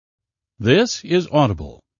This is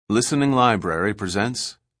Audible. Listening Library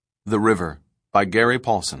presents The River by Gary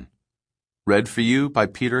Paulson. Read for you by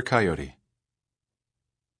Peter Coyote.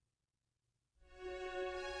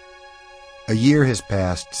 A year has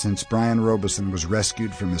passed since Brian Robeson was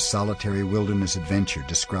rescued from his solitary wilderness adventure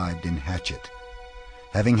described in Hatchet.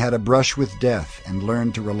 Having had a brush with death and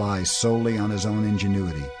learned to rely solely on his own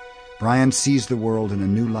ingenuity, Brian sees the world in a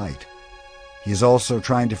new light. He is also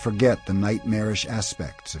trying to forget the nightmarish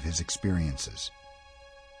aspects of his experiences.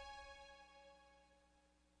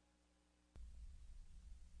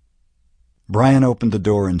 Brian opened the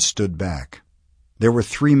door and stood back. There were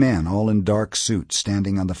 3 men, all in dark suits,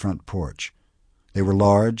 standing on the front porch. They were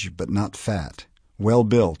large, but not fat,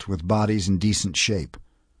 well-built, with bodies in decent shape.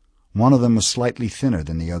 One of them was slightly thinner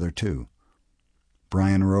than the other 2.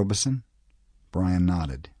 "Brian Robeson?" Brian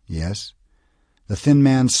nodded. "Yes?" The thin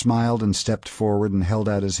man smiled and stepped forward and held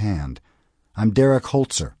out his hand. "I'm Derek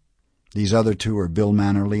Holzer. These other 2 are Bill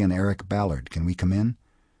Mannerly and Eric Ballard. Can we come in?"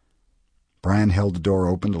 Brian held the door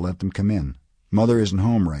open to let them come in. "Mother isn't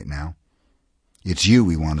home right now." "It's you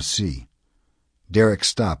we want to see." Derek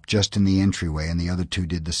stopped just in the entryway, and the other 2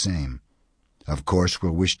 did the same. "Of course,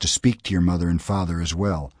 we'll wish to speak to your mother and father as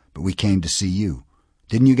well, but we came to see you.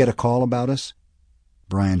 Didn't you get a call about us?"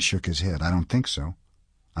 Brian shook his head. "I don't think so.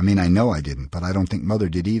 I know I didn't, but I don't think Mother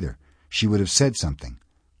did either. She would have said something."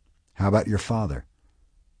 "How about your father?"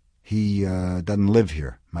 He doesn't live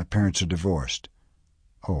here. My parents are divorced."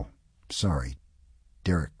 "Oh, sorry."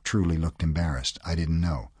 Derek truly looked embarrassed. "I didn't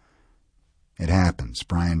know." "It happens,"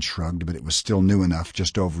 Brian shrugged, but it was still new enough,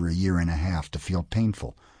 just over a year and a half, to feel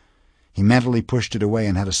painful. He mentally pushed it away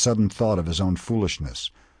and had a sudden thought of his own foolishness.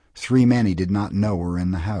 3 men he did not know were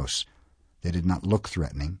in the house. They did not look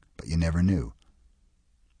threatening, but you never knew.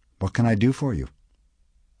 "What can I do for you?"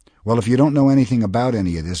 "Well, if you don't know anything about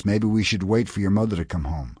any of this, maybe we should wait for your mother to come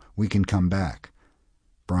home. We can come back."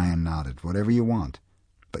 Brian nodded. "Whatever you want.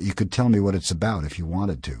 But you could tell me what it's about if you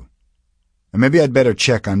wanted to." "And maybe I'd better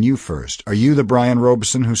check on you first. Are you the Brian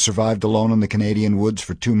Robeson who survived alone in the Canadian woods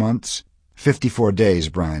for 2 months? 54 days,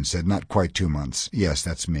 Brian said. "Not quite 2 months. Yes,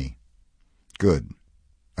 that's me." "Good.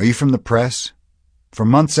 Are you from the press?" For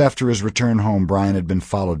months after his return home, Brian had been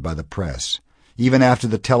followed by the press. Even after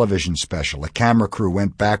the television special, a camera crew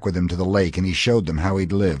went back with him to the lake and he showed them how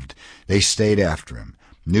he'd lived. They stayed after him.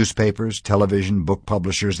 Newspapers, television, book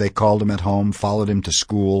publishers, they called him at home, followed him to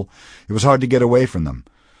school. It was hard to get away from them.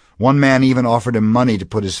 One man even offered him money to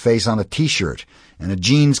put his face on a T-shirt, and a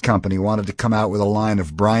jeans company wanted to come out with a line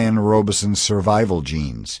of Brian Robeson survival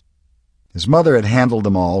jeans. His mother had handled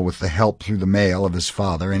them all with the help through the mail of his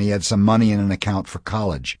father, and he had some money in an account for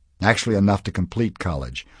college, actually enough to complete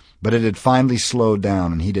college. But it had finally slowed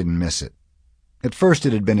down, and he didn't miss it. At first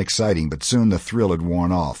it had been exciting, but soon the thrill had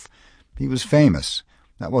worn off. He was famous.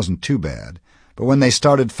 That wasn't too bad. But when they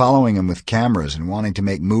started following him with cameras and wanting to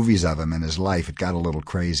make movies of him and his life, it got a little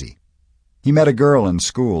crazy. He met a girl in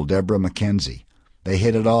school, Deborah Mackenzie. They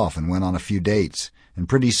hit it off and went on a few dates, and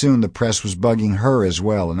pretty soon the press was bugging her as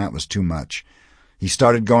well, and that was too much. He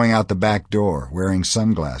started going out the back door, wearing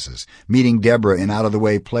sunglasses, meeting Deborah in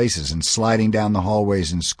out-of-the-way places and sliding down the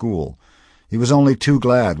hallways in school. He was only too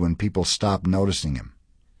glad when people stopped noticing him.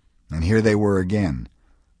 And here they were again.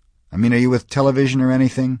 "Are you with television or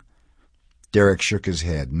anything?" Derek shook his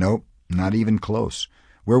head. "Nope, not even close.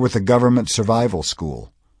 We're with a government survival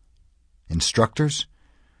school." "Instructors?"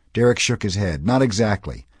 Derek shook his head. "Not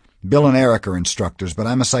exactly. Bill and Eric are instructors, but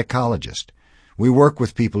I'm a psychologist. We work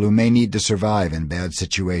with people who may need to survive in bad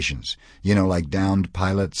situations. Like downed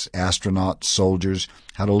pilots, astronauts, soldiers,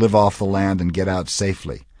 how to live off the land and get out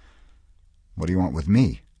safely." "What do you want with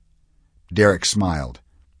me?" Derek smiled.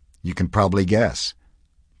 "You can probably guess."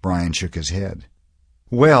 Brian shook his head.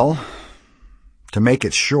 "Well, to make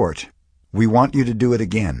it short, we want you to do it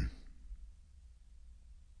again."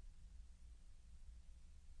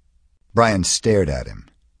 Brian stared at him.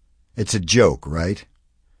 "It's a joke, right?"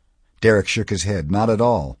 Derek shook his head. "Not at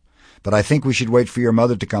all. But I think we should wait for your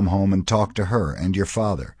mother to come home and talk to her and your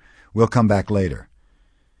father. We'll come back later."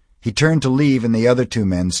 He turned to leave, and the other 2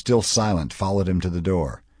 men, still silent, followed him to the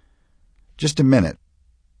door. "Just a minute."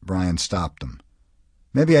 Brian stopped him.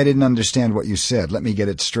 "Maybe I didn't understand what you said. Let me get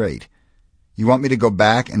it straight. You want me to go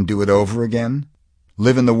back and do it over again?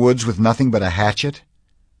 Live in the woods with nothing but a hatchet?"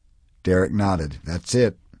 Derek nodded. "That's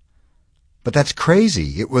it." "But that's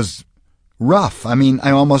crazy. It was rough. I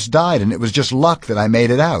almost died, and it was just luck that I made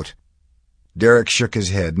it out." Derek shook his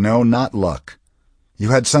head. "No, not luck. You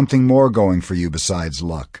had something more going for you besides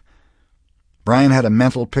luck." Brian had a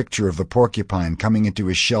mental picture of the porcupine coming into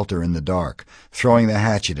his shelter in the dark, throwing the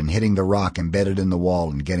hatchet and hitting the rock embedded in the wall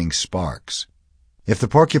and getting sparks. If the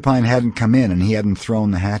porcupine hadn't come in and he hadn't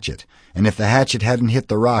thrown the hatchet, and if the hatchet hadn't hit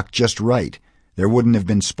the rock just right, there wouldn't have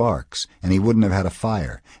been sparks, and he wouldn't have had a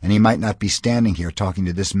fire, and he might not be standing here talking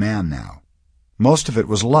to this man now. Most of it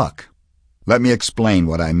was luck. Let me explain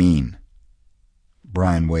what I mean.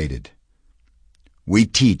 Brian waited. We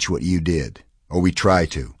teach what you did, or we try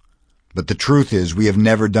to. But the truth is we have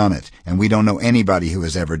never done it, and we don't know anybody who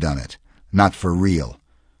has ever done it. Not for real.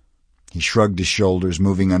 He shrugged his shoulders,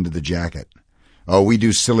 moving under the jacket. Oh, we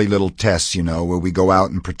do silly little tests, you know, where we go out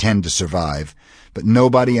and pretend to survive. But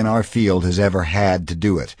nobody in our field has ever had to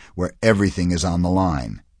do it, where everything is on the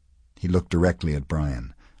line. He looked directly at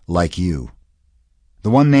Brian. Like you. The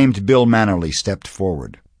one named Bill Mannerly stepped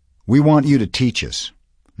forward. We want you to teach us.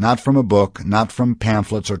 Not from a book, not from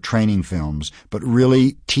pamphlets or training films, but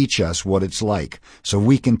really teach us what it's like, so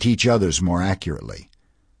we can teach others more accurately.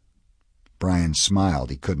 Brian smiled.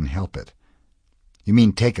 He couldn't help it. You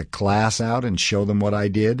mean take a class out and show them what I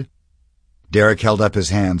did? Derek held up his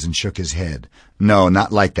hands and shook his head. No,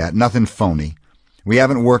 not like that. Nothing phony. We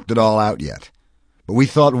haven't worked it all out yet. But we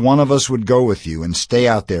thought one of us would go with you and stay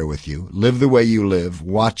out there with you, live the way you live,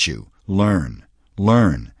 watch you, learn.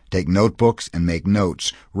 Take notebooks and make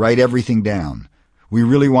notes. Write everything down. We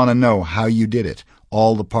really want to know how you did it,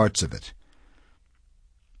 all the parts of it.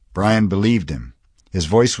 Brian believed him. His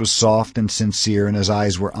voice was soft and sincere, and his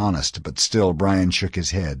eyes were honest, but still Brian shook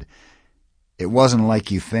his head. It wasn't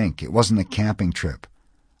like you think. It wasn't a camping trip.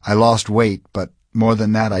 I lost weight, but more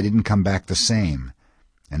than that, I didn't come back the same.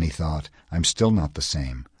 And he thought, I'm still not the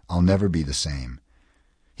same. I'll never be the same.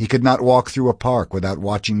 He could not walk through a park without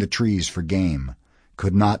watching the trees for game.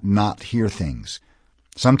 Could not hear things.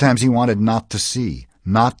 Sometimes he wanted not to see,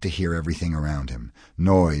 not to hear everything around him.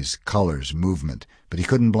 Noise, colors, movement, but he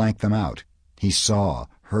couldn't blank them out. He saw,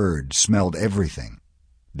 heard, smelled everything.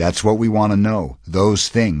 That's what we want to know, those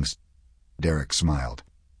things. Derek smiled.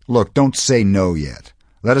 Look, don't say no yet.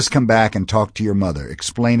 Let us come back and talk to your mother,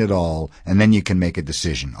 explain it all, and then you can make a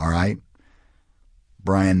decision, all right?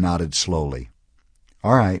 Brian nodded slowly.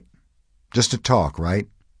 All right. Just to talk, right?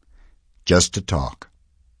 Just to talk.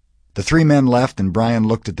 The three men left, and Brian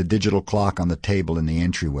looked at the digital clock on the table in the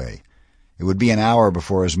entryway. It would be an hour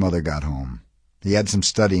before his mother got home. He had some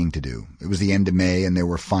studying to do. It was the end of May, and there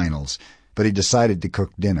were finals, but he decided to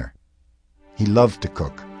cook dinner. He loved to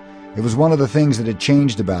cook. It was one of the things that had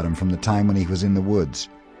changed about him from the time when he was in the woods.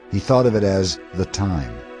 He thought of it as the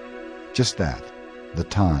time. Just that, the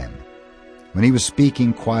time. When he was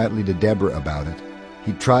speaking quietly to Deborah about it,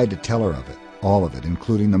 he tried to tell her of it, all of it,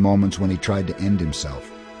 including the moments when he tried to end himself.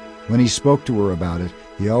 When he spoke to her about it,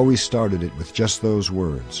 he always started it with just those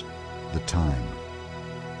words, the time.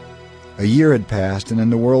 A year had passed, and in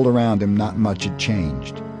the world around him not much had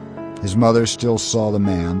changed. His mother still saw the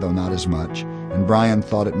man, though not as much, and Brian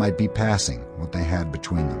thought it might be passing, what they had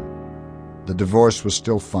between them. The divorce was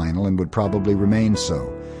still final and would probably remain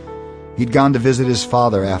so. He'd gone to visit his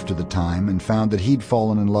father after the time and found that he'd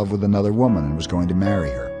fallen in love with another woman and was going to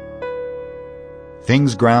marry her.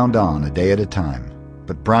 Things ground on a day at a time,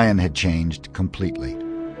 but Brian had changed completely.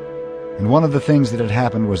 And one of the things that had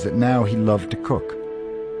happened was that now he loved to cook.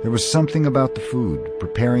 There was something about the food,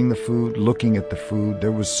 preparing the food, looking at the food.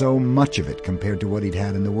 There was so much of it compared to what he'd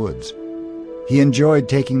had in the woods. He enjoyed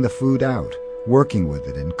taking the food out, working with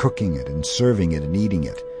it and cooking it and serving it and eating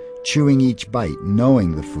it, chewing each bite,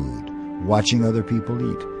 knowing the food, watching other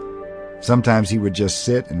people eat. Sometimes he would just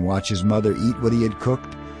sit and watch his mother eat what he had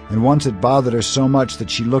cooked, and once it bothered her so much that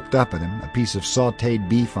she looked up at him, a piece of sautéed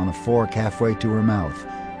beef on a fork halfway to her mouth.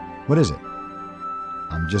 What is it?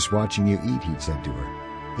 I'm just watching you eat, he'd said to her.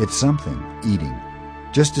 It's something, eating.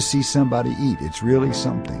 Just to see somebody eat, it's really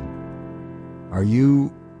something. Are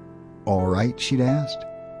you all right, she'd asked.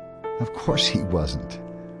 Of course he wasn't.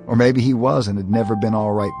 Or maybe he was and had never been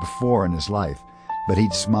all right before in his life, but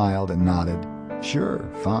he'd smiled and nodded. Sure,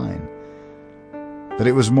 fine. But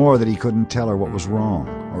it was more that he couldn't tell her what was wrong,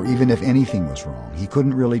 or even if anything was wrong. He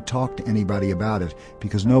couldn't really talk to anybody about it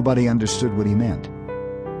because nobody understood what he meant.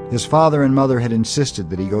 His father and mother had insisted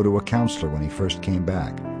that he go to a counselor when he first came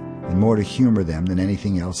back, and more to humor them than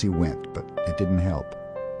anything else he went, but it didn't help.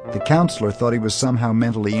 The counselor thought he was somehow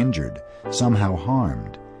mentally injured, somehow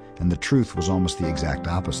harmed, and the truth was almost the exact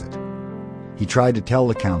opposite. He tried to tell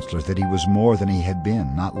the counselor that he was more than he had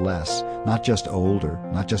been, not less, not just older,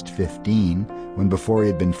 not just 15, when before he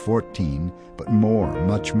had been 14, but more,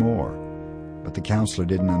 much more. But the counselor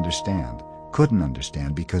didn't understand, couldn't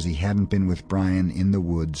understand, because he hadn't been with Brian in the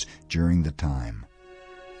woods during the time.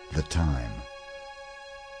 The time.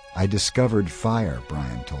 I discovered fire,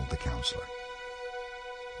 Brian told the counselor.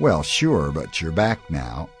 Well, sure, but you're back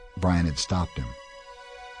now. Brian had stopped him.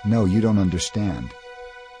 No, you don't understand.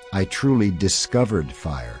 I truly discovered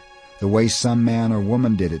fire, the way some man or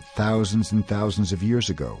woman did it thousands and thousands of years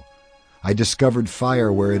ago. I discovered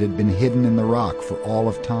fire where it had been hidden in the rock for all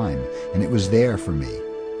of time, and it was there for me.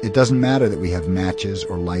 It doesn't matter that we have matches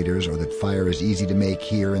or lighters or that fire is easy to make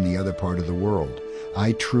here in the other part of the world.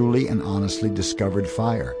 I truly and honestly discovered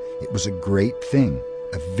fire. It was a great thing,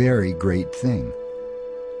 a very great thing.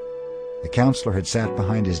 The counselor had sat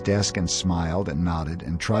behind his desk and smiled and nodded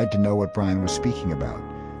and tried to know what Brian was speaking about,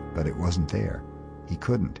 but it wasn't there. He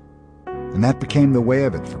couldn't. And that became the way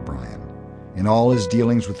of it for Brian. In all his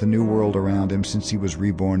dealings with the new world around him since he was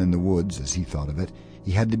reborn in the woods, as he thought of it,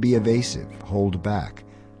 he had to be evasive, hold back.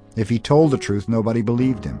 If he told the truth, nobody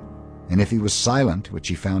believed him. And if he was silent, which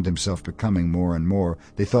he found himself becoming more and more,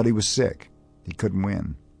 they thought he was sick. He couldn't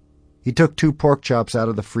win. He took 2 pork chops out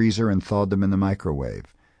of the freezer and thawed them in the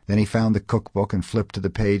microwave. Then he found the cookbook and flipped to the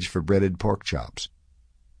page for breaded pork chops.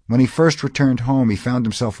 When he first returned home, he found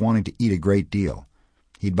himself wanting to eat a great deal.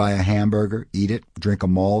 He'd buy a hamburger, eat it, drink a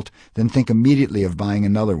malt, then think immediately of buying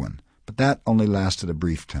another one. But that only lasted a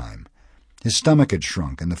brief time. His stomach had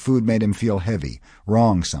shrunk, and the food made him feel heavy,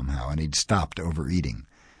 wrong somehow, and he'd stopped overeating.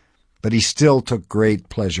 But he still took great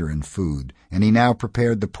pleasure in food, and he now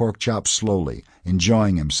prepared the pork chops slowly,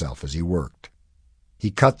 enjoying himself as he worked. He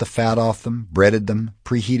cut the fat off them, breaded them,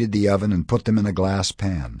 preheated the oven, and put them in a glass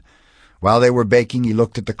pan. While they were baking, he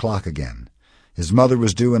looked at the clock again. His mother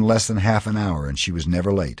was due in less than half an hour, and she was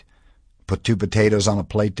never late. Put 2 potatoes on a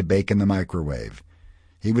plate to bake in the microwave.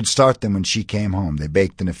 He would start them when she came home. They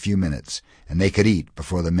baked in a few minutes, and they could eat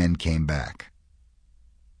before the men came back.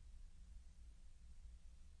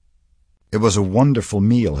 It was a wonderful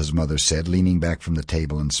meal, his mother said, leaning back from the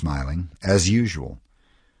table and smiling, as usual.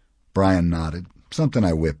 Brian nodded. Something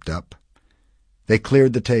I whipped up. They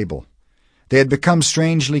cleared the table. They had become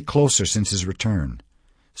strangely closer since his return.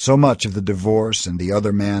 So much of the divorce and the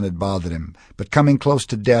other man had bothered him, but coming close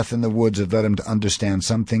to death in the woods had led him to understand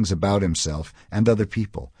some things about himself and other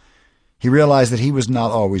people. He realized that he was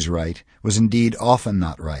not always right, was indeed often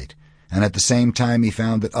not right, and at the same time he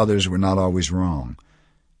found that others were not always wrong.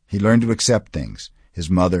 He learned to accept things, his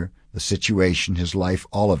mother, the situation, his life,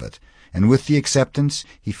 all of it, and with the acceptance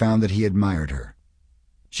he found that he admired her.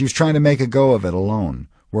 She was trying to make a go of it alone,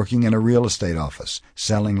 working in a real estate office,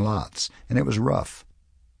 selling lots, and it was rough.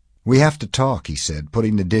 "We have to talk," he said,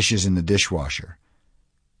 putting the dishes in the dishwasher.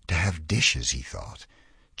 To have dishes, he thought.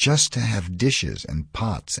 Just to have dishes and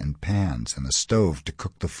pots and pans and a stove to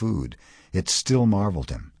cook the food. It still marveled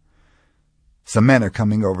him. "Some men are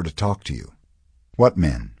coming over to talk to you." "What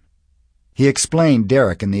men?" He explained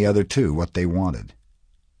Derek and the other 2 what they wanted.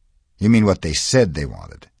 "You mean what they said they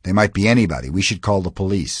wanted? They might be anybody. We should call the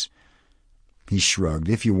police." He shrugged.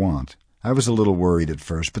 "If you want. I was a little worried at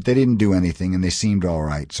first, but they didn't do anything and they seemed all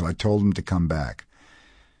right, so I told them to come back."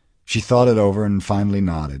 She thought it over and finally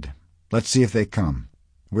nodded. "Let's see if they come.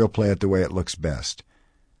 We'll play it the way it looks best."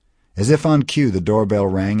 As if on cue, the doorbell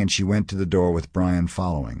rang and she went to the door with Brian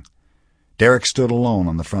following. Derek stood alone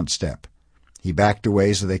on the front step. He backed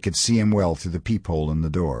away so they could see him well through the peephole in the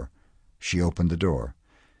door. She opened the door.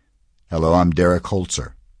 "Hello, I'm Derek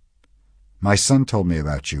Holzer." "My son told me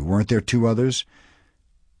about you. Weren't there 2 others?"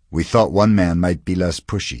 "We thought one man might be less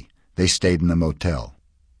pushy. They stayed in the motel."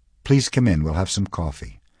 "Please come in. We'll have some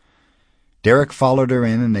coffee." Derek followed her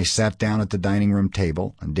in, and they sat down at the dining room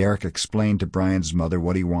table, and Derek explained to Brian's mother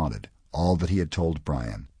what he wanted, all that he had told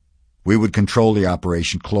Brian. "We would control the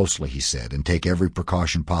operation closely," he said, "and take every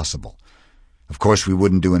precaution possible. Of course, we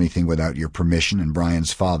wouldn't do anything without your permission, and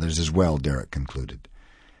Brian's father's as well," Derek concluded.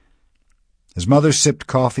 His mother sipped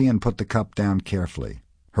coffee and put the cup down carefully.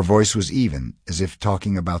 Her voice was even, as if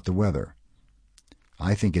talking about the weather.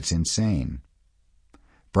 "I think it's insane."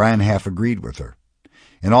 Brian half agreed with her.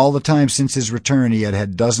 In all the time since his return, he had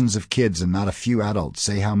had dozens of kids and not a few adults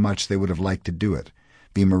say how much they would have liked to do it,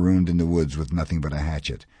 be marooned in the woods with nothing but a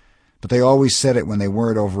hatchet. But they always said it when they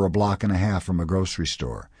weren't over a block and a half from a grocery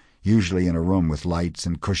store, usually in a room with lights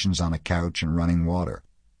and cushions on a couch and running water.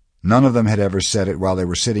 None of them had ever said it while they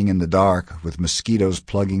were sitting in the dark, with mosquitoes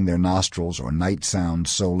plugging their nostrils or night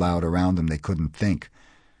sounds so loud around them they couldn't think.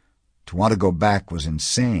 To want to go back was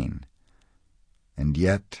insane. And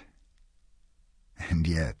yet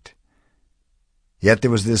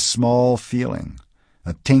there was this small feeling,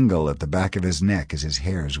 a tingle at the back of his neck as his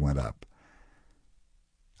hairs went up.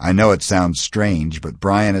 "I know it sounds strange, but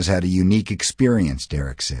Brian has had a unique experience,"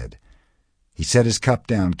 Derek said. He set his cup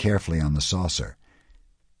down carefully on the saucer.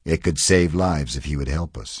 "It could save lives if he would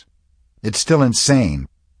help us." "It's still insane."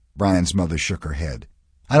 Brian's mother shook her head.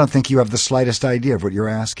 "I don't think you have the slightest idea of what you're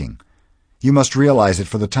asking. You must realize that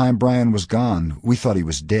for the time Brian was gone, we thought he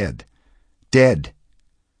was dead. Dead."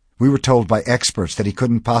 We were told by experts that he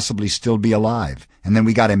couldn't possibly still be alive, and then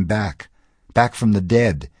we got him back from the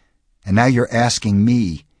dead. And now you're asking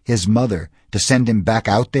me, his mother, to send him back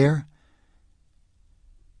out there?"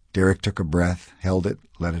 Derek took a breath, held it,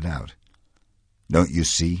 let it out. "Don't you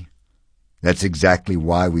see? That's exactly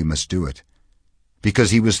why we must do it.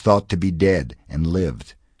 Because he was thought to be dead and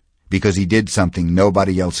lived. Because he did something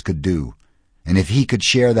nobody else could do. And if he could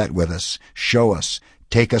share that with us, show us,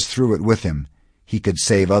 take us through it with him, he could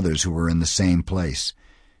save others who were in the same place.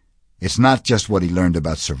 It's not just what he learned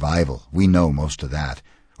about survival. We know most of that,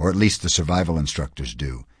 or at least the survival instructors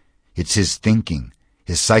do. It's his thinking,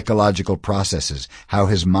 his psychological processes, how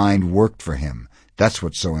his mind worked for him. That's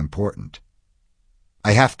what's so important.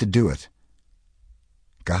 I have to do it."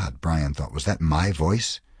 God, Brian thought, was that my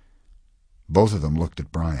voice? Both of them looked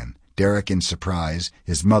at Brian, Derek in surprise,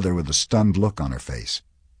 his mother with a stunned look on her face.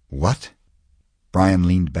 "What?" Brian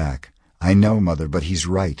leaned back. "I know, Mother, but he's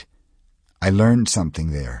right. I learned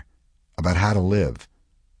something there, about how to live.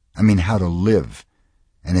 How to live.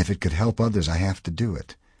 And if it could help others, I have to do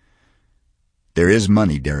it." "There is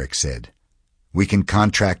money," Derek said. "We can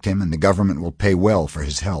contract him, and the government will pay well for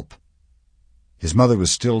his help." His mother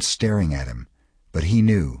was still staring at him, but he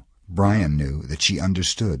knew, Brian knew, that she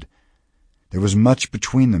understood. There was much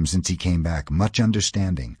between them since he came back, much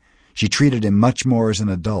understanding. She treated him much more as an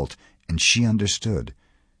adult, and she understood.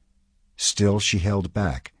 Still she held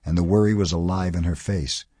back, and the worry was alive in her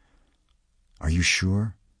face. "Are you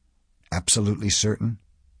sure? Absolutely certain?"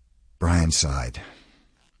 Brian sighed.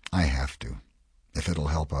 "I have to, if it'll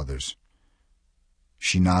help others."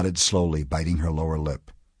 She nodded slowly, biting her lower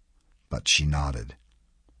lip. But she nodded.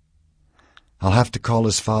 "I'll have to call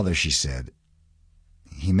his father," she said.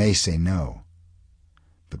 "He may say no."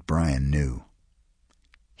 But Brian knew.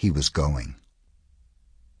 He was going.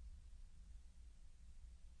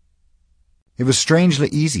 It was strangely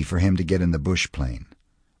easy for him to get in the bush plane.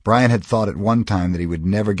 Brian had thought at one time that he would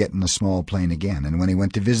never get in a small plane again, and when he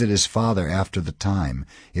went to visit his father after the time,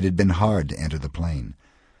 it had been hard to enter the plane.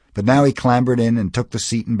 But now he clambered in and took the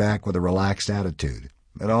seat and back with a relaxed attitude.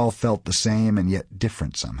 It all felt the same and yet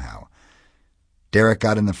different somehow. Derek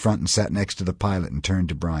got in the front and sat next to the pilot and turned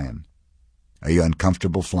to Brian. "Are you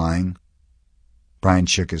uncomfortable flying?" Brian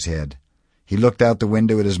shook his head. He looked out the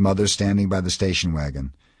window at his mother standing by the station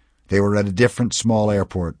wagon. They were at a different small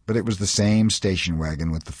airport, but it was the same station wagon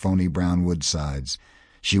with the phony brown wood sides.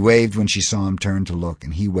 She waved when she saw him turn to look,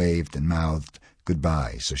 and he waved and mouthed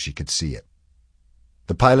goodbye so she could see it.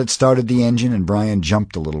 The pilot started the engine, and Brian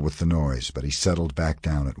jumped a little with the noise, but he settled back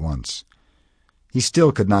down at once. He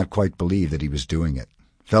still could not quite believe that he was doing it,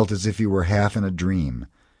 felt as if he were half in a dream.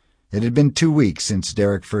 It had been 2 weeks since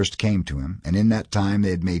Derek first came to him, and in that time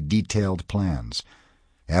they had made detailed plans.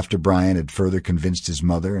 After Brian had further convinced his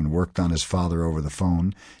mother and worked on his father over the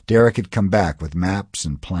phone, Derek had come back with maps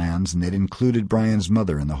and plans, and they'd included Brian's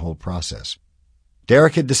mother in the whole process.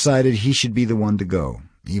 Derek had decided he should be the one to go,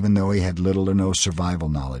 even though he had little or no survival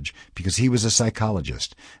knowledge, because he was a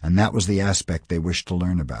psychologist, and that was the aspect they wished to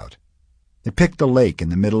learn about. They picked a lake in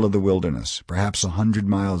the middle of the wilderness, perhaps 100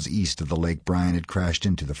 miles east of the lake Brian had crashed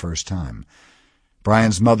into the first time.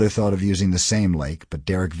 Brian's mother thought of using the same lake, but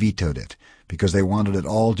Derek vetoed it, because they wanted it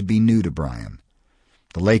all to be new to Brian.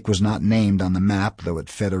 The lake was not named on the map, though it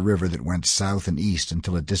fed a river that went south and east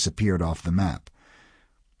until it disappeared off the map.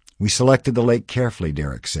 "We selected the lake carefully,"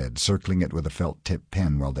 Derek said, circling it with a felt-tip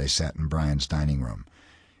pen while they sat in Brian's dining room.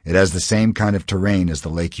 "It has the same kind of terrain as the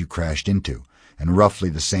lake you crashed into, and roughly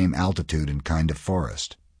the same altitude and kind of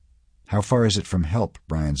forest." "How far is it from help?"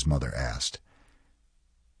 Brian's mother asked.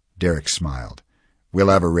 Derek smiled. "We'll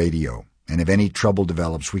have a radio, and if any trouble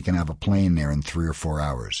develops, we can have a plane there in 3 or 4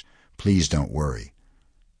 hours. Please don't worry."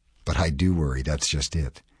 But I do worry, that's just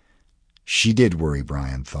it. She did worry,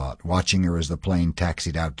 Brian thought, watching her as the plane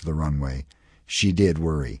taxied out to the runway. She did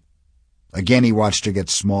worry. Again he watched her get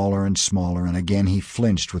smaller and smaller, and again he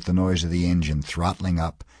flinched with the noise of the engine throttling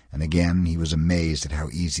up, and again he was amazed at how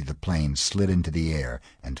easy the plane slid into the air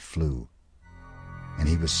and flew. And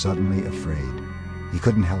he was suddenly afraid. He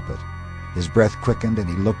couldn't help it. His breath quickened, and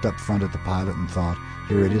he looked up front at the pilot and thought,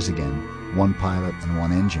 here it is again, 1 pilot and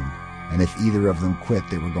 1 engine, and if either of them quit,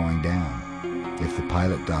 they were going down. If the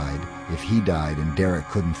pilot died, if he died and Derek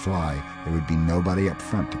couldn't fly, there would be nobody up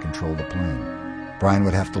front to control the plane. Brian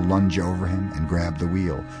would have to lunge over him and grab the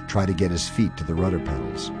wheel, try to get his feet to the rudder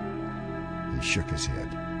pedals. He shook his head.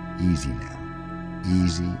 Easy now.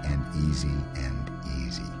 Easy and easy and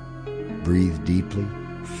easy. Breathe deeply,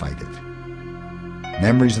 fight it.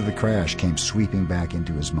 Memories of the crash came sweeping back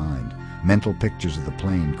into his mind. mental pictures of the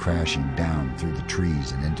plane crashing down through the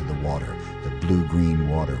trees and into the water. The blue-green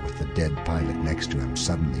water with the dead pilot next to him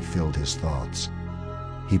suddenly filled his thoughts.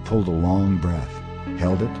 He pulled a long breath,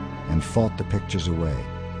 held it, and fought the pictures away.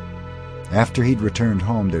 After he'd returned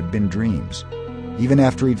home, there'd been dreams. Even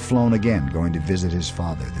after he'd flown again, going to visit his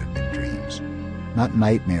father, there'd been dreams. Not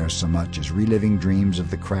nightmares so much as reliving dreams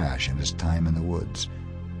of the crash and his time in the woods.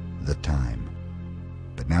 The time.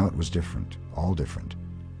 But now it was different, all different.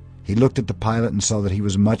 He looked at the pilot and saw that he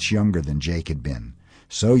was much younger than Jake had been.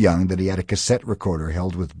 So young that he had a cassette recorder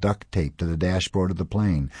held with duct tape to the dashboard of the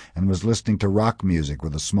plane and was listening to rock music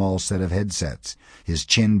with a small set of headsets, his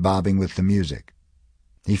chin bobbing with the music.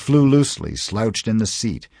 He flew loosely, slouched in the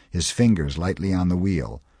seat, his fingers lightly on the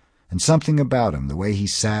wheel, and something about him, the way he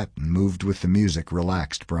sat and moved with the music,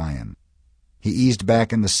 relaxed Brian. He eased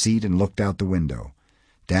back in the seat and looked out the window.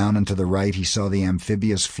 Down and to the right he saw the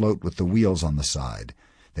amphibious float with the wheels on the side.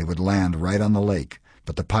 They would land right on the lake,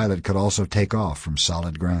 but the pilot could also take off from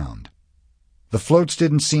solid ground. The floats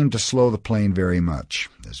didn't seem to slow the plane very much,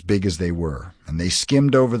 as big as they were, and they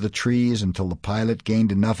skimmed over the trees until the pilot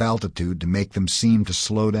gained enough altitude to make them seem to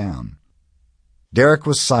slow down. Derek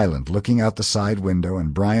was silent, looking out the side window,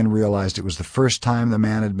 and Brian realized it was the first time the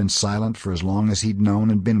man had been silent for as long as he'd known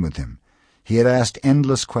and been with him. He had asked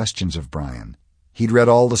endless questions of Brian. He'd read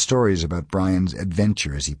all the stories about Brian's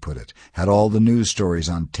adventure, as he put it, had all the news stories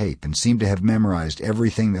on tape, and seemed to have memorized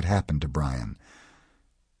everything that happened to Brian.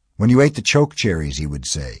 "When you ate the choke cherries," he would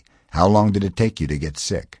say, "how long did it take you to get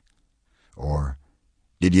sick?" Or,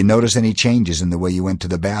 "Did you notice any changes in the way you went to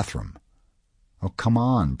the bathroom?" "Oh, come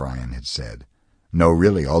on," Brian had said. "No,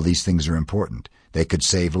 really, all these things are important. They could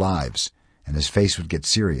save lives." And his face would get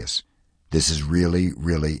serious. "This is really,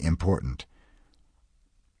 really important."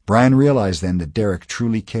 Brian realized then that Derek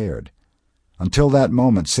truly cared. Until that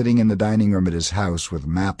moment, sitting in the dining room at his house with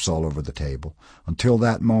maps all over the table, until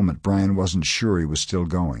that moment Brian wasn't sure he was still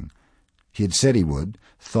going. He had said he would,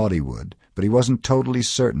 thought he would, but he wasn't totally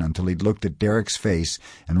certain until he'd looked at Derek's face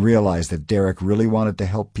and realized that Derek really wanted to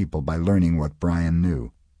help people by learning what Brian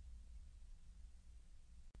knew.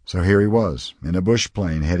 So here he was, in a bush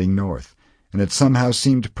plane heading north, and it somehow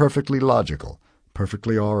seemed perfectly logical,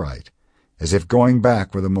 perfectly all right, as if going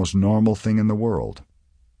back were the most normal thing in the world.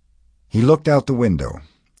 He looked out the window,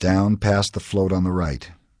 down past the float on the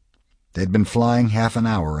right. They'd been flying half an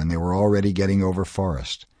hour, and they were already getting over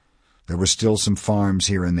forest. There were still some farms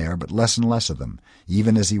here and there, but less and less of them,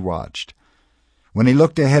 even as he watched. When he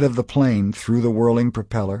looked ahead of the plane, through the whirling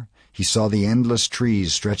propeller, he saw the endless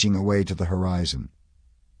trees stretching away to the horizon.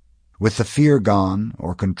 With the fear gone,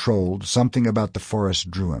 or controlled, something about the forest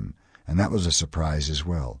drew him, and that was a surprise as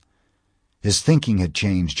well. His thinking had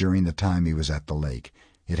changed during the time he was at the lake.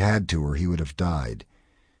 It had to, or he would have died.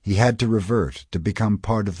 He had to revert, to become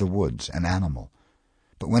part of the woods, an animal.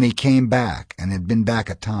 But when he came back, and had been back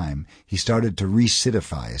a time, he started to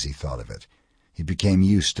re-citify as he thought of it. He became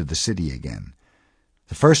used to the city again.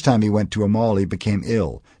 The first time he went to a mall he became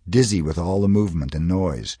ill, dizzy with all the movement and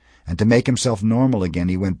noise, and to make himself normal again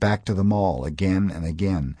he went back to the mall again and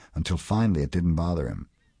again, until finally it didn't bother him.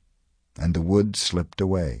 And the woods slipped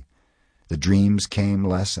away. The dreams came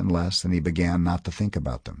less and less, and he began not to think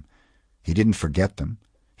about them. He didn't forget them.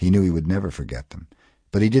 He knew he would never forget them.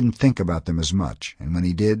 But he didn't think about them as much, and when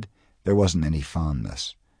he did, there wasn't any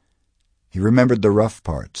fondness. He remembered the rough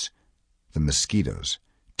parts, the mosquitoes,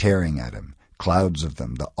 tearing at him, clouds of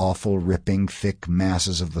them, the awful, ripping, thick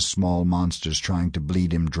masses of the small monsters trying to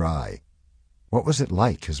bleed him dry. What was it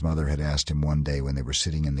like, his mother had asked him one day when they were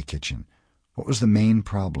sitting in the kitchen. What was the main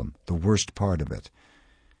problem, the worst part of it?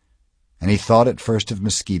 And he thought at first of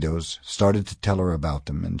mosquitoes, started to tell her about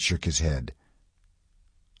them, and shook his head.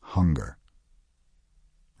 Hunger.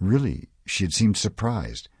 Really, she had seemed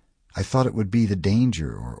surprised. I thought it would be the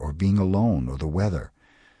danger, or being alone, or the weather.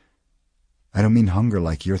 I don't mean hunger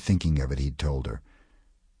like you're thinking of it, he'd told her.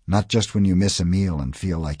 Not just when you miss a meal and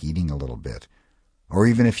feel like eating a little bit, or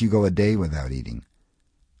even if you go a day without eating.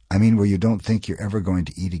 I mean where you don't think you're ever going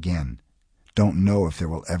to eat again, don't know if there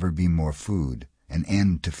will ever be more food, an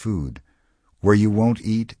end to food. Where you won't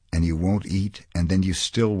eat, and you won't eat, and then you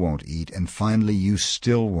still won't eat, and finally you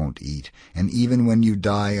still won't eat, and even when you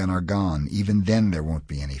die and are gone, even then there won't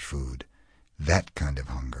be any food. That kind of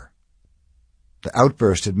hunger. The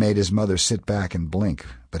outburst had made his mother sit back and blink,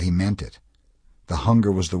 but he meant it. The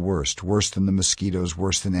hunger was the worst, worse than the mosquitoes,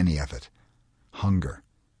 worse than any of it. Hunger.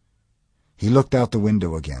 He looked out the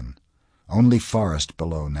window again. Only forest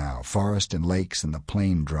below now, forest and lakes and the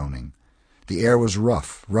plane droning. The air was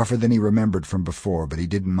rough, rougher than he remembered from before, but he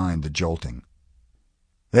didn't mind the jolting.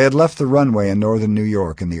 They had left the runway in northern New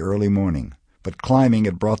York in the early morning. but climbing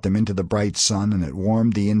had brought them into the bright sun, and it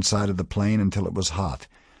warmed the inside of the plane until it was hot.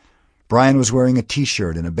 Brian was wearing a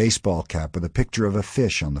T-shirt and a baseball cap with a picture of a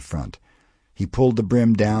fish on the front. He pulled the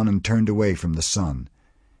brim down and turned away from the sun.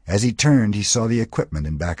 As he turned, he saw the equipment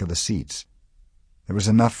in back of the seats. There was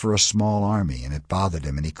enough for a small army, and it bothered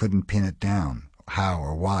him, and he couldn't pin it down, how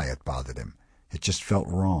or why it bothered him. It just felt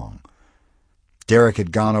wrong. Derek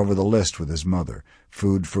had gone over the list with his mother.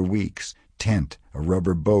 Food for weeks, tent, a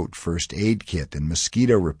rubber boat, first aid kit and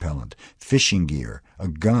mosquito repellent, fishing gear, a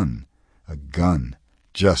gun. A gun.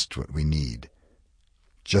 Just what we need.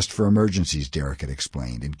 Just for emergencies, Derek had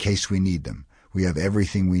explained, in case we need them. We have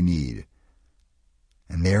everything we need.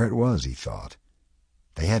 And there it was, he thought.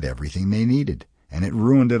 They had everything they needed, and it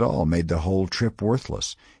ruined it all, made the whole trip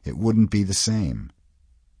worthless. It wouldn't be the same.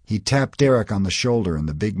 He tapped Derek on the shoulder, and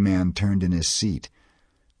the big man turned in his seat.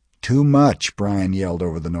 "Too much," Brian yelled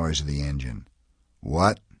over the noise of the engine.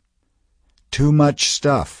 "What?" "Too much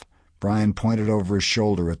stuff." Brian pointed over his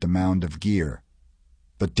shoulder at the mound of gear.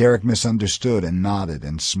 But Derek misunderstood and nodded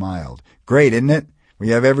and smiled. "Great, isn't it? We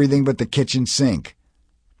have everything but the kitchen sink."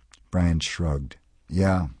 Brian shrugged.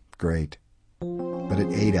 "Yeah, great." But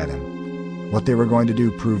it ate at him. What they were going to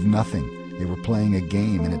do proved nothing. They were playing a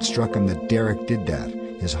game, and it struck him that Derek did that.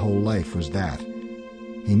 His whole life was that.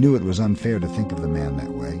 He knew it was unfair to think of the man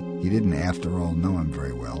that way. He didn't, after all, know him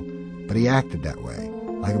very well. But he acted that way,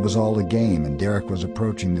 like it was all a game, and Derek was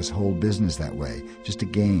approaching this whole business that way. Just a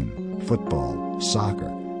game. Football.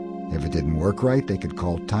 Soccer. If it didn't work right, they could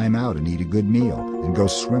call time out and eat a good meal, and go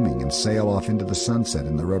swimming and sail off into the sunset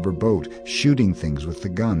in the rubber boat, shooting things with the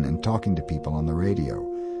gun and talking to people on the radio.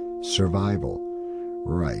 Survival.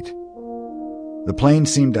 Right. The plane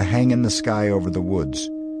seemed to hang in the sky over the woods,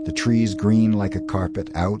 the trees green like a carpet,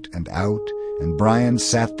 out, and Brian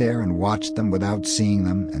sat there and watched them without seeing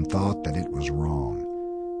them and thought that it was wrong.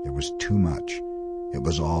 It was too much. It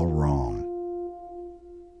was all wrong.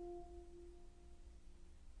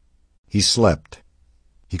 He slept.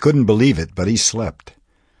 He couldn't believe it, but he slept.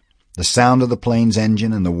 The sound of the plane's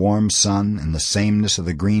engine and the warm sun and the sameness of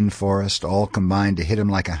the green forest all combined to hit him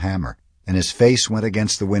like a hammer, and his face went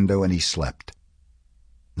against the window and he slept.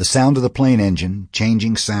 The sound of the plane engine,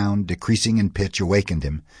 changing sound, decreasing in pitch, awakened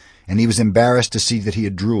him, and he was embarrassed to see that he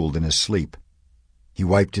had drooled in his sleep. He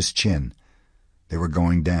wiped his chin. They were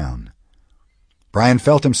going down. Brian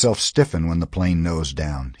felt himself stiffen when the plane nosed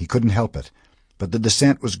down. He couldn't help it. But the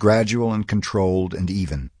descent was gradual and controlled and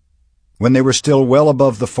even. When they were still well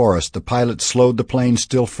above the forest, the pilot slowed the plane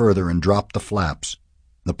still further and dropped the flaps.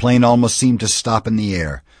 The plane almost seemed to stop in the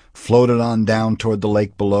air, floated on down toward the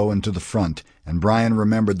lake below and to the front, and Brian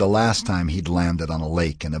remembered the last time he'd landed on a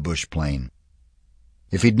lake in a bush plane.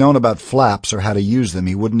 If he'd known about flaps or how to use them,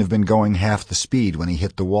 he wouldn't have been going half the speed when he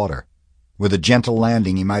hit the water. With a gentle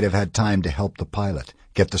landing, he might have had time to help the pilot,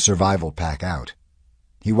 get the survival pack out.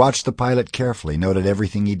 He watched the pilot carefully, noted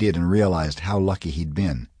everything he did, and realized how lucky he'd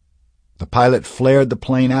been. The pilot flared the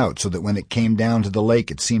plane out so that when it came down to the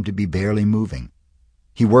lake it seemed to be barely moving.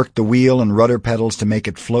 He worked the wheel and rudder pedals to make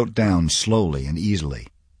it float down slowly and easily.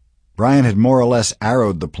 Brian had more or less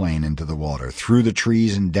arrowed the plane into the water, through the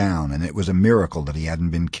trees and down, and it was a miracle that he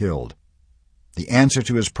hadn't been killed. The answer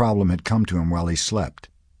to his problem had come to him while he slept.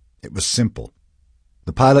 It was simple.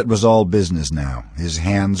 The pilot was all business now, his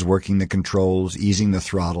hands working the controls, easing the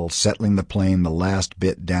throttle, settling the plane the last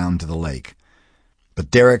bit down to the lake. But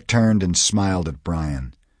Derek turned and smiled at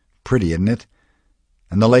Brian. Pretty, isn't it?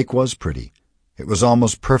 And the lake was pretty. It was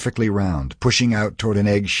almost perfectly round, pushing out toward an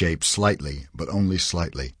egg shape slightly, but only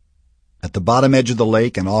slightly. At the bottom edge of the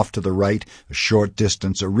lake and off to the right, a short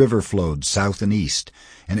distance, a river flowed south and east,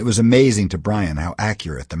 and it was amazing to Brian how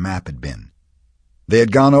accurate the map had been. They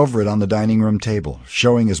had gone over it on the dining room table,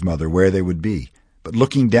 showing his mother where they would be, but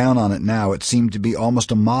looking down on it now it seemed to be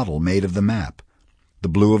almost a model made of the map. The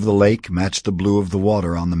blue of the lake matched the blue of the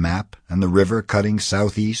water on the map, and the river cutting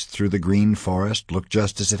southeast through the green forest looked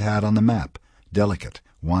just as it had on the map, delicate,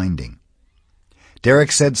 winding.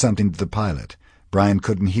 Derek said something to the pilot. Brian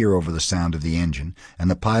couldn't hear over the sound of the engine, and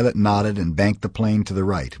the pilot nodded and banked the plane to the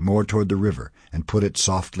right, more toward the river, and put it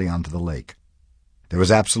softly onto the lake. There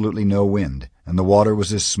was absolutely no wind, and the water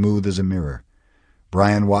was as smooth as a mirror.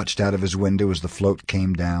 Brian watched out of his window as the float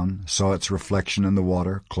came down, saw its reflection in the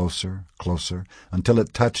water, closer, closer, until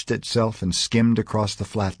it touched itself and skimmed across the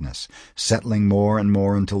flatness, settling more and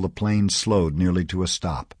more until the plane slowed nearly to a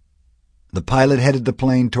stop. The pilot headed the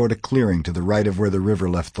plane toward a clearing to the right of where the river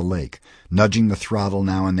left the lake, nudging the throttle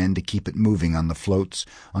now and then to keep it moving on the floats,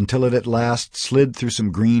 until it at last slid through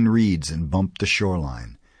some green reeds and bumped the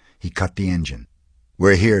shoreline. He cut the engine.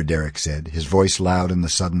 "We're here," Derek said, his voice loud in the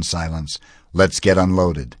sudden silence. "Let's get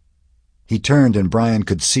unloaded." He turned and Brian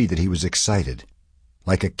could see that he was excited.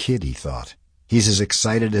 Like a kid, he thought. He's as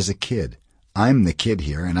excited as a kid. I'm the kid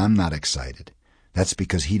here and I'm not excited. That's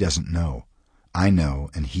because he doesn't know. I know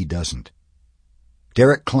and he doesn't.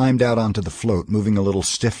 Derek climbed out onto the float, moving a little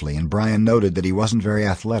stiffly, and Brian noted that he wasn't very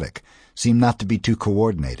athletic, seemed not to be too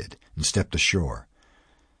coordinated, and stepped ashore.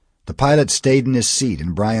 The pilot stayed in his seat,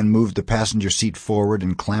 and Brian moved the passenger seat forward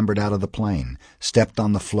and clambered out of the plane, stepped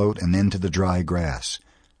on the float and then to the dry grass.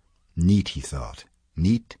 Neat, he thought.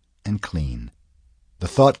 Neat and clean. The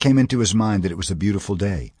thought came into his mind that it was a beautiful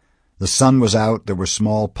day. The sun was out, there were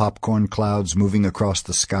small popcorn clouds moving across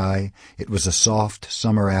the sky. It was a soft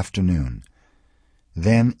summer afternoon.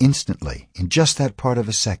 Then, instantly, in just that part of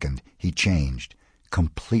a second, he changed.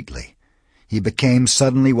 Completely. He became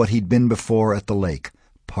suddenly what he'd been before at the lake.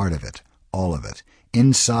 Part of it. All of it.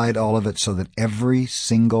 Inside all of it, so that every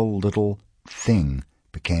single little thing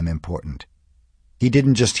became important. He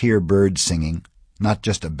didn't just hear birds singing, not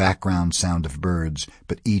just a background sound of birds,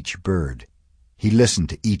 but each bird. He listened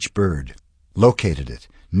to each bird, located it,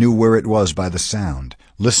 knew where it was by the sound,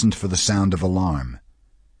 listened for the sound of alarm.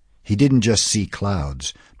 He didn't just see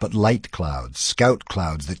clouds, but light clouds, scout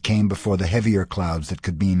clouds that came before the heavier clouds that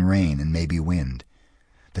could mean rain and maybe wind.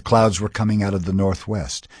 The clouds were coming out of the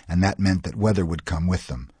northwest, and that meant that weather would come with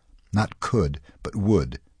them. Not could, but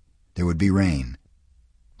would. There would be rain.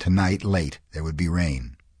 Tonight, late, there would be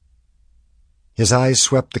rain. His eyes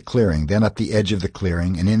swept the clearing, then up the edge of the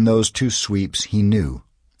clearing, and in those two sweeps he knew.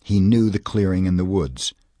 He knew the clearing in the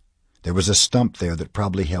woods. There was a stump there that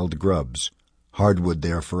probably held grubs. Hardwood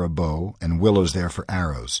there for a bow, and willows there for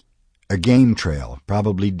arrows. A game trail,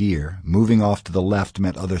 probably deer, moving off to the left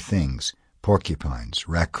meant other things. Porcupines,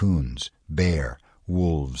 raccoons, bear,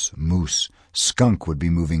 wolves, moose, skunk would be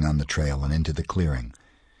moving on the trail and into the clearing.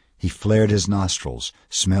 He flared his nostrils,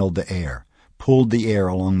 smelled the air, pulled the air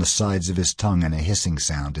along the sides of his tongue in a hissing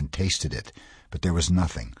sound and tasted it, but there was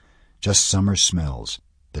nothing, just summer smells,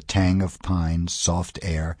 the tang of pines, soft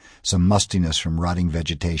air, some mustiness from rotting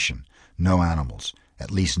vegetation. No animals,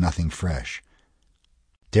 at least nothing fresh.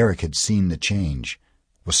 Derek had seen the change,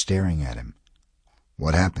 was staring at him.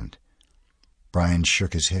 What happened? Brian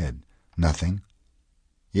shook his head. Nothing.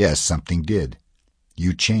 Yes, something did.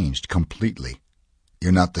 You changed completely.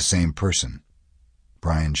 You're not the same person.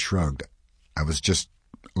 Brian shrugged. I was just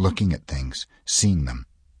looking at things, seeing them.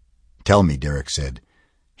 Tell me, Derek said.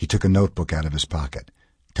 He took a notebook out of his pocket.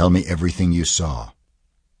 Tell me everything you saw.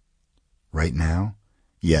 Right now?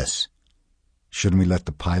 Yes. Shouldn't we let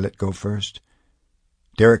the pilot go first?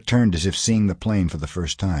 Derek turned as if seeing the plane for the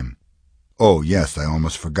first time. Oh, yes, I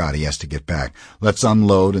almost forgot. He has to get back. Let's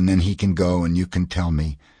unload, and then he can go, and you can tell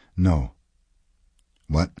me. No.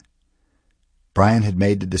 What? Brian had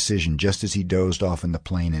made the decision just as he dozed off in the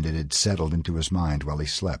plane, and it had settled into his mind while he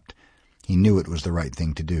slept. He knew it was the right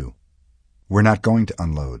thing to do. We're not going to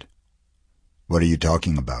unload. What are you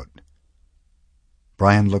talking about?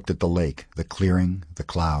 Brian looked at the lake, the clearing, the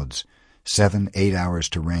clouds. 7-8 hours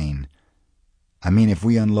to rain. I mean, if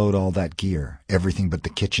we unload all that gear, everything but the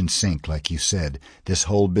kitchen sink, like you said, this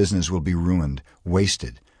whole business will be ruined,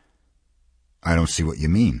 wasted. I don't see what you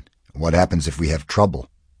mean. What happens if we have trouble?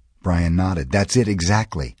 Brian nodded. That's it,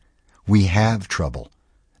 exactly. We have trouble.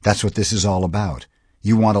 That's what this is all about.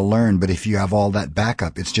 You want to learn, but if you have all that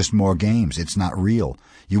backup, it's just more games. It's not real.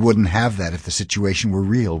 You wouldn't have that if the situation were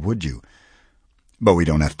real, would you? But we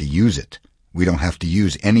don't have to use it. We don't have to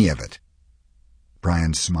use any of it.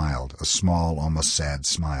 Brian smiled, a small, almost sad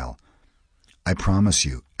smile. I promise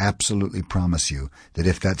you, absolutely promise you, that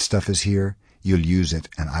if that stuff is here, you'll use it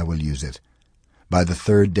and I will use it. By the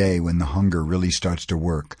third day, when the hunger really starts to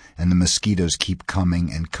work and the mosquitoes keep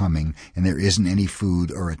coming and there isn't any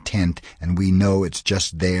food or a tent and we know it's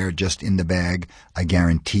just there, just in the bag, I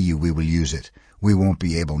guarantee you we will use it. We won't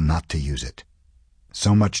be able not to use it.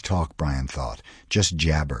 So much talk, Brian thought. Just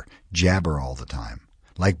jabber all the time.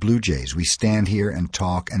 Like blue jays, we stand here and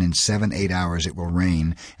talk, and in 7-8 hours it will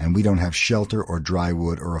rain, and we don't have shelter or dry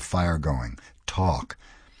wood or a fire going. Talk.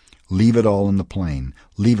 Leave it all in the plane.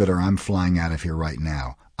 Leave it or I'm flying out of here right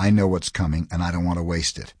now. I know what's coming, and I don't want to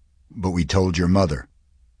waste it. But we told your mother.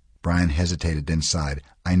 Brian hesitated, then sighed.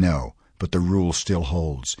 I know, but the rule still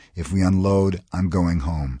holds. If we unload, I'm going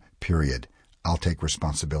home. Period. I'll take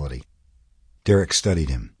responsibility. Derek studied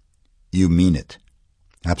him. You mean it?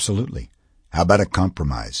 Absolutely. How about a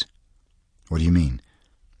compromise? What do you mean?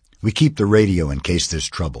 We keep the radio in case there's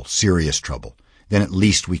trouble, serious trouble. Then at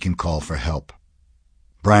least we can call for help.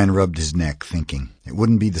 Brian rubbed his neck, thinking. It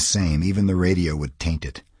wouldn't be the same. Even the radio would taint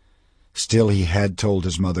it. Still, he had told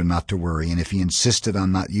his mother not to worry, and if he insisted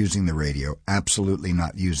on not using the radio, absolutely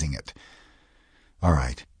not using it. All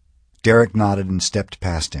right. Derek nodded and stepped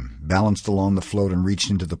past him, balanced along the float and reached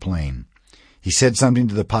into the plane. He said something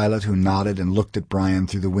to the pilot, who nodded and looked at Brian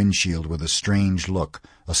through the windshield with a strange look,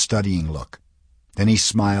 a studying look. Then he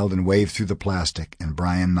smiled and waved through the plastic, and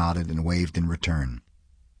Brian nodded and waved in return.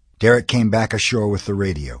 Derek came back ashore with the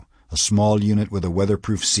radio, a small unit with a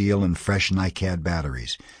weatherproof seal and fresh NiCad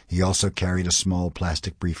batteries. He also carried a small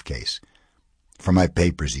plastic briefcase. "For my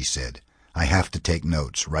papers," he said. "I have to take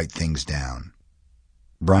notes, write things down."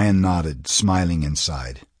 Brian nodded, smiling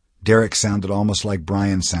inside. Derek sounded almost like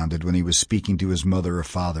Brian sounded when he was speaking to his mother or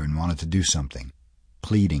father and wanted to do something.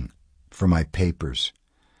 Pleading, "For my papers."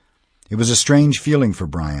 It was a strange feeling for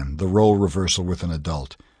Brian, the role reversal with an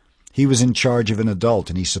adult. He was in charge of an adult,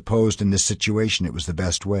 and he supposed in this situation it was the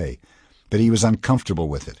best way. But he was uncomfortable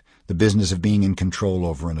with it, the business of being in control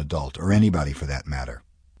over an adult, or anybody for that matter.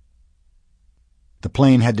 The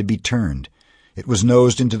plane had to be turned. It was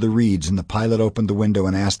nosed into the reeds, and the pilot opened the window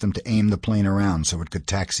and asked them to aim the plane around so it could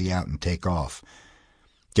taxi out and take off.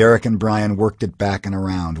 Derek and Brian worked it back and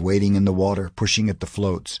around, wading in the water, pushing at the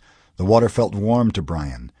floats. The water felt warm to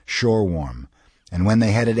Brian, shore warm, and when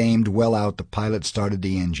they had it aimed well out, the pilot started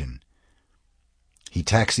the engine. He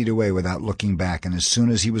taxied away without looking back, and as soon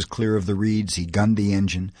as he was clear of the reeds, he gunned the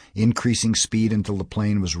engine, increasing speed until the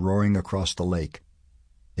plane was roaring across the lake.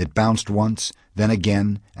 It bounced once, then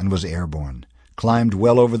again, and was airborne, climbed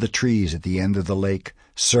well over the trees at the end of the lake,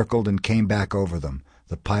 circled and came back over them,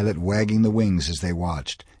 the pilot wagging the wings as they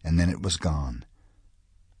watched, and then it was gone.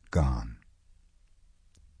 Gone.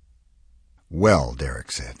 "Well,"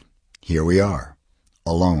 Derek said, "here we are,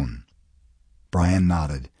 alone." Brian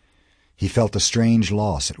nodded. He felt a strange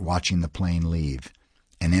loss at watching the plane leave,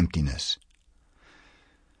 an emptiness.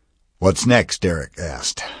 "What's next?" Derek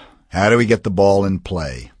asked. "How do we get the ball in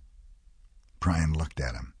play?" Brian looked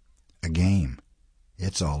at him. "A game.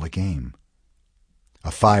 It's all a game."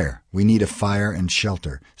 "A fire. We need a fire and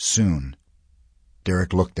shelter, soon."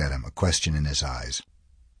 Derek looked at him, a question in his eyes.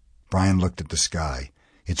 Brian looked at the sky.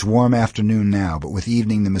 "It's warm afternoon now, but with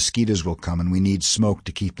evening the mosquitoes will come, and we need smoke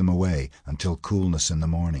to keep them away until coolness in the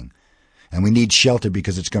morning. And we need shelter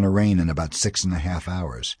because it's going to rain in about 6.5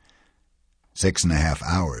 hours. 6.5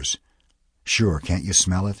 hours? Sure, can't you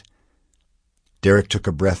smell it?" Derek took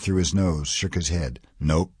a breath through his nose, shook his head.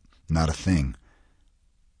 "Nope, not a thing."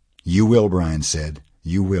 "You will," Brian said.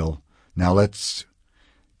 "You will. Now let's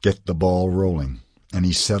get the ball rolling." And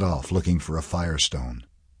he set off, looking for a firestone.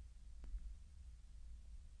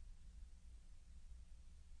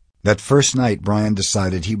 That first night, Brian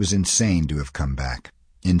decided he was insane to have come back,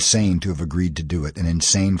 insane to have agreed to do it, and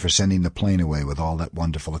insane for sending the plane away with all that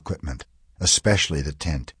wonderful equipment, especially the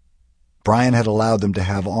tent. Brian had allowed them to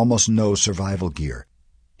have almost no survival gear.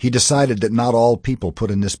 He decided that not all people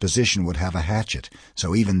put in this position would have a hatchet,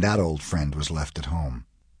 so even that old friend was left at home.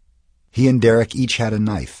 He and Derek each had a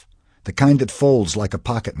knife, the kind that folds like a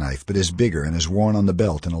pocket knife but is bigger and is worn on the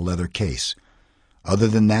belt in a leather case. Other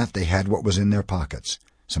than that, they had what was in their pockets.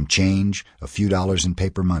 Some change, a few dollars in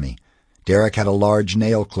paper money. Derek had a large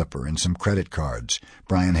nail clipper and some credit cards.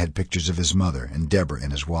 Brian had pictures of his mother and Deborah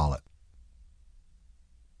in his wallet.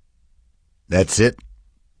 "That's it,"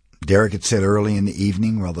 Derek had said early in the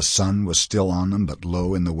evening while the sun was still on them but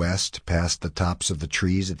low in the west, past the tops of the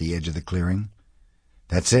trees at the edge of the clearing.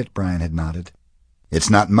 "That's it," Brian had nodded. "It's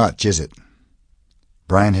not much, is it?"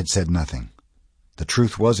 Brian had said nothing. The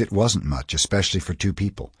truth was it wasn't much, especially for two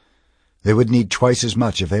people. They would need twice as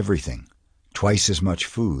much of everything, twice as much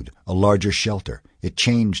food, a larger shelter. It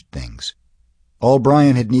changed things. All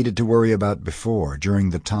Brian had needed to worry about before,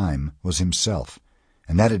 during the time, was himself,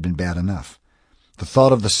 and that had been bad enough. The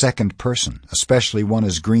thought of the second person, especially one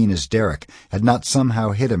as green as Derek, had not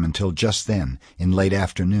somehow hit him until just then, in late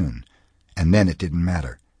afternoon, and then it didn't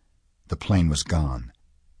matter. The plane was gone.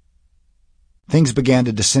 Things began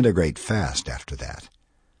to disintegrate fast after that.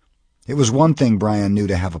 It was one thing Brian knew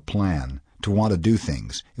to have a plan, to want to do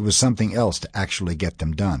things. It was something else to actually get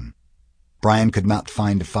them done. Brian could not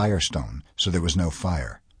find a firestone, so there was no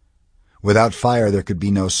fire. Without fire there could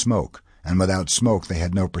be no smoke, and without smoke they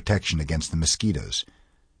had no protection against the mosquitoes.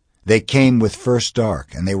 They came with first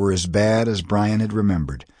dark, and they were as bad as Brian had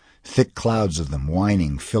remembered, thick clouds of them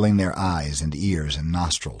whining, filling their eyes and ears and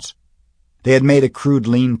nostrils. They had made a crude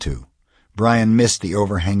lean-to. Brian missed the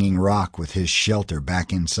overhanging rock with his shelter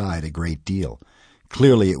back inside a great deal.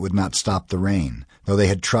 Clearly it would not stop the rain, though they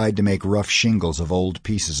had tried to make rough shingles of old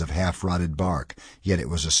pieces of half-rotted bark, yet it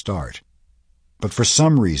was a start. But for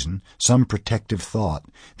some reason, some protective thought,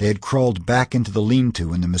 they had crawled back into the lean-to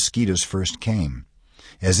when the mosquitoes first came,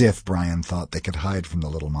 as if, Brian thought, they could hide from the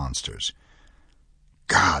little monsters.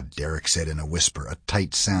 "God," Derek said in a whisper, a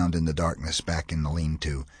tight sound in the darkness back in the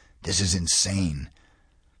lean-to. "This is insane."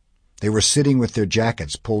 They were sitting with their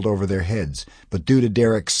jackets pulled over their heads, but due to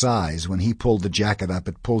Derek's size, when he pulled the jacket up,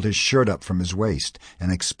 it pulled his shirt up from his waist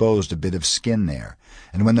and exposed a bit of skin there.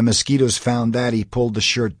 And when the mosquitoes found that, he pulled the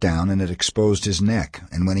shirt down and it exposed his neck,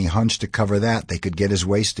 and when he hunched to cover that, they could get his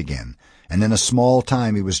waist again. And in a small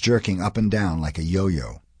time he was jerking up and down like a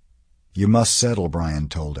yo-yo. "You must settle," Brian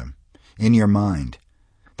told him. "In your mind.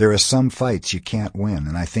 There are some fights you can't win,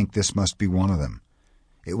 and I think this must be one of them.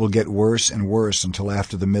 It will get worse and worse until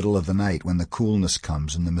after the middle of the night, when the coolness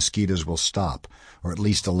comes and the mosquitoes will stop, or at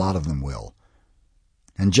least a lot of them will."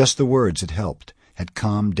 And just the words had helped, had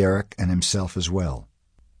calmed Derek and himself as well.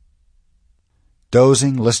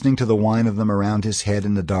 Dozing, listening to the whine of them around his head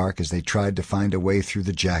in the dark as they tried to find a way through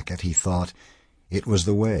the jacket, he thought, it was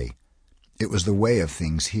the way. It was the way of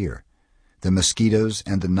things here. The mosquitoes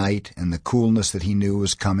and the night and the coolness that he knew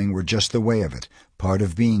was coming were just the way of it, part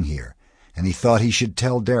of being here. And he thought he should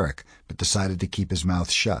tell Derek, but decided to keep his mouth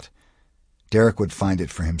shut. Derek would find it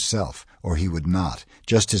for himself, or he would not,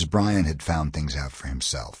 just as Brian had found things out for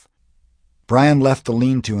himself. Brian left the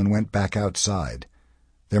lean-to and went back outside.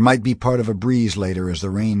 There might be part of a breeze later as the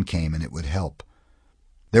rain came, and it would help.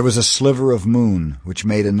 There was a sliver of moon, which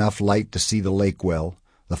made enough light to see the lake well,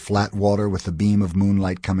 the flat water with the beam of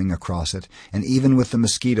moonlight coming across it, and even with the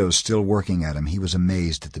mosquitoes still working at him, he was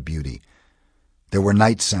amazed at the beauty. There were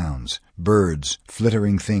night sounds, birds,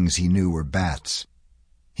 flittering things he knew were bats.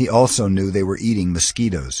 He also knew they were eating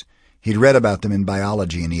mosquitoes. He'd read about them in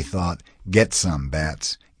biology, and he thought, "Get some,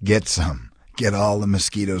 bats. Get some. Get all the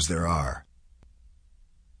mosquitoes there are."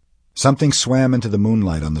 Something swam into the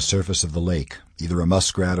moonlight on the surface of the lake, either a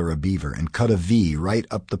muskrat or a beaver, and cut a V right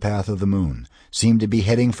up the path of the moon, seemed to be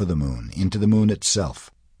heading for the moon, into the moon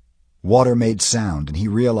itself. Water made sound, and he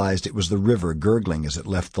realized it was the river gurgling as it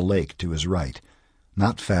left the lake to his right.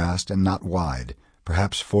 Not fast and not wide,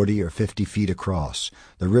 perhaps 40 or 50 feet across,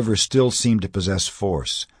 the river still seemed to possess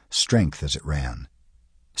force, strength as it ran.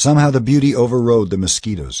 Somehow the beauty overrode the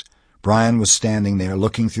mosquitoes. Brian was standing there,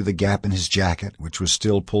 looking through the gap in his jacket, which was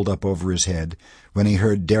still pulled up over his head, when he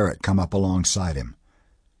heard Derek come up alongside him.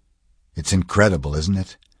 "It's incredible, isn't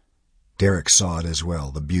it?" Derek saw it as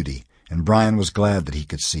well, the beauty, and Brian was glad that he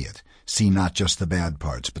could see it, see not just the bad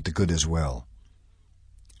parts, but the good as well.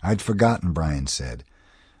 "I'd forgotten," Brian said.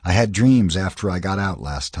 "I had dreams after I got out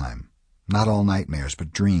last time. Not all nightmares,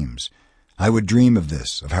 but dreams. I would dream of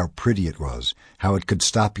this, of how pretty it was, how it could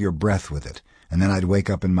stop your breath with it, and then I'd wake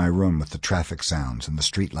up in my room with the traffic sounds and the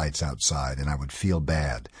street lights outside, and I would feel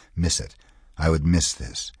bad, miss it. I would miss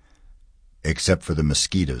this." "Except for the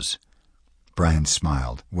mosquitoes." Brian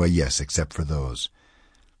smiled. "Well, yes, except for those."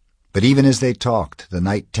 But even as they talked, the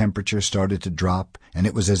night temperature started to drop, and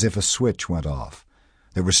it was as if a switch went off.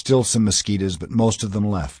 There were still some mosquitoes, but most of them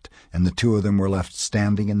left, and the two of them were left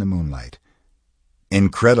standing in the moonlight.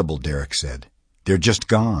 "Incredible," Derek said. "They're just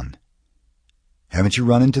gone." "Haven't you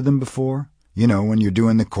run into them before? You know, when you're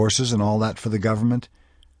doing the courses and all that for the government?"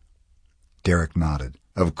 Derek nodded.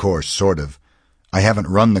 "Of course, sort of. I haven't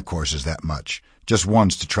run the courses that much. Just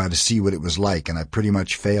once to try to see what it was like, and I pretty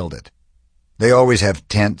much failed it. They always have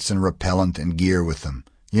tents and repellent and gear with them,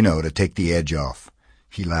 you know, to take the edge off."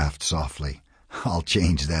 He laughed softly. "I'll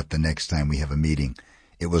change that the next time we have a meeting.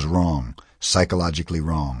 It was wrong, psychologically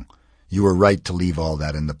wrong. You were right to leave all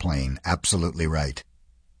that in the plane, absolutely right."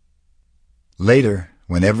 Later,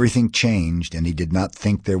 when everything changed and he did not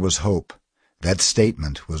think there was hope, that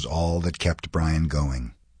statement was all that kept Brian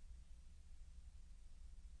going.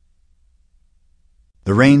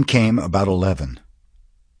 The rain came about 11.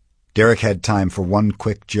 Derek had time for one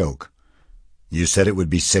quick joke. "You said it would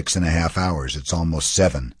be 6.5 hours. It's almost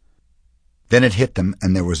 7. Then it hit them,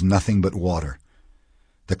 and there was nothing but water.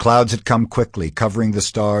 The clouds had come quickly, covering the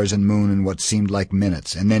stars and moon in what seemed like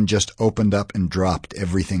minutes, and then just opened up and dropped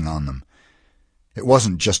everything on them. It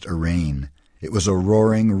wasn't just a rain. It was a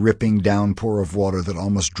roaring, ripping downpour of water that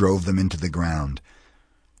almost drove them into the ground.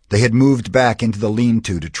 They had moved back into the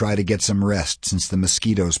lean-to try to get some rest since the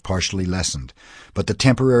mosquitoes partially lessened, but the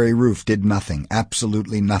temporary roof did nothing,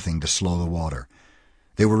 absolutely nothing to slow the water.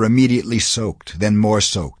 They were immediately soaked, then more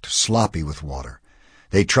soaked, sloppy with water.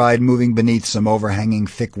 They tried moving beneath some overhanging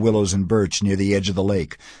thick willows and birch near the edge of the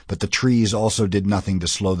lake, but the trees also did nothing to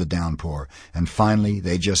slow the downpour, and finally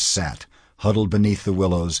they just sat, huddled beneath the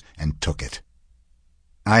willows, and took it.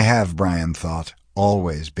 I have, Brian thought,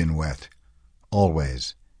 always been wet.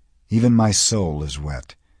 Always. Even my soul is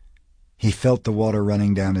wet. He felt the water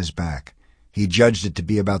running down his back. He judged it to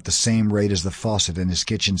be about the same rate as the faucet in his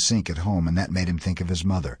kitchen sink at home, and that made him think of his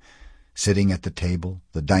mother, sitting at the table,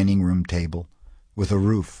 the dining room table, with a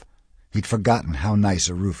roof. He'd forgotten how nice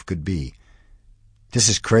a roof could be. "This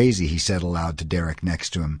is crazy," he said aloud to Derek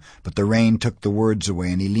next to him, but the rain took the words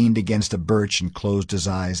away, and he leaned against a birch and closed his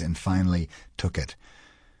eyes and finally took it.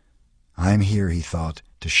 "I'm here," he thought,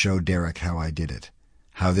 "to show Derek how I did it,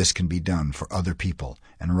 how this can be done for other people,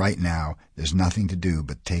 and right now there's nothing to do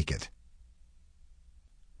but take it."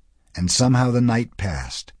 And somehow the night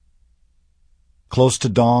passed. Close to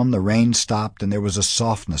dawn, the rain stopped, and there was a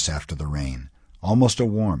softness after the rain, almost a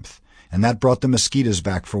warmth, and that brought the mosquitoes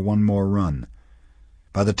back for one more run.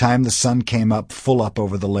 By the time the sun came up, full up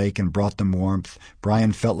over the lake, and brought them warmth,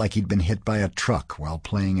 Brian felt like he'd been hit by a truck while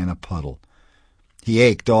playing in a puddle. He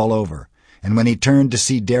ached all over, and when he turned to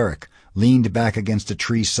see Derek, leaned back against a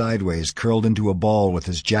tree sideways, curled into a ball with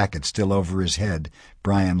his jacket still over his head,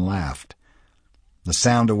 Brian laughed. The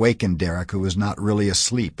sound awakened Derek, who was not really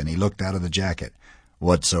asleep, and he looked out of the jacket.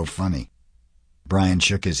 "What's so funny?" Brian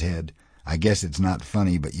shook his head. "I guess it's not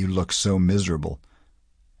funny, but you look so miserable."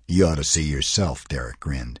 "You ought to see yourself," Derek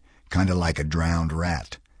grinned. "Kind of like a drowned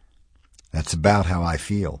rat." "That's about how I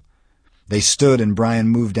feel." They stood, and Brian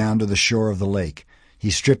moved down to the shore of the lake.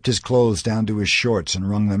 He stripped his clothes down to his shorts and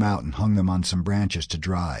wrung them out and hung them on some branches to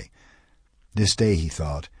dry. This day, he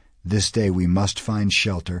thought, this day we must find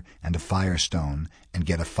shelter and a firestone and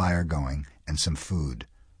get a fire going and some food.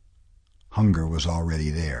 Hunger was already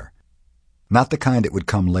there. Not the kind that would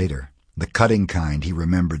come later, the cutting kind he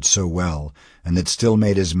remembered so well, and that still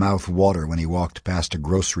made his mouth water when he walked past a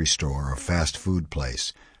grocery store or fast food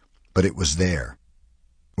place. But it was there.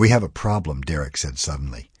 "We have a problem," Derek said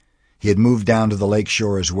suddenly. He had moved down to the lake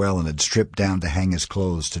shore as well and had stripped down to hang his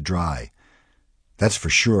clothes to dry. "That's for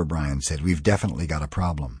sure," Brian said. "We've definitely got a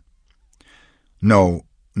problem." "No,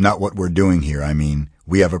 not what we're doing here. I mean,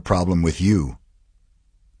 we have a problem with you."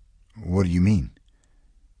 "What do you mean?"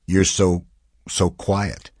 "You're so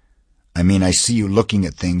quiet. I mean, I see you looking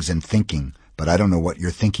at things and thinking, but I don't know what you're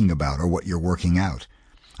thinking about or what you're working out.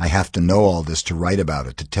 I have to know all this to write about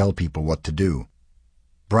it, to tell people what to do."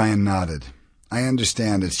 Brian nodded. "I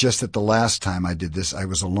understand. It's just that the last time I did this, I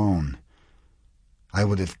was alone." I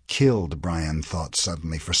would have killed, Brian thought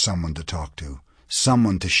suddenly, for someone to talk to,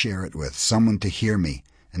 someone to share it with, someone to hear me,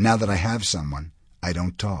 and now that I have someone, I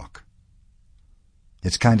don't talk.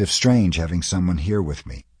 "It's kind of strange having someone here with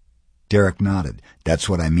me." Derek nodded. "That's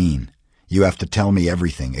what I mean. You have to tell me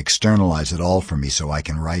everything, externalize it all for me so I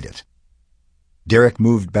can write it." Derek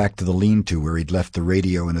moved back to the lean-to where he'd left the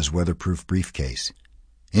radio in his weatherproof briefcase.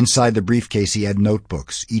 Inside the briefcase he had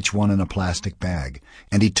notebooks, each one in a plastic bag,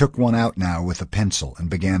 and he took one out now with a pencil and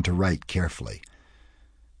began to write carefully.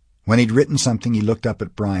 When he'd written something, he looked up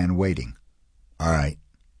at Brian, waiting. "All right,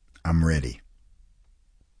 I'm ready."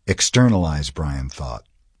 Externalize, Brian thought.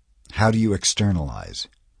 How do you externalize?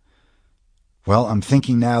 "Well, I'm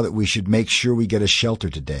thinking now that we should make sure we get a shelter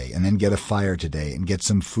today, and then get a fire today, and get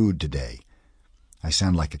some food today." I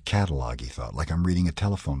sound like a catalog, he thought, like I'm reading a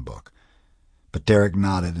telephone book. But Derek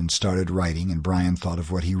nodded and started writing, and Brian thought of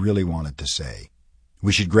what he really wanted to say.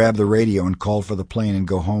 "We should grab the radio and call for the plane and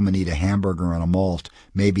go home and eat a hamburger and a malt,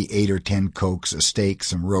 maybe 8 or 10 Cokes, a steak,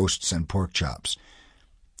 some roasts, and pork chops."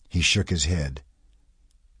 He shook his head.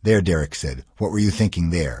 "There," Derek said. "What were you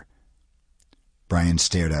thinking there?" Brian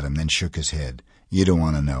stared at him, then shook his head. "You don't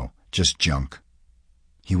want to know. Just junk."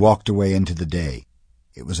 He walked away into the day.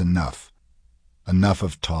 It was enough. Enough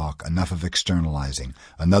of talk, enough of externalizing.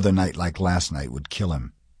 Another night like last night would kill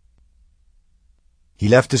him. He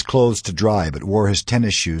left his clothes to dry, but wore his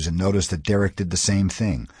tennis shoes and noticed that Derek did the same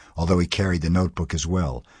thing, although he carried the notebook as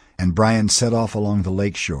well, and Brian set off along the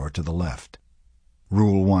lake shore to the left.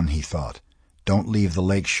 Rule 1, he thought. Don't leave the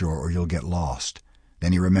lake shore or you'll get lost.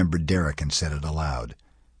 Then he remembered Derek and said it aloud.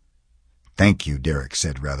 "Thank you," Derek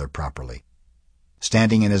said rather properly.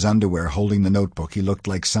 Standing in his underwear, holding the notebook, he looked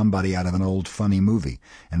like somebody out of an old funny movie,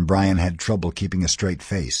 and Brian had trouble keeping a straight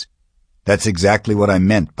face. "That's exactly what I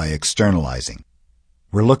meant by externalizing.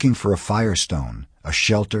 We're looking for a firestone, a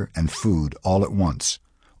shelter, and food all at once.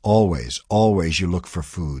 Always, always you look for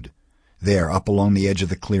food. There, up along the edge of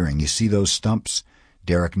the clearing, you see those stumps?"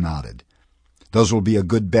 Derek nodded. "Those will be a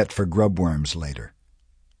good bet for grubworms later."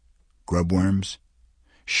 "Grubworms?"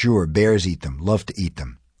 "Sure, bears eat them, love to eat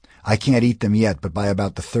them. I can't eat them yet, but by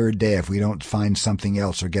about the 3rd day, if we don't find something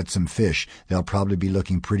else or get some fish, they'll probably be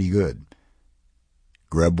looking pretty good."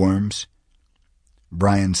 "Grubworms?"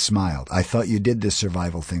 Brian smiled. "I thought you did this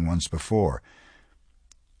survival thing once before."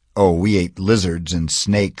 "Oh, we ate lizards and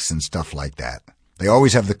snakes and stuff like that. They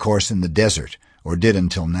always have the course in the desert, or did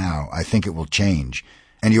until now. I think it will change.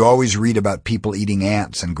 And you always read about people eating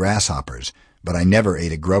ants and grasshoppers, but I never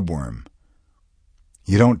ate a grubworm."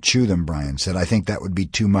 "You don't chew them," Brian said. "I think that would be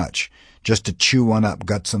too much. Just to chew one up,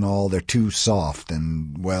 guts and all, they're too soft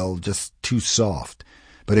and, well, just too soft.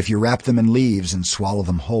 But if you wrap them in leaves and swallow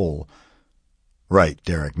them whole—" "Right,"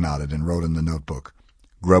 Derek nodded and wrote in the notebook.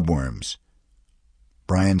 "Grubworms."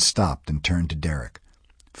 Brian stopped and turned to Derek.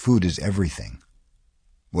 "Food is everything."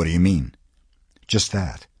 "What do you mean?" "Just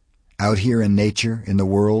that. Out here in nature, in the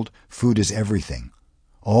world, food is everything.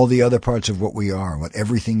 All the other parts of what we are, what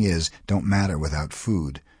everything is, don't matter without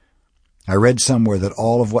food. I read somewhere that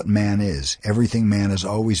all of what man is, everything man has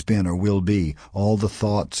always been or will be, all the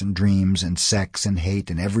thoughts and dreams and sex and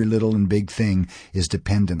hate and every little and big thing is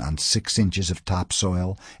dependent on 6 inches of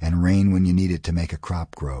topsoil and rain when you need it to make a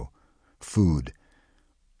crop grow. Food."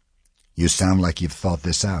 "You sound like you've thought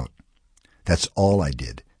this out." "That's all I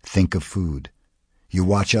did. Think of food. You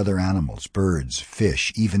watch other animals, birds,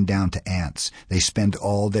 fish, even down to ants. They spend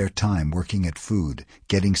all their time working at food,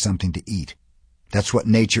 getting something to eat. That's what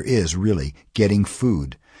nature is, really, getting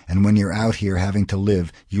food. And when you're out here having to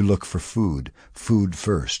live, you look for food. Food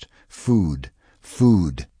first. Food.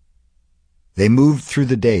 Food." They moved through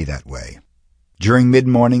the day that way. During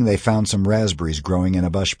mid-morning they found some raspberries growing in a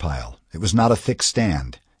bush pile. It was not a thick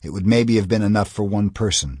stand. It would maybe have been enough for one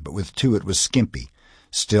person, but with 2 it was skimpy.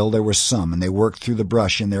 Still, there were some, and they worked through the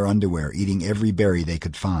brush in their underwear, eating every berry they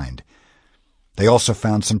could find. They also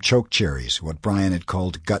found some choke cherries, what Brian had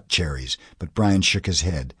called gut cherries, but Brian shook his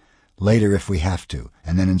head. "Later if we have to,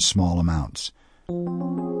 and then in small amounts."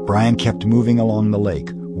 Brian kept moving along the lake,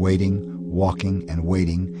 waiting, walking and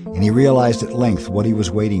waiting, and he realized at length what he was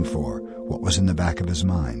waiting for, what was in the back of his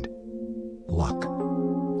mind. Luck.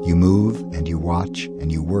 You move and you watch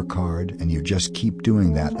and you work hard and you just keep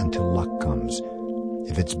doing that until luck comes.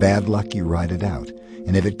 If it's bad luck, you ride it out,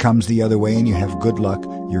 and if it comes the other way and you have good luck,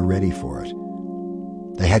 you're ready for it.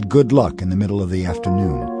 They had good luck in the middle of the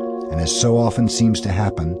afternoon, and as so often seems to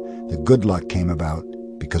happen, the good luck came about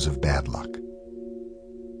because of bad luck.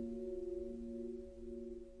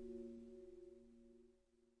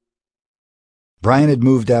 Brian had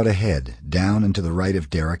moved out ahead, down and to the right of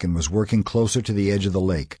Derek, and was working closer to the edge of the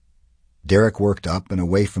lake. Derek worked up and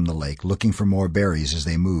away from the lake, looking for more berries as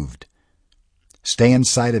they moved. "Stay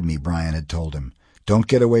inside of me," Brian had told him. "Don't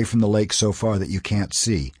get away from the lake so far that you can't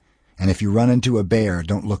see. And if you run into a bear,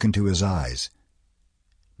 don't look into his eyes."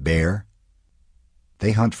 "Bear?"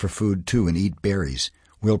 "They hunt for food too and eat berries.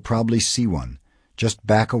 We'll probably see one. Just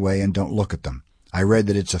back away and don't look at them. I read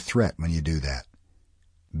that it's a threat when you do that."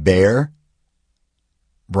 "Bear?"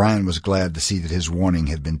 Brian was glad to see that his warning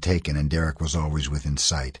had been taken and Derek was always within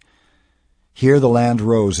sight. Here the land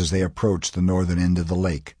rose as they approached the northern end of the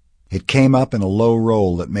lake. It came up in a low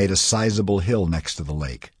roll that made a sizable hill next to the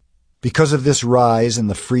lake. Because of this rise and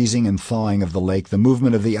the freezing and thawing of the lake, the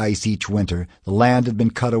movement of the ice each winter, the land had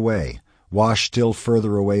been cut away, washed still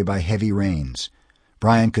further away by heavy rains.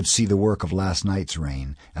 Brian could see the work of last night's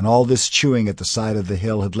rain, and all this chewing at the side of the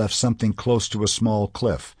hill had left something close to a small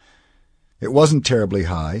cliff. It wasn't terribly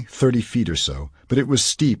high, 30 feet or so, but it was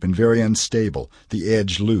steep and very unstable, the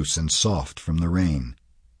edge loose and soft from the rain.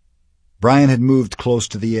 Brian had moved close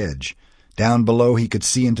to the edge. Down below he could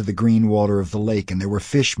see into the green water of the lake, and there were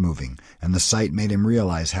fish moving, and the sight made him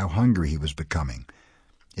realize how hungry he was becoming.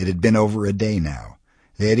 It had been over a day now.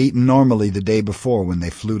 They had eaten normally the day before when they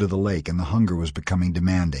flew to the lake, and the hunger was becoming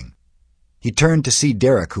demanding. He turned to see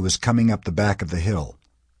Derek, who was coming up the back of the hill.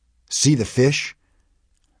 "See the fish?"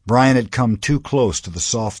 Brian had come too close to the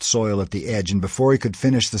soft soil at the edge, and before he could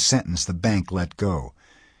finish the sentence, the bank let go.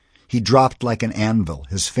 He dropped like an anvil,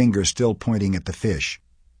 his finger still pointing at the fish.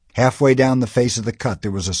 Halfway down the face of the cut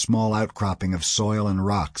there was a small outcropping of soil and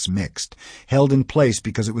rocks mixed, held in place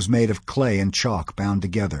because it was made of clay and chalk bound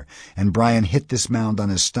together, and Brian hit this mound on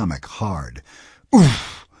his stomach hard.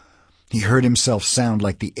 Oof! He heard himself sound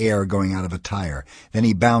like the air going out of a tire. Then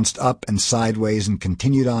he bounced up and sideways and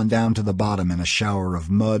continued on down to the bottom in a shower of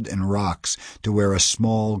mud and rocks to where a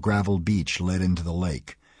small gravel beach led into the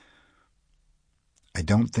lake. "I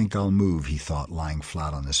don't think I'll move," he thought, lying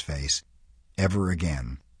flat on his face. "Ever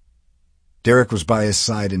again." Derek was by his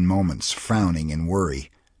side in moments, frowning in worry.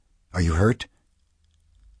 "Are you hurt?"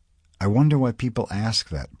 I wonder why people ask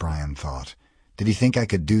that, Brian thought. Did he think I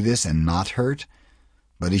could do this and not hurt?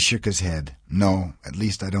 But he shook his head. No, at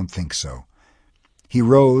least I don't think so. He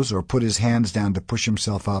rose or put his hands down to push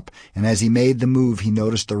himself up, and as he made the move he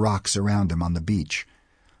noticed the rocks around him on the beach.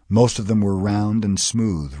 Most of them were round and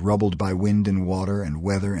smooth, rubbled by wind and water and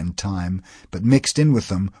weather and time, but mixed in with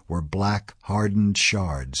them were black, hardened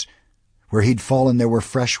shards. Where he'd fallen there were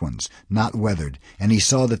fresh ones, not weathered, and he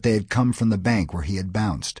saw that they had come from the bank where he had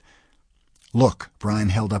bounced. "Look," Brian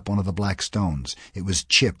held up one of the black stones. It was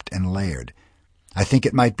chipped and layered. I think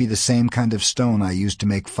it might be the same kind of stone I used to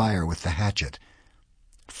make fire with the hatchet."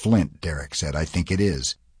 "Flint," Derek said. "I think it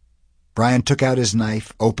is." Brian took out his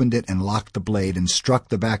knife, opened it, and locked the blade, and struck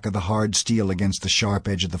the back of the hard steel against the sharp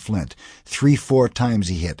edge of the flint. 3-4 times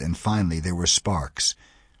he hit, and finally there were sparks.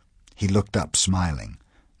 He looked up, smiling.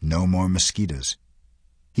 No more mosquitoes.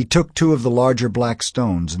 He took 2 of the larger black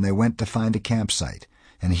stones, and they went to find a campsite,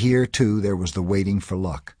 and here, too, there was the waiting for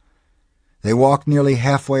luck. They walked nearly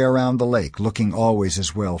halfway around the lake, looking always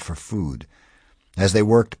as well for food. As they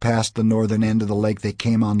worked past the northern end of the lake, they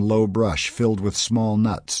came on low brush filled with small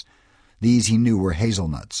nuts. These he knew were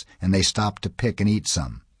hazelnuts, and they stopped to pick and eat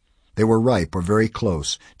some. They were ripe or very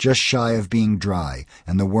close, just shy of being dry,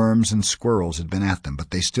 and the worms and squirrels had been at them,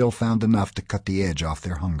 but they still found enough to cut the edge off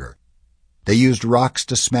their hunger. They used rocks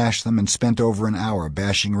to smash them and spent over an hour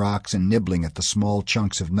bashing rocks and nibbling at the small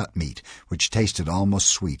chunks of nut meat, which tasted almost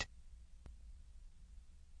sweet.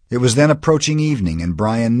 It was then approaching evening, and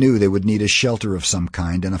Brian knew they would need a shelter of some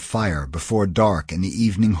kind and a fire before dark and the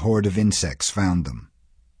evening horde of insects found them.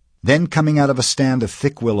 Then, coming out of a stand of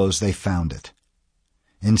thick willows, they found it.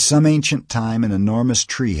 In some ancient time, an enormous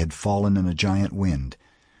tree had fallen in a giant wind.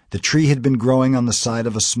 The tree had been growing on the side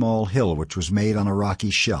of a small hill which was made on a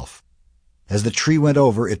rocky shelf. As the tree went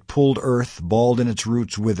over, it pulled earth, balled in its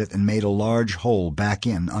roots with it, and made a large hole back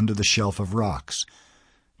in under the shelf of rocks.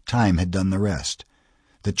 Time had done the rest.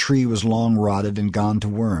 The tree was long rotted and gone to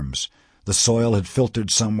worms. The soil had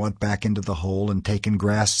filtered somewhat back into the hole and taken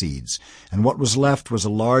grass seeds, and what was left was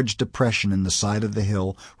a large depression in the side of the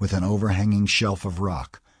hill with an overhanging shelf of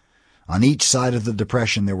rock. On each side of the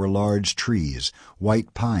depression there were large trees,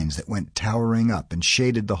 white pines that went towering up and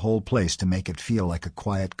shaded the whole place to make it feel like a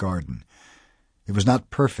quiet garden. It was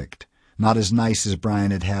not perfect, not as nice as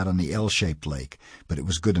Brian had had on the L-shaped lake, but it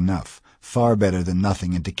was good enough, far better than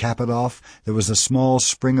nothing, and to cap it off, there was a small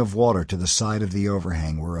spring of water to the side of the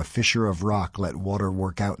overhang where a fissure of rock let water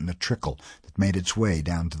work out in a trickle that made its way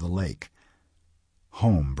down to the lake.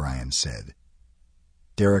 "Home," Brian said.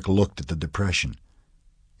 Derek looked at the depression.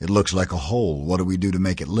 "It looks like a hole. What do we do to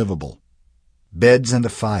make it livable?" "Beds and a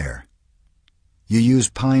fire. You use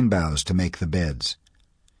pine boughs to make the beds."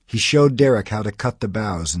 He showed Derek how to cut the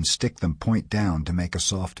boughs and stick them point down to make a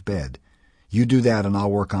soft bed. "You do that and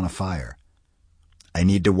I'll work on a fire." "I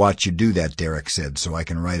need to watch you do that," Derek said, "so I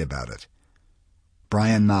can write about it."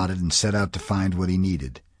 Brian nodded and set out to find what he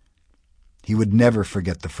needed. He would never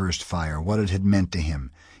forget the first fire, what it had meant to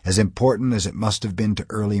him, as important as it must have been to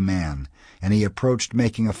early man, and he approached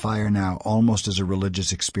making a fire now almost as a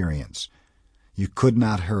religious experience. You could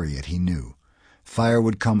not hurry it, he knew. Fire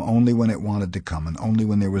would come only when it wanted to come, and only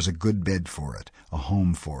when there was a good bed for it, a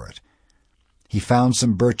home for it. He found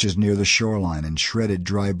some birches near the shoreline and shredded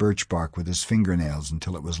dry birch bark with his fingernails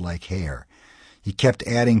until it was like hair. He kept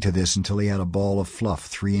adding to this until he had a ball of fluff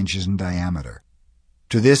 3 inches in diameter.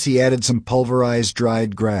 To this he added some pulverized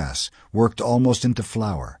dried grass, worked almost into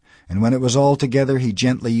flour, and when it was all together he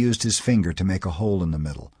gently used his finger to make a hole in the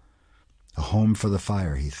middle. A home for the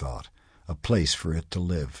fire, he thought, a place for it to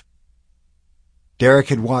live. Derek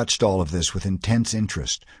had watched all of this with intense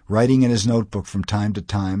interest, writing in his notebook from time to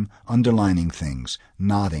time, underlining things,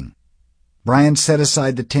 nodding. Brian set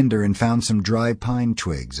aside the tinder and found some dry pine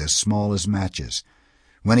twigs as small as matches.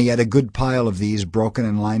 When he had a good pile of these broken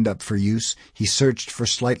and lined up for use, he searched for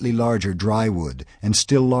slightly larger dry wood, and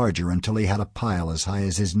still larger until he had a pile as high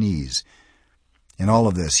as his knees. In all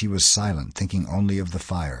of this he was silent, thinking only of the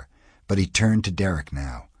fire, but he turned to Derek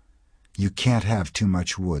now. "You can't have too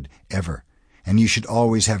much wood, ever. And you should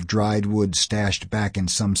always have dried wood stashed back in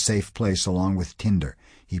some safe place along with tinder."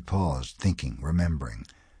 He paused, thinking, remembering.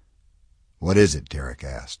 "What is it?" Derek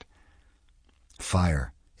asked.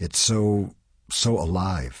 "Fire. It's so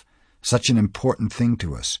alive. Such an important thing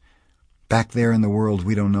to us. Back there in the world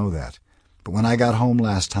we don't know that. But when I got home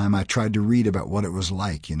last time I tried to read about what it was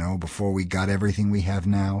like, before we got everything we have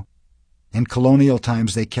now. In colonial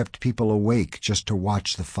times they kept people awake just to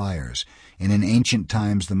watch the fires, and in ancient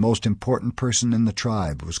times the most important person in the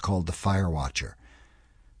tribe was called the fire watcher."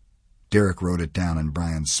 Derek wrote it down and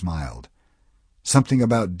Brian smiled. Something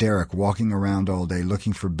about Derek walking around all day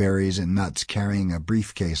looking for berries and nuts carrying a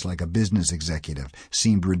briefcase like a business executive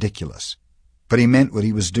seemed ridiculous. But he meant what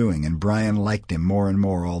he was doing, and Brian liked him more and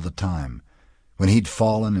more all the time. When he'd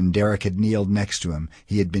fallen and Derek had kneeled next to him,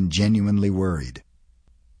 he had been genuinely worried.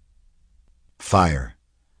 Fire.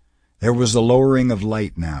 There was the lowering of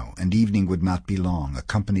light now, and evening would not be long,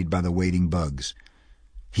 accompanied by the waiting bugs.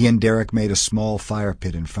 He and Derek made a small fire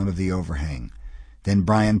pit in front of the overhang. Then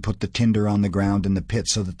Brian put the tinder on the ground in the pit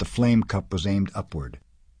so that the flame cup was aimed upward.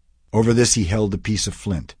 Over this he held a piece of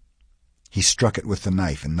flint. He struck it with the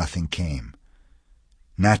knife and nothing came.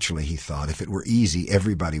 Naturally, he thought, if it were easy,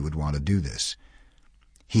 everybody would want to do this.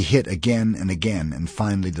 He hit again and again, and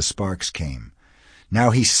finally the sparks came.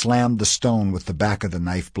 Now he slammed the stone with the back of the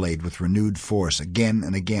knife blade with renewed force again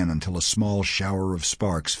and again until a small shower of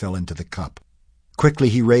sparks fell into the cup. Quickly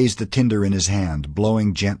he raised the tinder in his hand,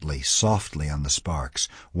 blowing gently, softly on the sparks,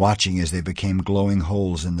 watching as they became glowing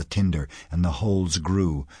holes in the tinder, and the holes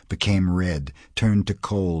grew, became red, turned to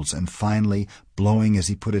coals, and finally, blowing as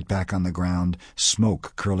he put it back on the ground,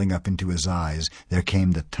 smoke curling up into his eyes, there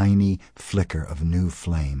came the tiny flicker of new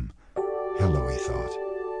flame. Hello, he thought.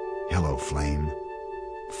 Hello, flame.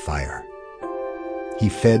 Fire. He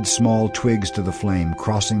fed small twigs to the flame,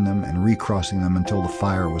 crossing them and recrossing them until the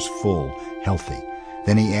fire was full, healthy.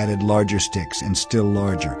 Then he added larger sticks and still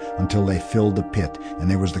larger until they filled the pit and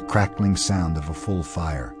there was the crackling sound of a full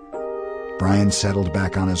fire. Brian settled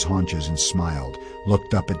back on his haunches and smiled,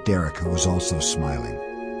 looked up at Derek, who was also smiling.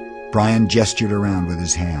 Brian gestured around with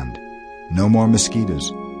his hand. No more mosquitoes.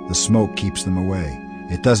 The smoke keeps them away.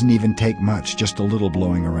 It doesn't even take much, just a little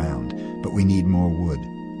blowing around, but we need more wood.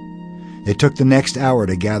 They took the next hour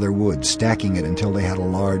to gather wood, stacking it until they had a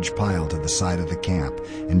large pile to the side of the camp,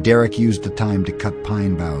 and Derek used the time to cut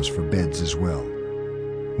pine boughs for beds as well.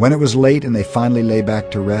 When it was late and they finally lay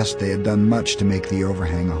back to rest, they had done much to make the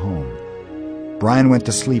overhang a home. Brian went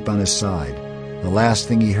to sleep on his side. The last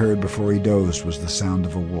thing he heard before he dozed was the sound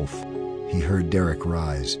of a wolf. He heard Derek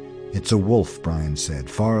rise. "It's a wolf," Brian said,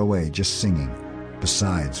 "far away, just singing.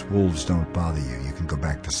 Besides, wolves don't bother you. You can go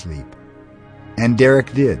back to sleep." And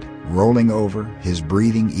Derek did, rolling over, his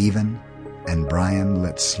breathing even, and Brian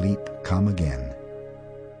let sleep come again.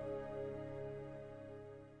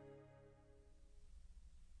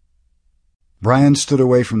 Brian stood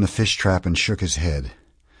away from the fish trap and shook his head.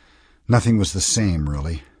 Nothing was the same,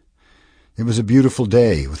 really. It was a beautiful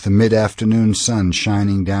day, with the mid-afternoon sun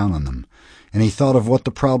shining down on them, and he thought of what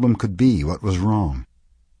the problem could be, what was wrong.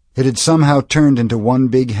 It had somehow turned into one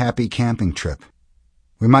big happy camping trip.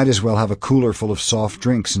 We might as well have a cooler full of soft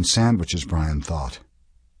drinks and sandwiches, Brian thought.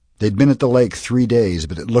 They'd been at the lake 3 days,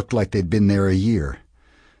 but it looked like they'd been there a year.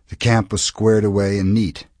 The camp was squared away and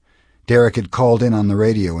neat. Derek had called in on the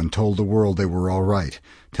radio and told the world they were all right,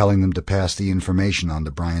 telling them to pass the information on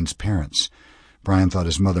to Brian's parents. Brian thought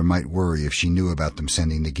his mother might worry if she knew about them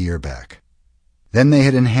sending the gear back. Then they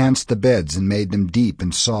had enhanced the beds and made them deep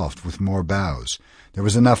and soft with more boughs. There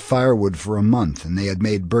was enough firewood for a month, and they had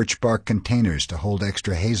made birch bark containers to hold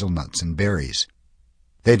extra hazelnuts and berries.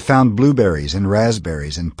 They'd found blueberries and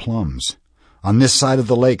raspberries and plums. On this side of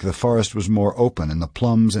the lake the forest was more open, and the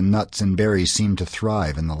plums and nuts and berries seemed to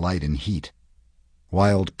thrive in the light and heat.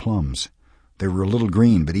 Wild plums. They were a little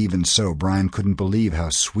green, but even so, Brian couldn't believe how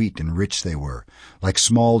sweet and rich they were, like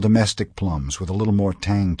small domestic plums with a little more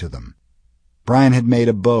tang to them. Brian had made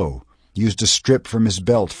a bow, used a strip from his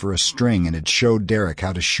belt for a string, and had showed Derek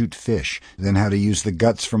how to shoot fish, then how to use the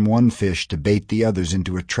guts from one fish to bait the others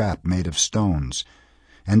into a trap made of stones.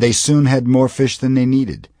 And they soon had more fish than they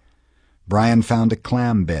needed. Brian found a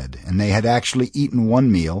clam bed, and they had actually eaten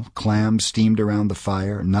one meal, clams steamed around the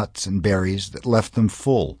fire, nuts and berries, that left them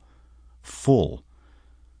full. Full.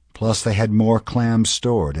 Plus they had more clams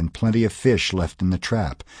stored and plenty of fish left in the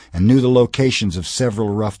trap, and knew the locations of several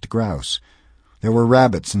ruffed grouse. There were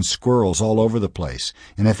rabbits and squirrels all over the place,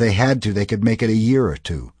 and if they had to, they could make it a year or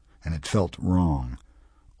two, and it felt wrong.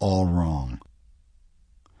 All wrong.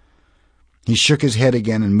 He shook his head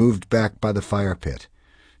again and moved back by the fire pit.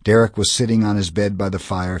 Derek was sitting on his bed by the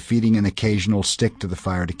fire, feeding an occasional stick to the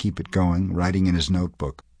fire to keep it going, writing in his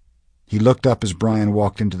notebook. He looked up as Brian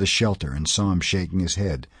walked into the shelter and saw him shaking his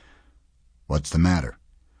head. "What's the matter?"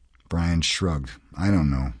 Brian shrugged. "I don't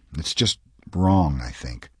know. It's just wrong, I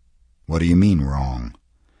think." "What do you mean, wrong?"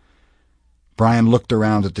 Brian looked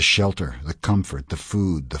around at the shelter, the comfort, the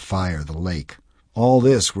food, the fire, the lake. All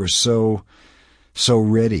this were so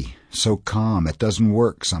ready, so calm. It doesn't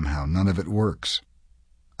work somehow. None of it works.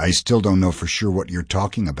 "I still don't know for sure what you're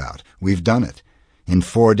talking about. We've done it. In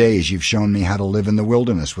 4 days you've shown me how to live in the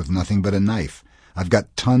wilderness with nothing but a knife. I've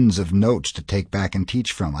got tons of notes to take back and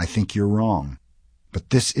teach from. I think you're wrong." "But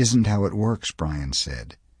this isn't how it works," Brian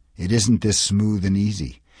said. "It isn't this smooth and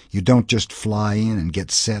easy. You don't just fly in and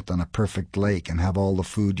get set on a perfect lake and have all the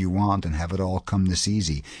food you want and have it all come this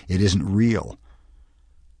easy. It isn't real."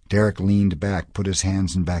 Derek leaned back, put his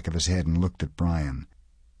hands in back of his head, and looked at Brian.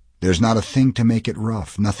 "There's not a thing to make it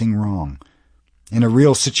rough, nothing wrong. In a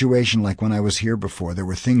real situation like when I was here before, there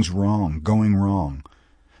were things wrong, going wrong.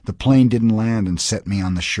 The plane didn't land and set me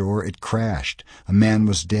on the shore. It crashed. A man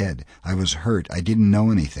was dead. I was hurt. I didn't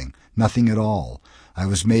know anything. Nothing at all. I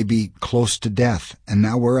was maybe close to death, and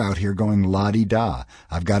now we're out here going la-di-da.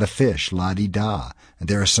 I've got a fish, la-di-da, and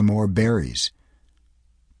there are some more berries."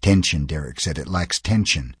 "Tension," Derek said. "It lacks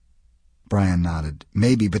tension." Brian nodded.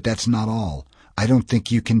 "Maybe, but that's not all. I don't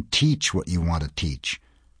think you can teach what you want to teach."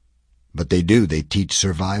 "But they do. They teach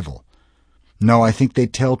survival." "No, I think they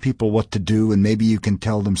tell people what to do, and maybe you can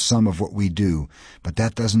tell them some of what we do, but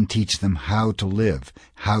that doesn't teach them how to live,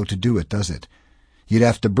 how to do it, does it? You'd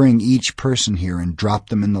have to bring each person here and drop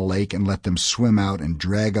them in the lake and let them swim out and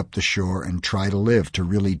drag up the shore and try to live to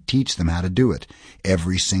really teach them how to do it,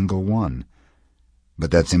 every single one." "But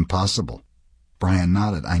that's impossible." Brian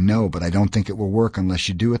nodded. "I know, but I don't think it will work unless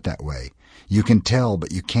you do it that way. You can tell,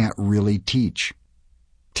 but you can't really teach."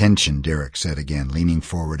 "Tension," Derek said again, leaning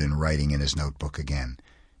forward and writing in his notebook again.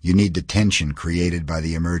 "You need the tension created by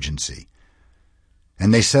the emergency."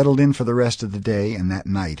 And they settled in for the rest of the day and that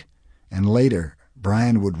night, and later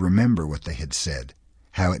Brian would remember what they had said,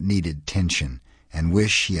 how it needed tension, and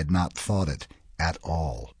wish he had not thought it at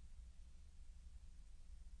all.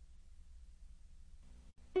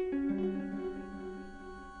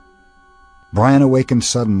 Brian awakened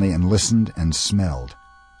suddenly and listened and smelled.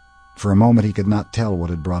 For a moment he could not tell what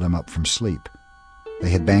had brought him up from sleep.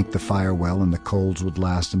 They had banked the fire well, and the coals would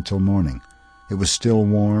last until morning. It was still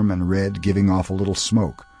warm and red, giving off a little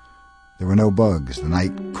smoke. There were no bugs. The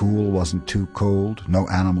night cool wasn't too cold. No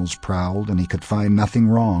animals prowled, and he could find nothing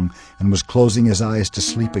wrong, and was closing his eyes to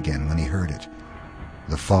sleep again when he heard it.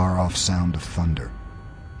 The far-off sound of thunder.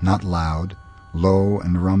 Not loud, low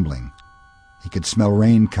and rumbling. He could smell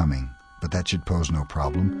rain coming, but that should pose no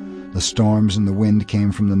problem. The storms and the wind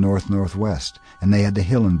came from the north-northwest, and they had the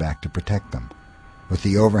hill and back to protect them. With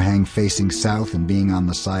the overhang facing south and being on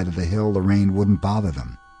the side of the hill, the rain wouldn't bother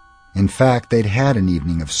them. In fact, they'd had an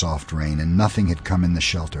evening of soft rain, and nothing had come in the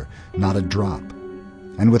shelter, not a drop.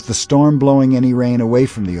 And with the storm blowing any rain away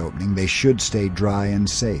from the opening, they should stay dry and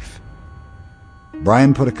safe.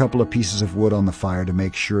 Brian put a couple of pieces of wood on the fire to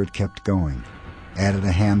make sure it kept going, added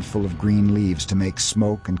a handful of green leaves to make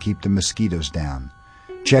smoke and keep the mosquitoes down,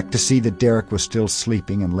 checked to see that Derek was still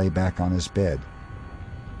sleeping, and lay back on his bed.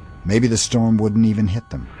 Maybe the storm wouldn't even hit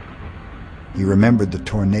them. He remembered the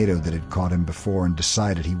tornado that had caught him before and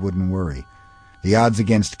decided he wouldn't worry. The odds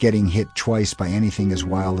against getting hit twice by anything as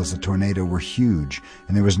wild as a tornado were huge,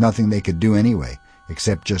 and there was nothing they could do anyway,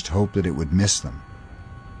 except just hope that it would miss them.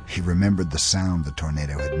 He remembered the sound the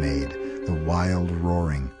tornado had made, the wild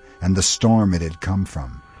roaring, and the storm it had come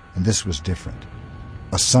from, and this was different.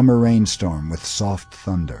 A summer rainstorm with soft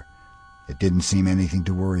thunder. It didn't seem anything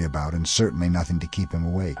to worry about, and certainly nothing to keep him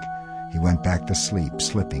awake. He went back to sleep,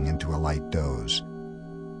 slipping into a light doze.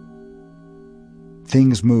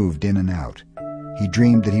 Things moved in and out. He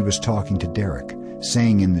dreamed that he was talking to Derek,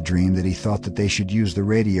 saying in the dream that he thought that they should use the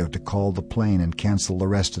radio to call the plane and cancel the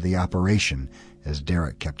rest of the operation, as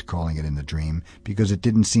Derek kept calling it in the dream, because it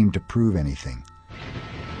didn't seem to prove anything.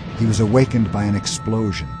 He was awakened by an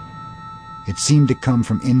explosion. It seemed to come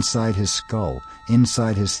from inside his skull,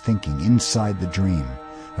 inside his thinking, inside the dream.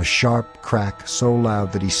 A sharp crack so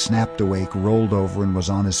loud that he snapped awake, rolled over, and was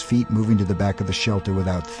on his feet, moving to the back of the shelter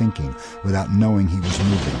without thinking, without knowing he was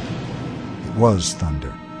moving. It was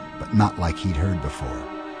thunder, but not like he'd heard before,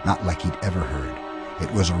 not like he'd ever heard.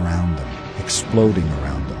 It was around them, exploding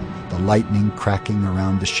around them, the lightning cracking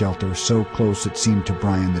around the shelter, so close it seemed to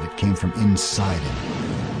Brian that it came from inside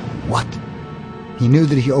him. What? He knew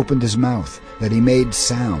that he opened his mouth, that he made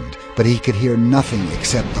sound, but he could hear nothing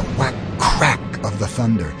except the whack-crack of the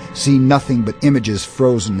thunder, see nothing but images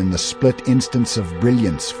frozen in the split instants of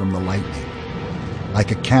brilliance from the lightning.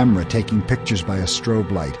 Like a camera taking pictures by a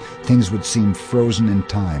strobe light, things would seem frozen in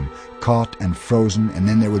time, caught and frozen, and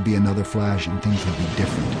then there would be another flash and things would be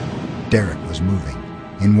different. Derek was moving.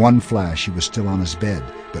 In one flash he was still on his bed,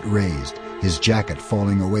 but raised, his jacket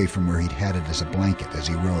falling away from where he'd had it as a blanket as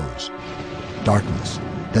he rose. Darkness.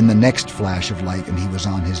 Then the next flash of light and he was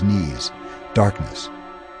on his knees. Darkness.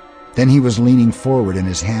 Then he was leaning forward and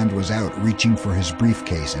his hand was out, reaching for his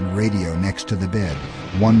briefcase and radio next to the bed,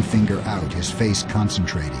 one finger out, his face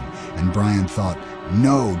concentrating. And Brian thought,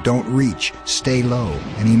 "No, don't reach, stay low."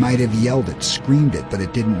 And he might have yelled it, screamed it, but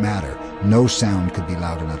it didn't matter. No sound could be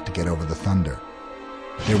loud enough to get over the thunder.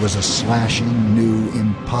 There was a slashing, new,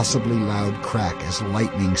 impossibly loud crack as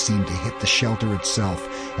lightning seemed to hit the shelter itself,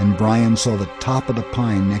 and Brian saw the top of the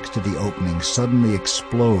pine next to the opening suddenly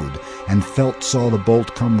explode, and Felt saw the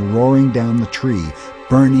bolt come roaring down the tree,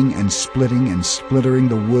 burning and splittering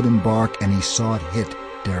the wood and bark, and he saw it hit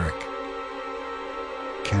Derek.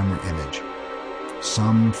 Camera image.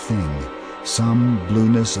 Something, some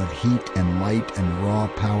blueness of heat and light and raw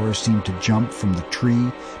power seemed to jump from the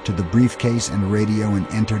tree to the briefcase and radio and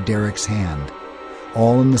enter Derek's hand.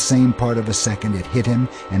 All in the same part of a second it hit him,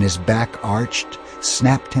 and his back arched,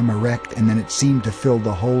 snapped him erect, and then it seemed to fill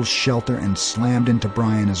the whole shelter and slammed into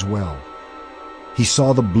Brian as well. He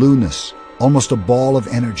saw the blueness, almost a ball of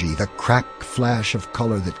energy, the crack flash of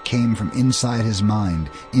color that came from inside his mind,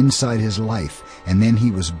 inside his life, and then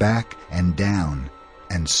he was back and down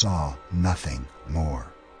and saw nothing more.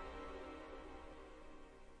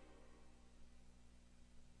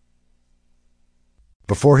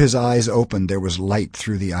 Before his eyes opened, there was light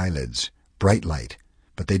through the eyelids, bright light,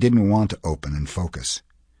 but they didn't want to open and focus.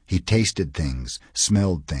 He tasted things,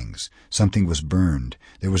 smelled things. Something was burned.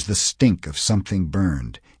 There was the stink of something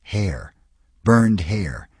burned. Hair. Burned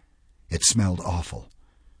hair. It smelled awful.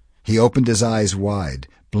 He opened his eyes wide,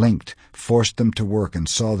 blinked, forced them to work, and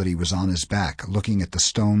saw that he was on his back, looking at the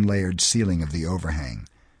stone-layered ceiling of the overhang.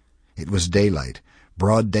 It was daylight,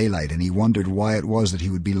 broad daylight, and he wondered why it was that he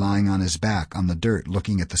would be lying on his back on the dirt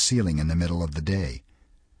looking at the ceiling in the middle of the day.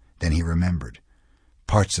 Then he remembered.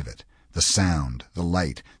 Parts of it, the sound, the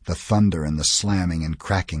light, the thunder and the slamming and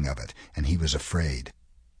cracking of it, and he was afraid.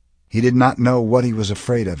 He did not know what he was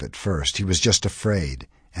afraid of at first. He was just afraid.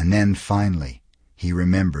 And then, finally, he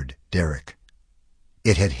remembered Derek.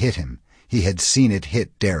 It had hit him. He had seen it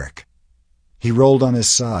hit Derek. He rolled on his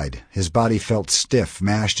side. His body felt stiff,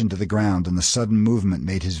 mashed into the ground, and the sudden movement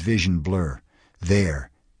made his vision blur. There.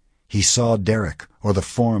 He saw Derek, or the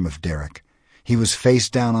form of Derek. He was face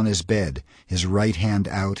down on his bed, his right hand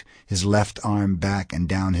out, his left arm back and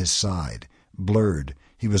down his side. Blurred.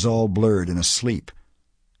 He was all blurred and asleep.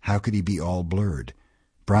 How could he be all blurred?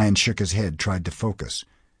 Brian shook his head, tried to focus.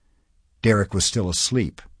 Derek was still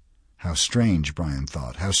asleep. How strange, Brian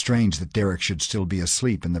thought. How strange that Derek should still be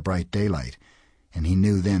asleep in the bright daylight. And he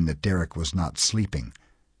knew then that Derek was not sleeping,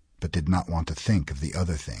 but did not want to think of the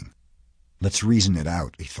other thing. Let's reason it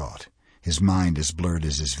out, he thought. His mind as blurred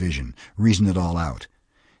as his vision. Reason it all out.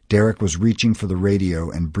 Derek was reaching for the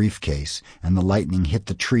radio and briefcase, and the lightning hit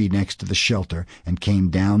the tree next to the shelter and came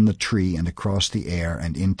down the tree and across the air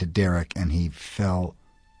and into Derek, and he fell.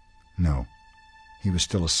 No, he was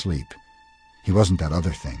still asleep. He wasn't that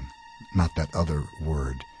other thing, not that other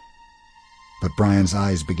word. But Brian's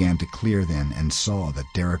eyes began to clear then, and saw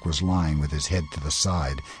that Derek was lying with his head to the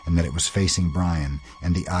side, and that it was facing Brian,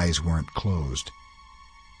 and the eyes weren't closed.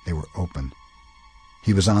 They were open.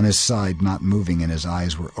 He was on his side, not moving, and his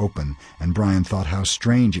eyes were open, and Brian thought how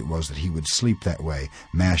strange it was that he would sleep that way,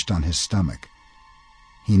 mashed on his stomach.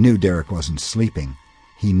 He knew Derek wasn't sleeping.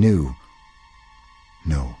 He knew.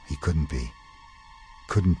 No, he couldn't be.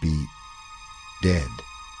 Couldn't be dead.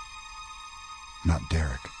 Not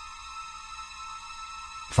Derek.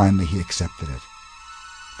 Finally he accepted it.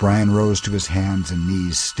 Brian rose to his hands and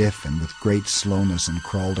knees, stiff and with great slowness, and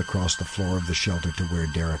crawled across the floor of the shelter to where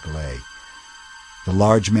Derek lay. The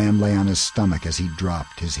large man lay on his stomach as he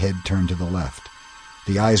dropped, his head turned to the left.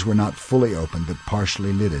 The eyes were not fully open, but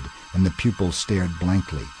partially lidded, and the pupils stared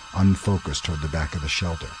blankly, unfocused toward the back of the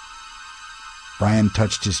shelter. Brian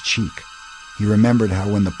touched his cheek. He remembered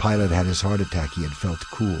how when the pilot had his heart attack he had felt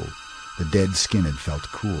cool. The dead skin had felt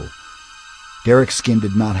cool. Derek's skin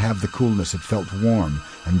did not have the coolness. It felt warm,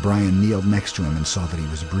 and Brian kneeled next to him and saw that he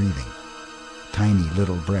was breathing. Tiny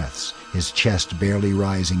little breaths, his chest barely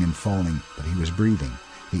rising and falling, but he was breathing,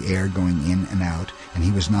 the air going in and out, and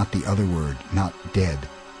he was not the other word, not dead,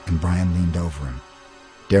 and Brian leaned over him.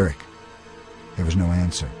 Derek. There was no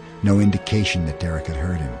answer, no indication that Derek had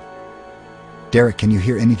heard him. Derek, can you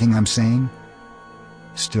hear anything I'm saying?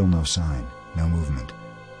 Still no sign, no movement.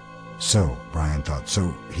 So, Brian thought,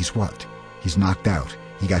 so he's what? He's knocked out.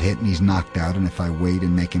 He got hit and he's knocked out, and if I wait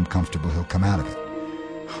and make him comfortable, he'll come out of it.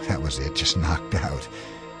 That was it, just knocked out.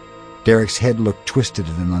 Derek's head looked twisted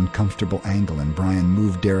at an uncomfortable angle, and Brian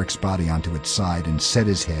moved Derek's body onto its side and set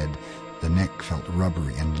his head. The neck felt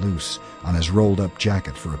rubbery and loose on his rolled-up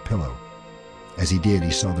jacket for a pillow. As he did, he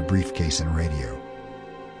saw the briefcase and radio.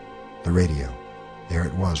 The radio. There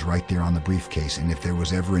it was, right there on the briefcase, and if there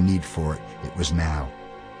was ever a need for it, it was now.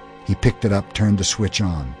 He picked it up, turned the switch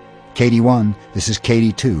on. Katie 1, this is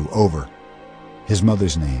Katie 2, over. His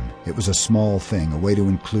mother's name. It was a small thing, a way to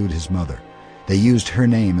include his mother. They used her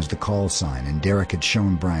name as the call sign, and Derek had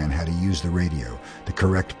shown Brian how to use the radio, the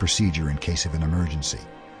correct procedure in case of an emergency.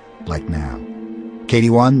 Like now. Katie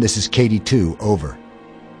 1, this is Katie 2, over.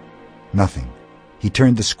 Nothing. He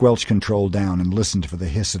turned the squelch control down and listened for the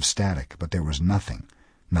hiss of static, but there was nothing,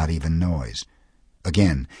 not even noise.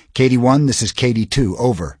 Again, Katie 1, this is Katie 2,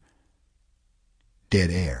 over. Dead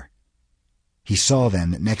air. He saw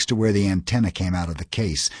then that next to where the antenna came out of the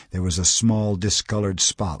case, there was a small discolored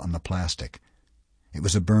spot on the plastic. It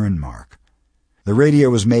was a burn mark. The radio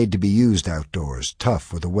was made to be used outdoors,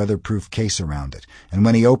 tough, with a weatherproof case around it, and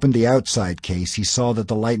when he opened the outside case, he saw that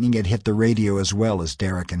the lightning had hit the radio as well as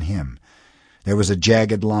Derek and him. There was a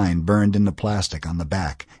jagged line burned in the plastic on the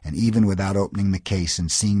back, and even without opening the case and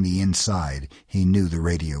seeing the inside, he knew the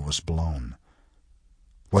radio was blown.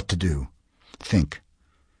 What to do? Think.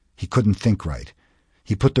 He couldn't think right.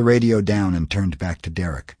 He put the radio down and turned back to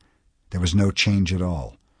Derek. There was no change at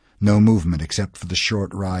all. No movement except for the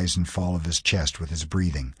short rise and fall of his chest with his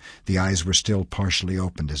breathing. The eyes were still partially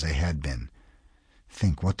opened as they had been.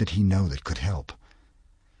 Think, what did he know that could help?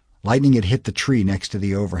 Lightning had hit the tree next to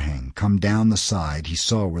the overhang, come down the side. He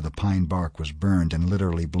saw where the pine bark was burned and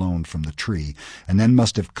literally blown from the tree, and then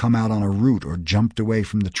must have come out on a root or jumped away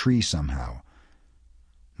from the tree somehow.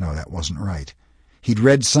 No, that wasn't right. He'd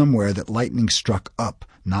read somewhere that lightning struck up,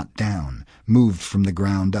 not down, moved from the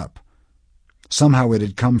ground up. Somehow it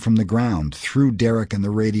had come from the ground, through Derek and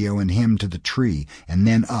the radio and him to the tree, and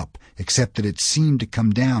then up, except that it seemed to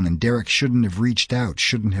come down, and Derek shouldn't have reached out,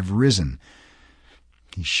 shouldn't have risen.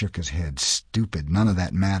 He shook his head. Stupid. None of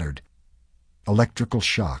that mattered. Electrical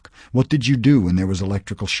shock. What did you do when there was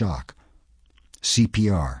electrical shock?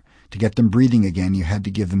 CPR. To get them breathing again, you had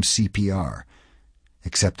to give them CPR.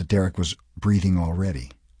 Except that Derek was breathing already.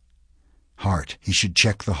 Heart. He should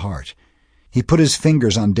check the heart. He put his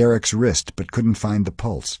fingers on Derek's wrist, but couldn't find the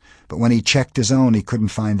pulse. But when he checked his own, he couldn't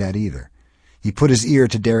find that either. He put his ear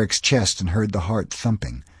to Derek's chest and heard the heart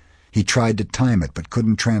thumping. He tried to time it, but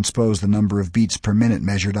couldn't transpose the number of beats per minute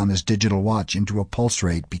measured on his digital watch into a pulse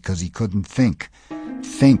rate because he couldn't think.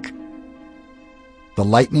 Think. The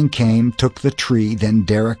lightning came, took the tree, then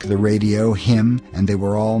Derek, the radio, him, and they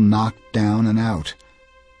were all knocked down and out.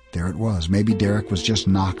 There it was. Maybe Derek was just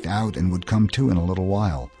knocked out and would come to in a little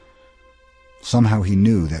while. Somehow he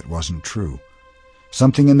knew that wasn't true.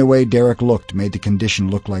 Something in the way Derek looked made the condition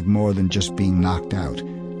look like more than just being knocked out.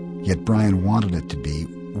 Yet Brian wanted it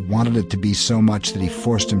to be so much that he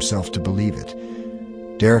forced himself to believe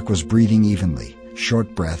it. Derek was breathing evenly,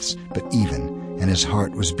 short breaths, but even, and his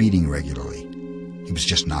heart was beating regularly. He was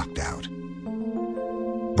just knocked out.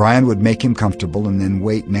 Brian would make him comfortable and then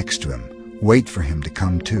wait next to him, wait for him to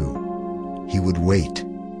come to. He would wait.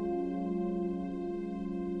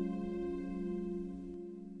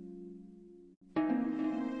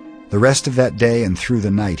 The rest of that day and through the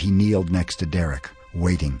night he kneeled next to Derek,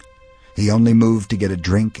 waiting. He only moved to get a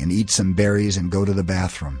drink and eat some berries and go to the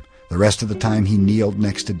bathroom. The rest of the time he kneeled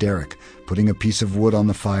next to Derek, putting a piece of wood on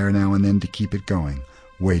the fire now and then to keep it going,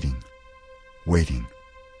 waiting, waiting.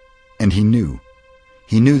 And he knew.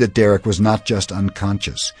 He knew that Derek was not just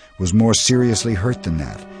unconscious, was more seriously hurt than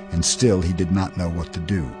that, and still he did not know what to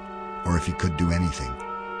do, or if he could do anything.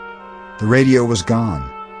 The radio was gone.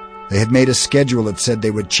 They had made a schedule that said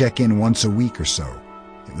they would check in once a week or so.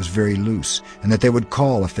 It was very loose, and that they would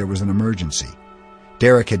call if there was an emergency.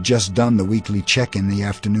 Derek had just done the weekly check-in the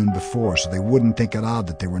afternoon before, so they wouldn't think it odd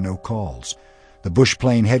that there were no calls. The bush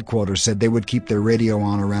plane headquarters said they would keep their radio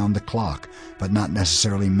on around the clock, but not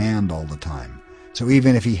necessarily manned all the time. So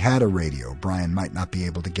even if he had a radio, Brian might not be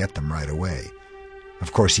able to get them right away.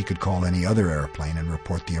 Of course, he could call any other airplane and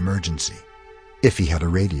report the emergency, if he had a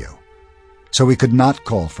radio. So he could not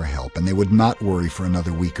call for help, and they would not worry for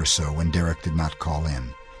another week or so when Derek did not call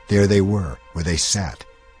in. There they were, where they sat.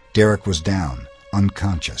 Derek was down,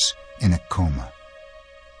 unconscious, in a coma.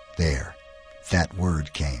 There, that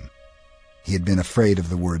word came. He had been afraid of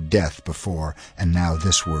the word death before, and now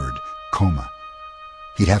this word, coma.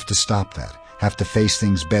 He'd have to stop that, have to face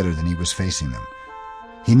things better than he was facing them.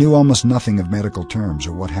 He knew almost nothing of medical terms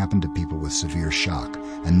or what happened to people with severe shock,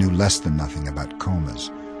 and knew less than nothing about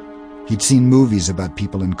comas. He'd seen movies about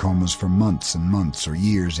people in comas for months and months or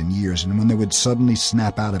years and years, and when they would suddenly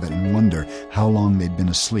snap out of it and wonder how long they'd been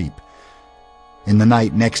asleep. In the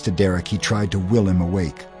night next to Derek, he tried to will him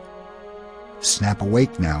awake. Snap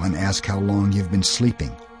awake now and ask how long you've been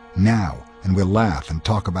sleeping. Now, and we'll laugh and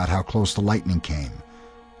talk about how close the lightning came.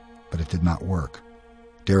 But it did not work.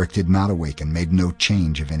 Derek did not awaken, made no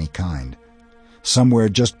change of any kind. Somewhere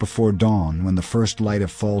just before dawn, when the first light of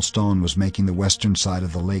false dawn was making the western side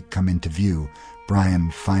of the lake come into view, Brian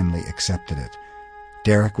finally accepted it.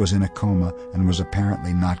 Derek was in a coma and was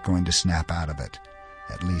apparently not going to snap out of it,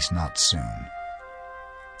 at least not soon.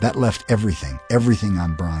 That left everything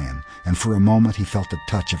on Brian, and for a moment he felt a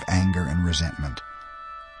touch of anger and resentment.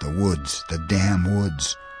 The woods, the damn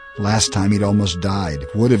woods. Last time he'd almost died,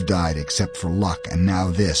 would have died except for luck, and now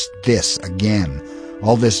this again.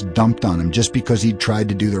 All this dumped on him just because he'd tried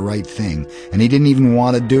to do the right thing, and he didn't even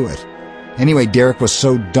want to do it. Anyway, Derek was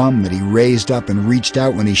so dumb that he raised up and reached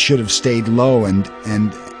out when he should have stayed low and...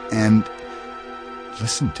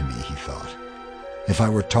 Listen to me, he thought. If I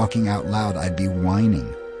were talking out loud, I'd be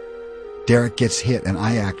whining. Derek gets hit and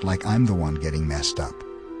I act like I'm the one getting messed up.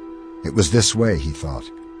 It was this way, he thought.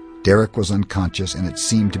 Derek was unconscious and it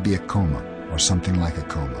seemed to be a coma, or something like a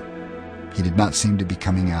coma. He did not seem to be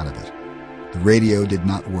coming out of it. The radio did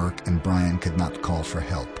not work and Brian could not call for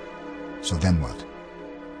help. So then what?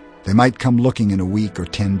 They might come looking in a week or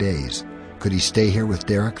 10 days. Could he stay here with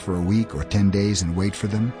Derek for a week or 10 days and wait for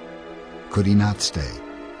them? Could he not stay?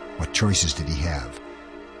 What choices did he have?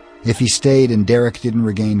 If he stayed and Derek didn't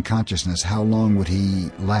regain consciousness, how long would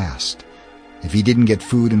he last? If he didn't get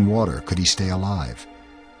food and water, could he stay alive?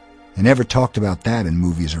 They never talked about that in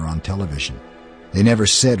movies or on television. They never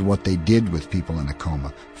said what they did with people in a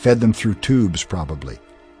coma, fed them through tubes probably.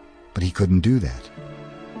 But he couldn't do that.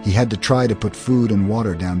 He had to try to put food and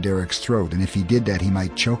water down Derek's throat, and if he did that, he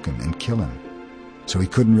might choke him and kill him. So he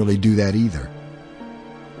couldn't really do that either.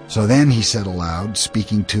 So then he said aloud,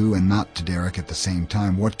 speaking to and not to Derek at the same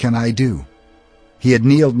time, "What can I do?" He had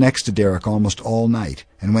kneeled next to Derek almost all night,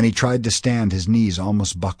 and when he tried to stand, his knees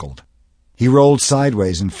almost buckled. He rolled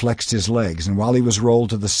sideways and flexed his legs, and while he was rolled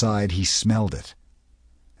to the side, he smelled it.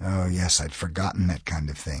 Oh, yes, I'd forgotten that kind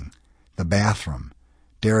of thing. The bathroom.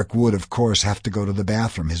 Derek would, of course, have to go to the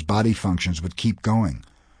bathroom. His body functions would keep going.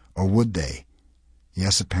 Or would they?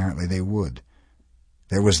 Yes, apparently they would.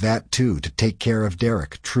 There was that, too, to take care of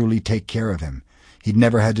Derek, truly take care of him. He'd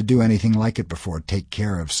never had to do anything like it before, take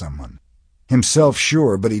care of someone. Himself,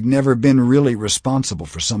 sure, but he'd never been really responsible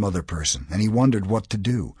for some other person, and he wondered what to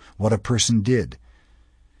do, what a person did.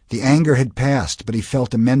 The anger had passed, but he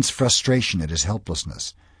felt immense frustration at his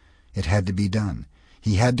helplessness. It had to be done.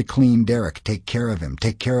 He had to clean Derek, take care of him,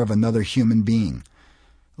 take care of another human being.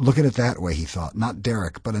 Look at it that way, he thought, not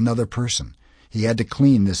Derek, but another person. He had to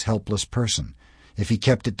clean this helpless person. If he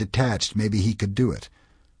kept it detached, maybe he could do it.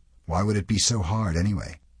 Why would it be so hard,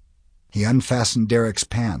 anyway? He unfastened Derek's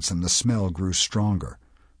pants, and the smell grew stronger.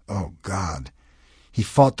 Oh, God. He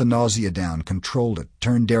fought the nausea down, controlled it,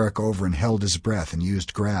 turned Derek over and held his breath and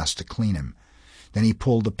used grass to clean him. Then he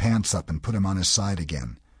pulled the pants up and put him on his side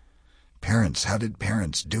again. Parents, how did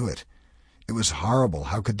parents do it? It was horrible.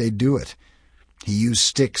 How could they do it? He used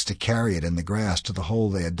sticks to carry it in the grass to the hole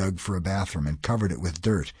they had dug for a bathroom and covered it with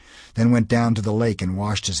dirt, then went down to the lake and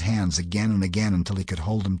washed his hands again and again until he could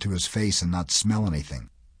hold them to his face and not smell anything.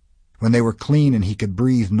 When they were clean and he could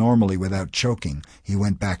breathe normally without choking, he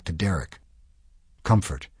went back to Derek.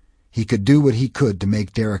 Comfort. He could do what he could to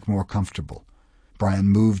make Derek more comfortable. Brian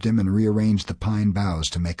moved him and rearranged the pine boughs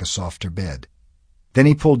to make a softer bed. Then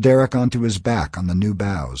he pulled Derek onto his back on the new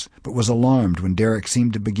boughs, but was alarmed when Derek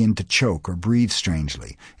seemed to begin to choke or breathe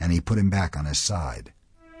strangely, and he put him back on his side.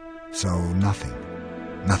 So nothing.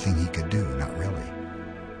 Nothing he could do, not really.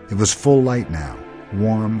 It was full light now,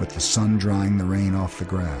 warm with the sun drying the rain off the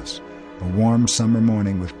grass. A warm summer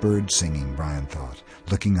morning with birds singing, Brian thought,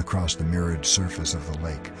 looking across the mirrored surface of the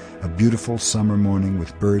lake. A beautiful summer morning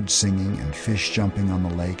with birds singing and fish jumping on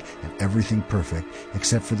the lake and everything perfect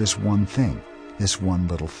except for this one thing. This one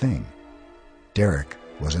little thing. Derek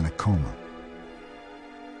was in a coma.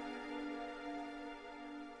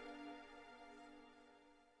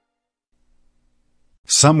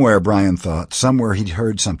 Somewhere, Brian thought, somewhere he'd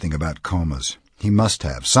heard something about comas. He must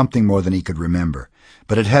have, something more than he could remember.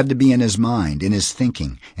 But it had to be in his mind, in his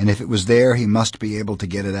thinking, and if it was there, he must be able to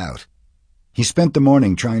get it out. He spent the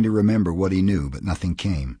morning trying to remember what he knew, but nothing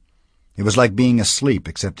came. It was like being asleep,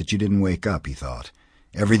 except that you didn't wake up, he thought.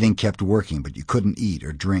 Everything kept working, but you couldn't eat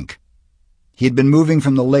or drink. He had been moving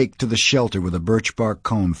from the lake to the shelter with a birch bark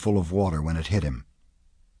cone full of water when it hit him.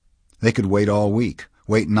 They could wait all week,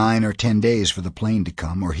 wait 9 or 10 days for the plane to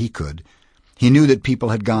come, or he could. He knew that people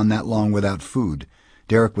had gone that long without food.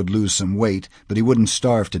 Derek would lose some weight, but he wouldn't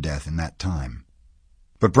starve to death in that time.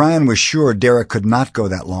 But Brian was sure Derek could not go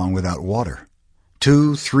that long without water.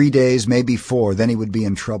 2, 3 days, maybe 4, then he would be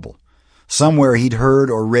in trouble. Somewhere he'd heard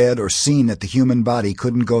or read or seen that the human body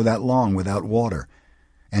couldn't go that long without water,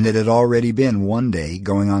 and it had already been 1 day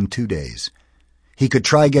going on 2 days. He could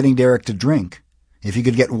try getting Derek to drink. If he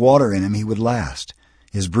could get water in him, he would last.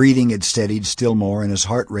 His breathing had steadied still more, and his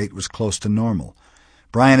heart rate was close to normal.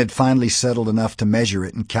 Brian had finally settled enough to measure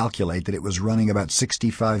it and calculate that it was running about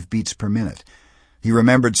 65 beats per minute. He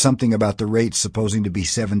remembered something about the rate supposing to be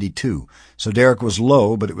 72, so Derek was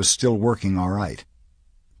low, but it was still working all right.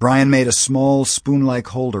 Brian made a small spoon-like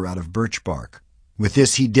holder out of birch bark. With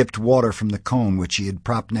this he dipped water from the cone which he had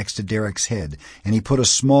propped next to Derek's head, and he put a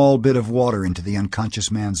small bit of water into the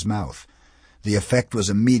unconscious man's mouth. The effect was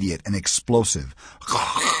immediate and explosive.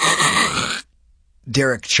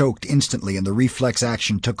 Derek choked instantly, and the reflex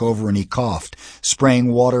action took over, and he coughed,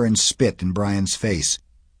 spraying water and spit in Brian's face.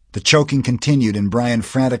 The choking continued, and Brian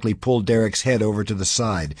frantically pulled Derek's head over to the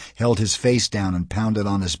side, held his face down, and pounded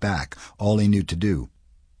on his back, all he knew to do.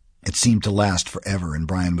 It seemed to last forever, and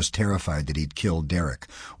Brian was terrified that he'd killed Derek.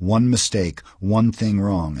 One mistake, one thing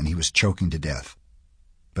wrong, and he was choking to death.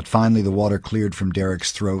 But finally the water cleared from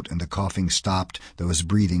Derek's throat, and the coughing stopped, though his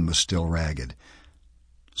breathing was still ragged.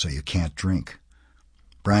 So you can't drink.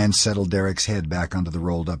 Brian settled Derek's head back onto the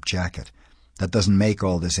rolled-up jacket. That doesn't make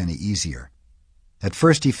all this any easier. At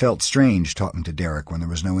first he felt strange talking to Derek when there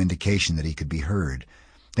was no indication that he could be heard.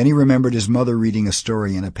 Then he remembered his mother reading a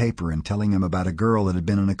story in a paper and telling him about a girl that had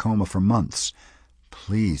been in a coma for months.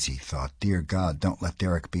 Please, he thought, dear God, don't let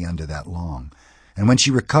Derek be under that long. And when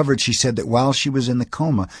she recovered, she said that while she was in the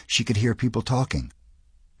coma, she could hear people talking.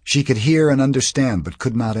 She could hear and understand, but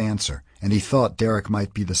could not answer, and he thought Derek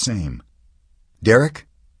might be the same. Derek?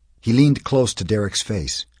 He leaned close to Derek's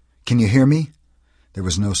face. Can you hear me? There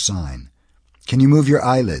was no sign. Can you move your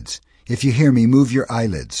eyelids? If you hear me, move your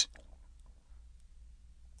eyelids.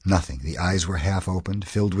 Nothing. The eyes were half opened,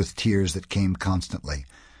 filled with tears that came constantly.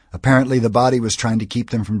 Apparently the body was trying to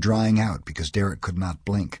keep them from drying out because Derek could not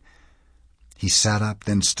blink. He sat up,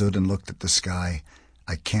 then stood and looked at the sky.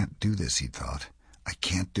 I can't do this, he thought. I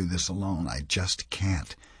can't do this alone. I just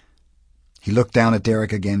can't. He looked down at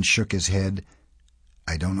Derek again, shook his head.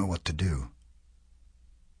 I don't know what to do.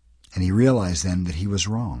 And he realized then that he was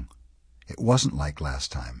wrong. It wasn't like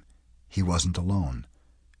last time. He wasn't alone.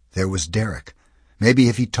 There was Derek. Maybe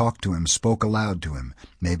if he talked to him, spoke aloud to him,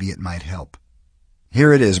 maybe it might help.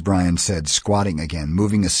 Here it is, Brian said, squatting again,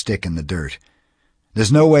 moving a stick in the dirt.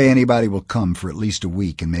 There's no way anybody will come for at least a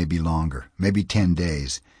week and maybe longer, maybe 10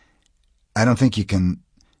 days. I don't think it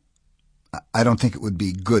would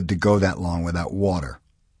be good to go that long without water.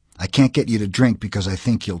 I can't get you to drink because I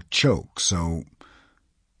think you'll choke, so,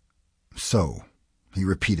 he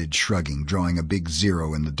repeated, shrugging, drawing a big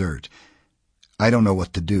 0 in the dirt. I don't know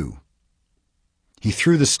what to do. He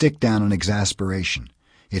threw the stick down in exasperation.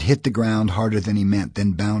 It hit the ground harder than he meant,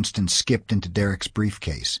 then bounced and skipped into Derek's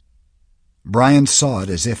briefcase. Brian saw it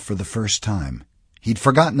as if for the first time. He'd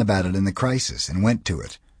forgotten about it in the crisis and went to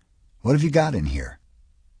it. What have you got in here?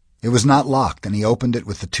 It was not locked, and he opened it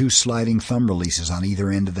with the 2 sliding thumb releases on either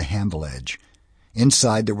end of the handle edge.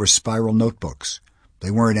 Inside there were spiral notebooks.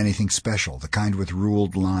 They weren't anything special, the kind with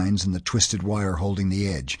ruled lines and the twisted wire holding the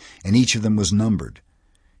edge, and each of them was numbered.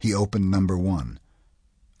 He opened number 1.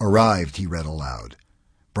 Arrived, he read aloud.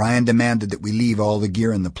 Brian demanded that we leave all the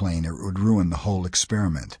gear in the plane or it would ruin the whole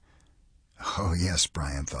experiment. Oh, yes,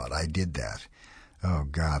 Brian thought, I did that. Oh,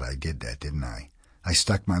 God, I did that, didn't I? I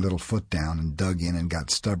stuck my little foot down and dug in and got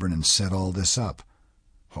stubborn and set all this up.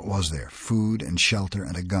 What was there? Food and shelter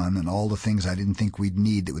and a gun and all the things I didn't think we'd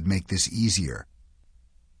need that would make this easier.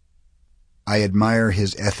 I admire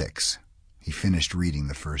his ethics. He finished reading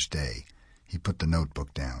the first day. He put the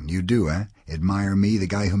notebook down. You do, eh? Admire me, the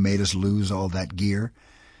guy who made us lose all that gear?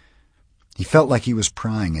 He felt like he was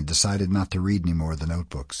prying and decided not to read any more of the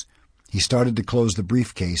notebooks. He started to close the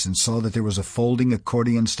briefcase and saw that there was a folding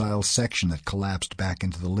accordion-style section that collapsed back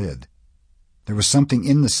into the lid. There was something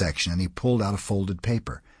in the section, and he pulled out a folded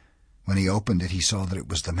paper. When he opened it, he saw that it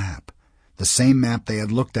was the map. The same map they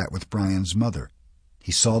had looked at with Brian's mother.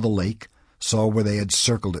 He saw the lake, saw where they had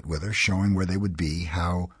circled it with her, showing where they would be,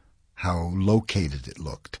 how located it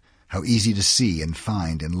looked, how easy to see and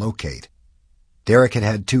find and locate. Derek had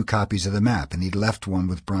had 2 copies of the map, and he'd left one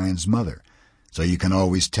with Brian's mother, so you can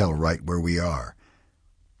always tell right where we are.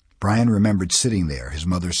 Brian remembered sitting there, his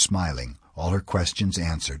mother smiling, all her questions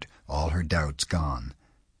answered, all her doubts gone.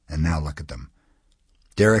 And now look at them.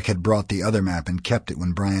 Derek had brought the other map and kept it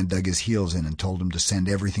when Brian dug his heels in and told him to send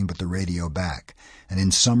everything but the radio back. And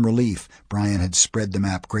in some relief, Brian had spread the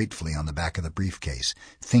map gratefully on the back of the briefcase,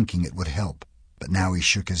 thinking it would help. But now he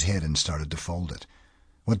shook his head and started to fold it.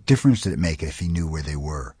 What difference did it make if he knew where they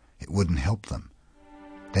were? It wouldn't help them.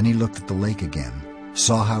 Then he looked at the lake again,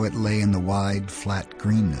 saw how it lay in the wide, flat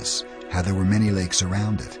greenness, how there were many lakes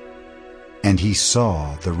around it. And he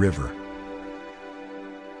saw the river.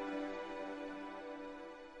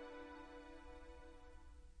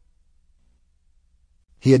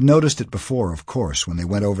 He had noticed it before, of course, when they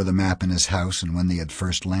went over the map in his house and when they had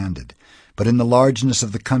first landed. But in the largeness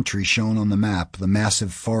of the country shown on the map, the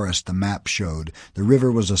massive forest the map showed, the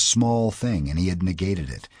river was a small thing, and he had negated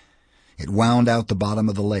it. It wound out the bottom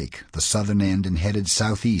of the lake, the southern end, and headed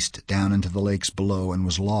southeast down into the lakes below and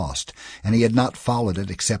was lost, and he had not followed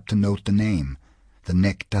it except to note the name, the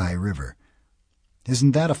Necktie River.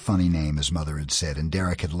 Isn't that a funny name, his mother had said, and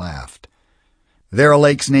Derek had laughed. There are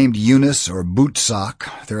lakes named Eunice or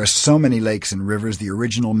Bootsock. There are so many lakes and rivers the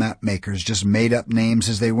original map makers just made up names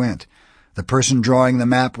as they went. The person drawing the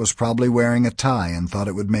map was probably wearing a tie and thought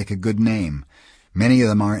it would make a good name. Many of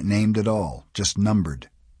them aren't named at all, just numbered.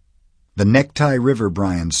 The Necktie River,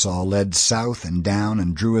 Brian saw, led south and down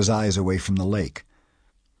and drew his eyes away from the lake.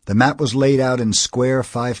 The map was laid out in square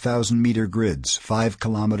 5,000-meter grids,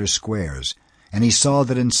 5-kilometer squares, and he saw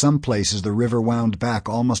that in some places the river wound back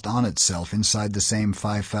almost on itself inside the same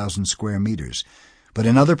 5,000 square meters. But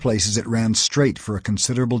in other places it ran straight for a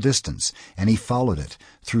considerable distance, and he followed it,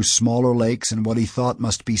 through smaller lakes and what he thought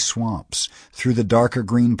must be swamps, through the darker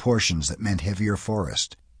green portions that meant heavier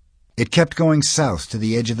forest. It kept going south to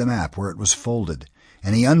the edge of the map where it was folded,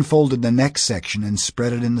 and he unfolded the next section and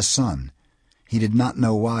spread it in the sun. He did not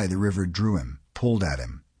know why the river drew him, pulled at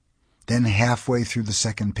him. Then halfway through the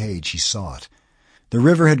second page he saw it. The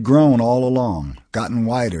river had grown all along, gotten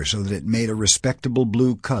wider so that it made a respectable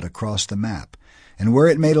blue cut across the map, and where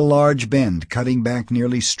it made a large bend, cutting back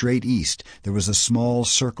nearly straight east, there was a small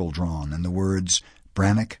circle drawn and the words,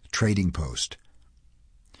 Brannock Trading Post.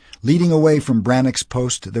 Leading away from Brannock's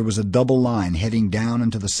post there was a double line heading down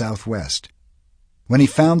into the southwest. When he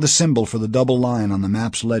found the symbol for the double line on the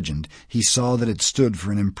map's legend, he saw that it stood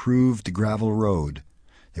for an improved gravel road.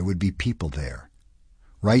 There would be people there.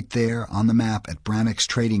 Right there, on the map at Brannock's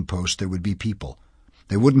trading post, there would be people.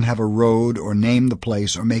 They wouldn't have a road or name the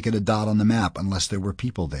place or make it a dot on the map unless there were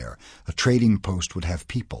people there. A trading post would have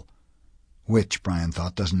people. Which, Brian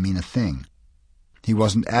thought, doesn't mean a thing. He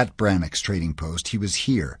wasn't at Brannock's trading post. He was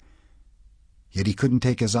here. Yet he couldn't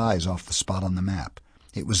take his eyes off the spot on the map.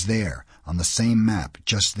 It was there, on the same map,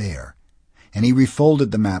 just there. And he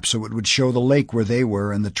refolded the map so it would show the lake where they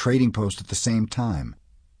were and the trading post at the same time.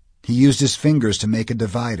 He used his fingers to make a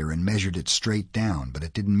divider and measured it straight down, but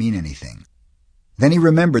it didn't mean anything. Then he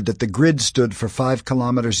remembered that the grid stood for 5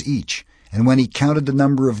 kilometers each, and when he counted the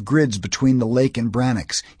number of grids between the lake and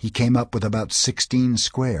Brannock's, he came up with about 16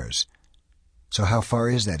 squares. So how far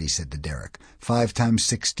is that, he said to Derek. 5 times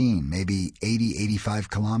 16, maybe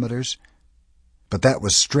 85 kilometers? But that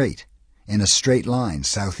was straight, in a straight line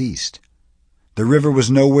southeast. The river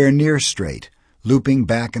was nowhere near straight, looping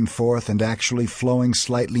back and forth and actually flowing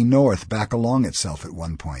slightly north back along itself at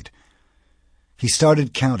one point. He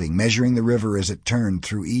started counting, measuring the river as it turned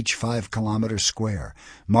through each 5-kilometer square,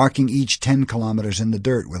 marking each 10 kilometers in the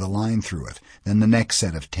dirt with a line through it, then the next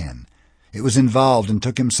set of 10. It was involved and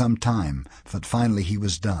took him some time, but finally he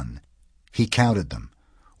was done. He counted them.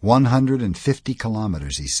 150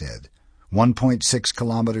 kilometers, he said. 1.6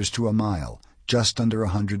 kilometers to a mile, just under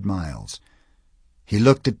 100 miles. He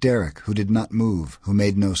looked at Derek, who did not move, who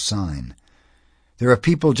made no sign. There are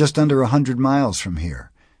people just under 100 miles from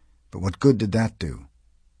here. But what good did that do?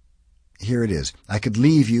 Here it is. I could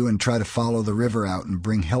leave you and try to follow the river out and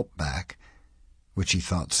bring help back, which he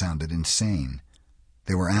thought sounded insane.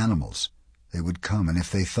 They were animals. They would come, and if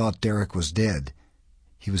they thought Derek was dead,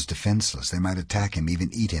 he was defenseless. They might attack him, even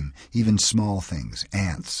eat him, even small things,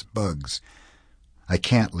 ants, bugs. I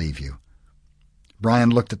can't leave you.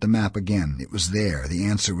 Brian looked at the map again. It was there. The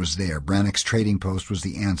answer was there. Brannock's trading post was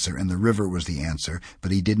the answer, and the river was the answer,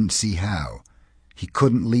 but he didn't see how. He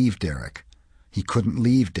couldn't leave Derek. He couldn't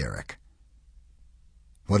leave Derek.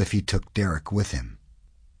 What if he took Derek with him?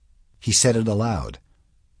 He said it aloud.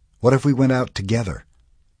 What if we went out together?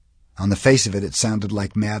 On the face of it, it sounded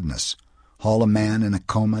like madness. Haul a man in a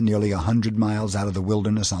coma nearly 100 miles out of the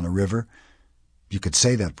wilderness on a river? You could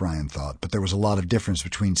say that, Brian thought, but there was a lot of difference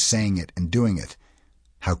between saying it and doing it.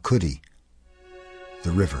 How could he?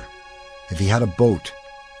 The river. If he had a boat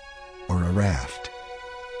or a raft.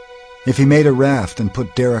 If he made a raft and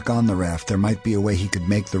put Derek on the raft, there might be a way he could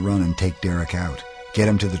make the run and take Derek out, get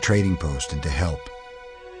him to the trading post and to help.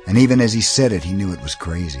 And even as he said it, he knew it was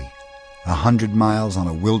crazy. 100 miles on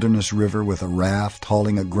a wilderness river with a raft,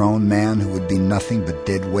 hauling a grown man who would be nothing but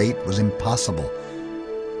dead weight, was impossible.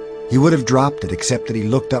 He would have dropped it, except that he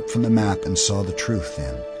looked up from the map and saw the truth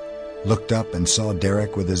then. Looked up and saw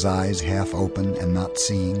Derek with his eyes half open and not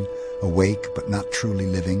seeing, awake but not truly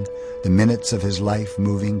living, the minutes of his life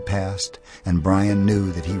moving past, and Brian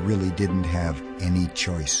knew that he really didn't have any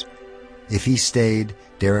choice. If he stayed,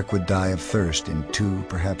 Derek would die of thirst in 2,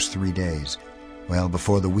 perhaps 3 days. Well,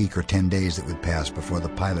 before the week or 10 days that would pass before the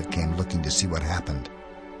pilot came looking to see what happened.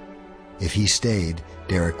 If he stayed,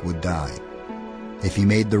 Derek would die. If he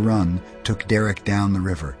made the run, took Derek down the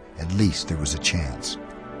river, at least there was a chance.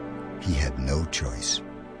 He had no choice.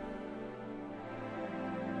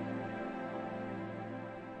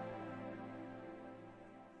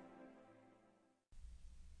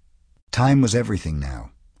 Time was everything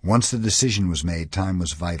now. Once the decision was made, time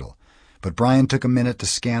was vital. But Brian took a minute to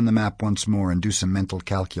scan the map once more and do some mental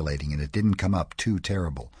calculating, and it didn't come up too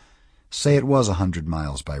terrible. Say it was 100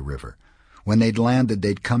 miles by river. When they'd landed,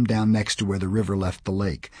 they'd come down next to where the river left the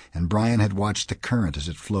lake, and Brian had watched the current as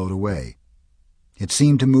it flowed away. It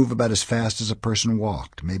seemed to move about as fast as a person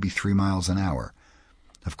walked, maybe 3 miles an hour.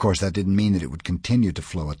 Of course, that didn't mean that it would continue to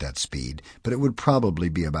flow at that speed, but it would probably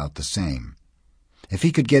be about the same. If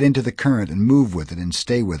he could get into the current and move with it and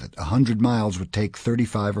stay with it, 100 miles would take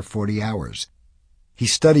 35 or 40 hours. He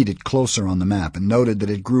studied it closer on the map and noted that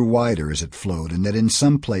it grew wider as it flowed and that in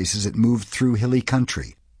some places it moved through hilly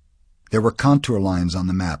country. There were contour lines on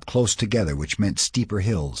the map close together, which meant steeper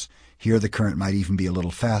hills. Here the current might even be a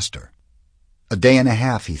little faster. A day and a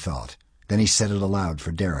half, he thought. Then he said it aloud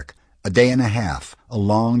for Derek. A day and a half, a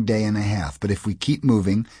long day and a half, but if we keep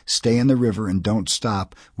moving, stay in the river and don't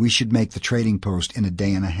stop, we should make the trading post in a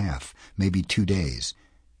day and a half, maybe 2 days.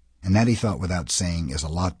 And that, he thought without saying, is a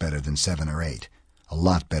lot better than 7 or 8, a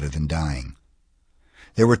lot better than dying.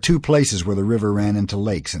 There were 2 places where the river ran into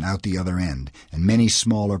lakes and out the other end, and many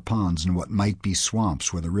smaller ponds and what might be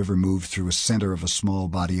swamps where the river moved through a center of a small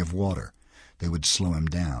body of water. They would slow him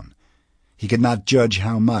down. He could not judge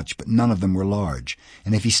how much, but none of them were large,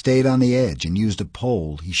 and if he stayed on the edge and used a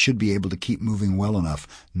pole, he should be able to keep moving well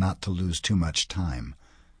enough not to lose too much time.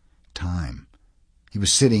 Time. He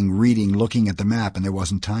was sitting, reading, looking at the map, and there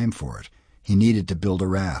wasn't time for it. He needed to build a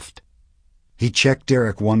raft. He checked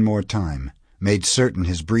Derek one more time, made certain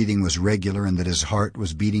his breathing was regular and that his heart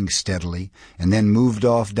was beating steadily, and then moved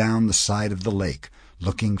off down the side of the lake,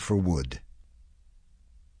 looking for wood.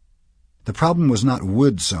 The problem was not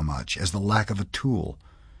wood so much as the lack of a tool.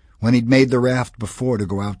 When he'd made the raft before to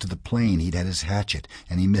go out to the plain, he'd had his hatchet,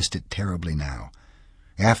 and he missed it terribly now.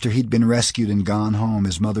 After he'd been rescued and gone home,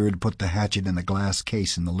 his mother had put the hatchet in a glass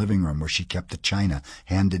case in the living room where she kept the china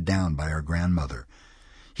handed down by her grandmother.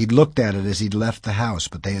 He'd looked at it as he'd left the house,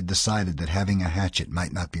 but they had decided that having a hatchet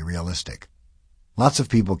might not be realistic. Lots of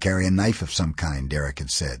people carry a knife of some kind, Derek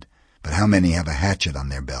had said, but how many have a hatchet on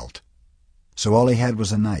their belt? So all he had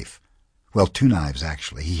was a knife. Well, 2 knives,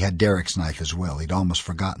 actually. He had Derek's knife as well. He'd almost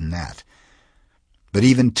forgotten that. But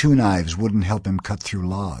even 2 knives wouldn't help him cut through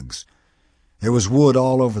logs. There was wood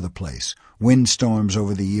all over the place. Windstorms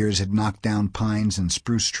over the years had knocked down pines and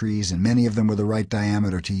spruce trees, and many of them were the right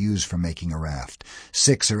diameter to use for making a raft,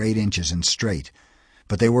 6 or 8 inches and straight.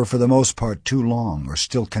 But they were for the most part too long or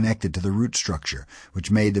still connected to the root structure,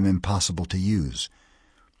 which made them impossible to use.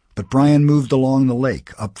 But Brian moved along the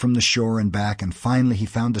lake, up from the shore and back, and finally he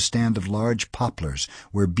found a stand of large poplars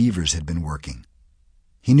where beavers had been working.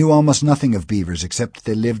 He knew almost nothing of beavers except that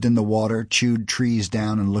they lived in the water, chewed trees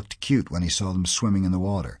down, and looked cute when he saw them swimming in the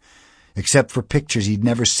water. Except for pictures, he'd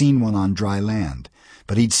never seen one on dry land,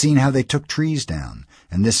 but he'd seen how they took trees down,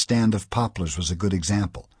 and this stand of poplars was a good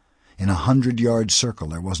example. In a 100-yard circle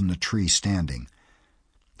there wasn't a tree standing.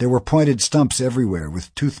 There were pointed stumps everywhere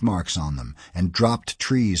with tooth marks on them, and dropped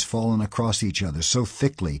trees fallen across each other so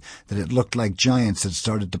thickly that it looked like giants had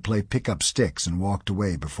started to play pick-up sticks and walked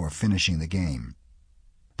away before finishing the game.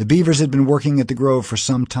 The beavers had been working at the grove for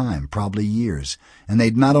some time, probably years, and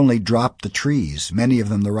they'd not only dropped the trees, many of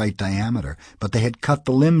them the right diameter, but they had cut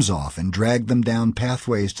the limbs off and dragged them down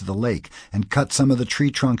pathways to the lake and cut some of the tree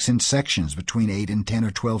trunks in sections between 8 and 10 or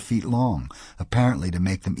 12 feet long, apparently to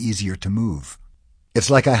make them easier to move. It's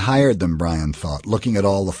like I hired them, Brian thought, looking at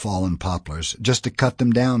all the fallen poplars, just to cut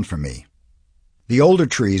them down for me. The older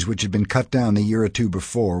trees, which had been cut down a year or 2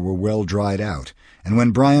 before, were well dried out, and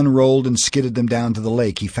when Brian rolled and skidded them down to the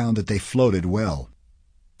lake, he found that they floated well.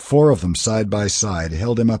 4 of them, side by side,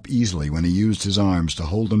 held him up easily when he used his arms to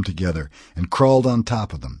hold them together and crawled on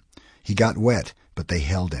top of them. He got wet, but they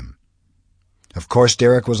held him. Of course,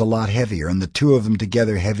 Derek was a lot heavier, and the 2 of them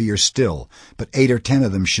together heavier still, but 8 or 10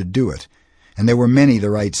 of them should do it. And there were many the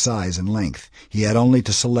right size and length. He had only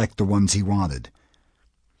to select the ones he wanted.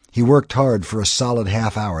 He worked hard for a solid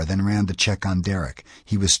half-hour, then ran to check on Derek.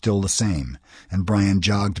 He was still the same, and Brian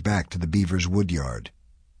jogged back to the beaver's woodyard.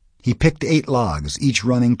 He picked 8 logs, each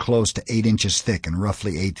running close to 8 inches thick and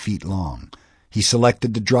roughly 8 feet long. He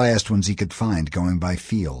selected the driest ones he could find, going by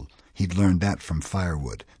feel. He'd learned that from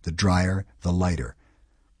firewood. The drier, the lighter.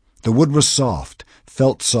 The wood was soft,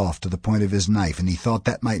 felt soft to the point of his knife, and he thought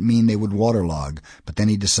that might mean they would waterlog, but then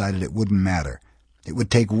he decided it wouldn't matter. It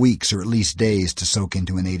would take weeks or at least days to soak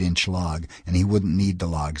into an 8-inch log, and he wouldn't need the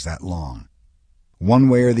logs that long. One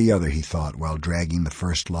way or the other, he thought, while dragging the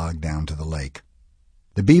first log down to the lake.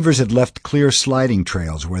 The beavers had left clear sliding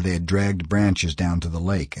trails where they had dragged branches down to the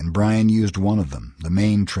lake, and Brian used one of them, the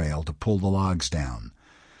main trail, to pull the logs down.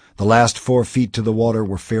 The last 4 feet to the water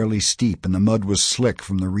were fairly steep, and the mud was slick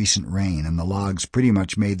from the recent rain, and the logs pretty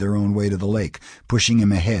much made their own way to the lake, pushing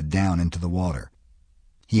him ahead down into the water.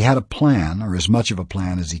 He had a plan, or as much of a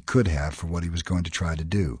plan as he could have, for what he was going to try to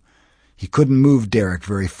do. He couldn't move Derek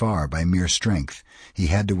very far by mere strength. He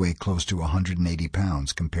had to weigh close to 180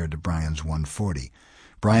 pounds compared to Brian's 140.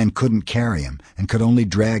 Brian couldn't carry him and could only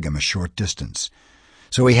drag him a short distance.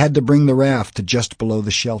 So he had to bring the raft to just below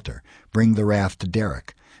the shelter, bring the raft to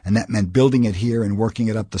Derek, and that meant building it here and working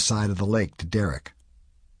it up the side of the lake to Derek.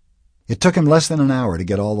 It took him less than an hour to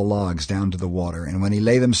get all the logs down to the water, and when he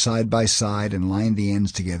lay them side by side and lined the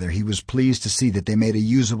ends together, he was pleased to see that they made a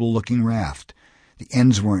usable-looking raft. The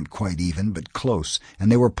ends weren't quite even, but close,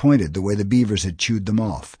 and they were pointed the way the beavers had chewed them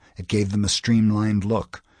off. It gave them a streamlined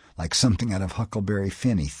look, like something out of Huckleberry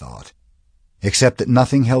Finn, he thought. Except that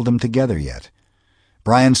nothing held them together yet.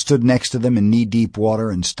 Brian stood next to them in knee-deep water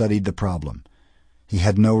and studied the problem. He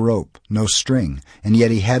had no rope, no string, and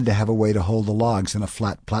yet he had to have a way to hold the logs on a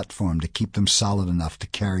flat platform to keep them solid enough to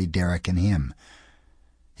carry Derek and him.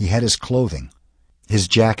 He had his clothing, his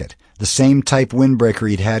jacket, the same type windbreaker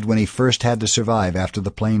he'd had when he first had to survive after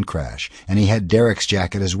the plane crash, and he had Derek's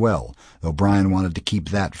jacket as well, though Brian wanted to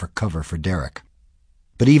keep that for cover for Derek.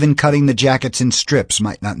 But even cutting the jackets in strips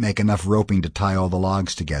might not make enough roping to tie all the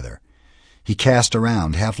logs together. He cast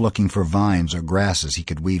around, half looking for vines or grasses he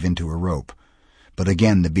could weave into a rope. But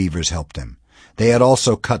again the beavers helped him. They had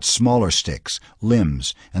also cut smaller sticks,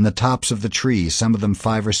 limbs, and the tops of the trees, some of them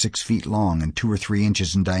 5 or 6 feet long and 2 or 3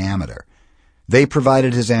 inches in diameter. They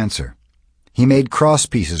provided his answer. He made cross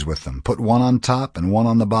pieces with them, put one on top and one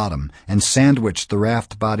on the bottom, and sandwiched the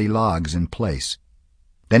raft body logs in place.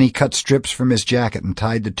 Then he cut strips from his jacket and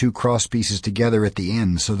tied the 2 cross pieces together at the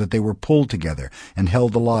end so that they were pulled together and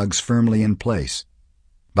held the logs firmly in place.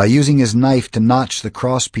 By using his knife to notch the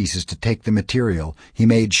cross pieces to take the material, he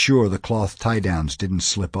made sure the cloth tie-downs didn't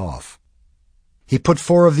slip off. He put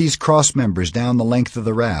 4 of these cross members down the length of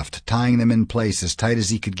the raft, tying them in place as tight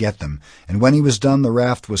as he could get them, and when he was done the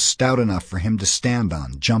raft was stout enough for him to stand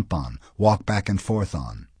on, jump on, walk back and forth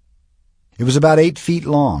on. It was about 8 feet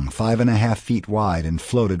long, 5.5 feet wide, and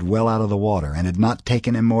floated well out of the water, and had not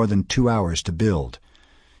taken him more than 2 hours to build.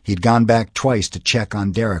 He'd gone back twice to check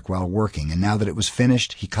on Derek while working, and now that it was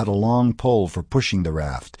finished, he cut a long pole for pushing the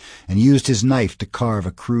raft, and used his knife to carve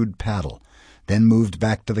a crude paddle, then moved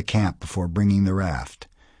back to the camp before bringing the raft.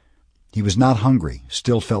 He was not hungry,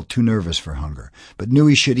 still felt too nervous for hunger, but knew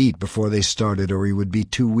he should eat before they started or he would be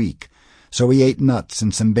too weak. So he ate nuts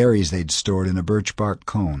and some berries they'd stored in a birch bark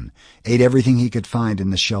cone, ate everything he could find in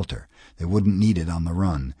the shelter, they wouldn't need it on the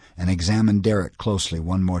run, and examined Derek closely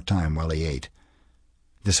one more time while he ate.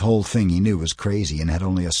 This whole thing he knew was crazy and had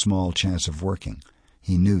only a small chance of working.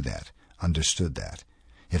 He knew that, understood that.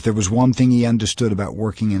 If there was one thing he understood about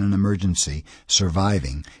working in an emergency,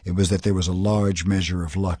 surviving, it was that there was a large measure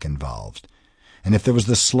of luck involved. And if there was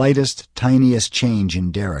the slightest, tiniest change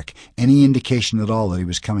in Derek, any indication at all that he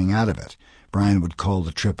was coming out of it, Brian would call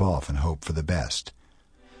the trip off and hope for the best.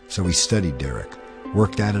 So he studied Derek,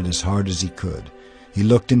 worked at it as hard as he could. He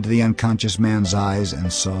looked into the unconscious man's eyes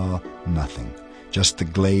and saw nothing, just the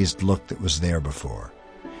glazed look that was there before.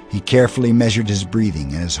 He carefully measured his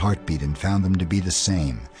breathing and his heartbeat and found them to be the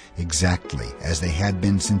same, exactly as they had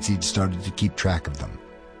been since he'd started to keep track of them.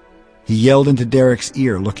 He yelled into Derek's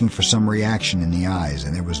ear, looking for some reaction in the eyes,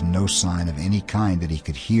 and there was no sign of any kind that he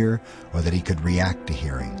could hear or that he could react to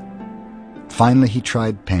hearing. Finally he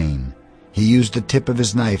tried pain. He used the tip of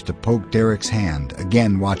his knife to poke Derek's hand,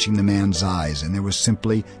 again watching the man's eyes, and there was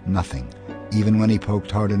simply nothing, even when he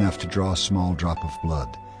poked hard enough to draw a small drop of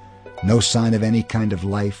blood. No sign of any kind of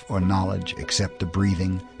life or knowledge except the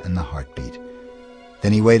breathing and the heartbeat.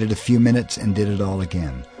 Then he waited a few minutes and did it all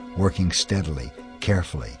again, working steadily,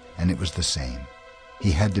 carefully, and it was the same.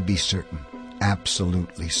 He had to be certain,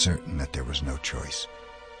 absolutely certain, that there was no choice.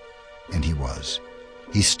 And he was.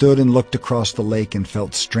 He stood and looked across the lake and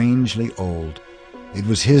felt strangely old. It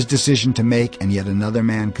was his decision to make, and yet another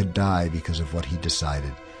man could die because of what he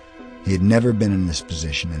decided. He had never been in this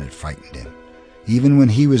position, and it frightened him. Even when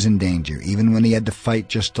he was in danger, even when he had to fight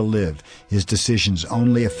just to live, his decisions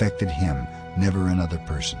only affected him, never another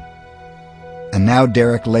person. And now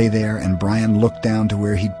Derek lay there, and Brian looked down to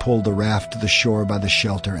where he'd pulled the raft to the shore by the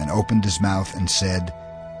shelter and opened his mouth and said,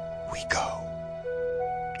 "We go."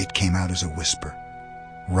 It came out as a whisper.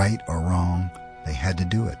 Right or wrong, they had to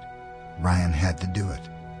do it. Brian had to do it.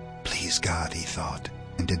 Please, God, he thought,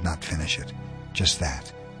 and did not finish it. Just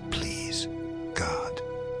that. Please, God.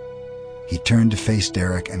 He turned to face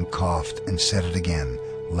Derek and coughed and said it again,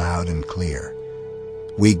 loud and clear.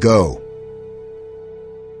 "We go."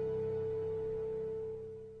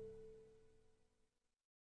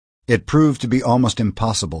 It proved to be almost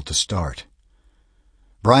impossible to start.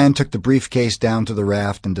 Brian took the briefcase down to the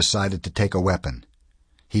raft and decided to take a weapon.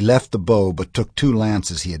 He left the bow but took 2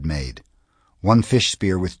 lances he had made. One fish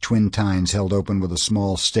spear with twin tines held open with a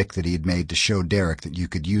small stick that he had made to show Derek that you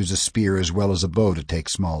could use a spear as well as a bow to take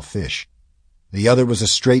small fish. The other was a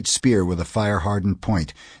straight spear with a fire-hardened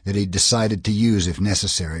point that he'd decided to use if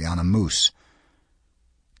necessary on a moose.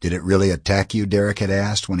 "Did it really attack you?" Derek had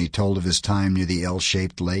asked when he told of his time near the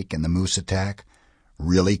L-shaped lake and the moose attack.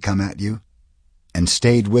 "Really come at you?" "And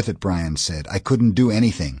stayed with it," Brian said. "I couldn't do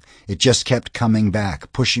anything. It just kept coming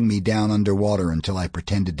back, pushing me down underwater until I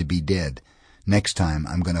pretended to be dead. Next time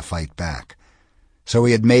I'm going to fight back." So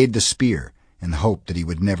he had made the spear and hoped that he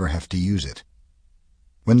would never have to use it.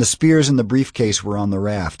 When the spears and the briefcase were on the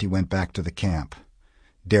raft, he went back to the camp.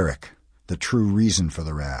 Derek, the true reason for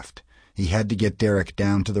the raft. He had to get Derek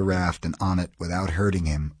down to the raft and on it without hurting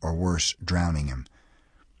him or, worse, drowning him.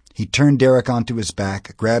 He turned Derek onto his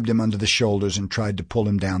back, grabbed him under the shoulders, and tried to pull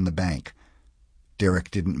him down the bank.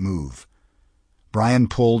 Derek didn't move. Brian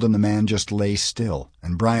pulled and the man just lay still,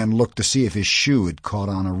 and Brian looked to see if his shoe had caught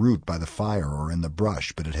on a root by the fire or in the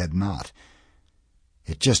brush, but it had not.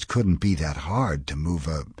 It just couldn't be that hard to move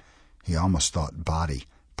he almost thought body,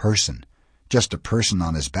 person. Just a person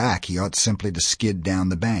on his back. He ought simply to skid down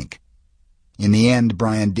the bank. In the end,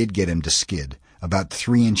 Brian did get him to skid, about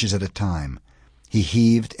 3 inches at a time. He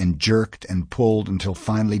heaved and jerked and pulled until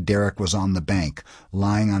finally Derek was on the bank,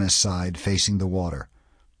 lying on his side facing the water.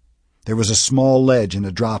 There was a small ledge and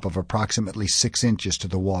a drop of approximately 6 inches to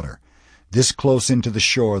the water. This close into the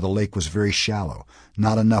shore, the lake was very shallow,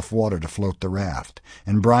 not enough water to float the raft,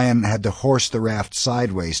 and Brian had to horse the raft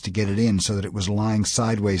sideways to get it in so that it was lying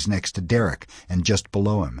sideways next to Derek and just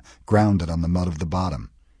below him, grounded on the mud of the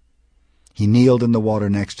bottom. He kneeled in the water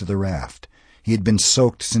next to the raft. He had been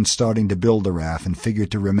soaked since starting to build the raft and figured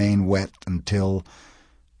to remain wet until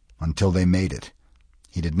they made it.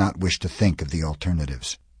 He did not wish to think of the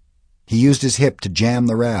alternatives. He used his hip to jam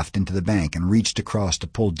the raft into the bank and reached across to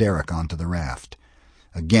pull Derek onto the raft.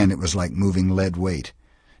 Again, it was like moving lead weight.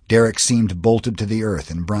 Derek seemed bolted to the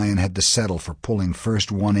earth, and Brian had to settle for pulling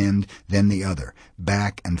first one end, then the other,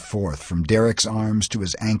 back and forth, from Derek's arms to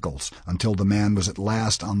his ankles, until the man was at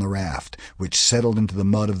last on the raft, which settled into the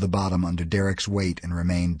mud of the bottom under Derek's weight and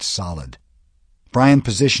remained solid. Brian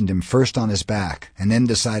positioned him first on his back, and then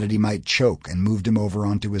decided he might choke and moved him over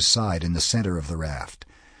onto his side in the center of the raft.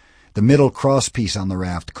 The middle crosspiece on the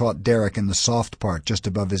raft caught Derek in the soft part just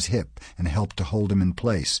above his hip and helped to hold him in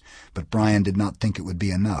place, but Brian did not think it would be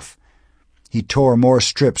enough. He tore more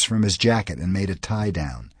strips from his jacket and made a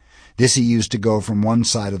tie-down. This he used to go from one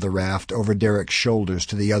side of the raft over Derek's shoulders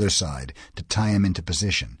to the other side to tie him into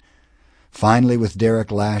position. Finally, with Derek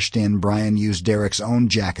lashed in, Brian used Derek's own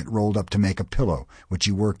jacket rolled up to make a pillow, which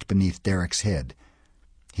he worked beneath Derek's head.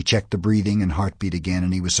 He checked the breathing and heartbeat again,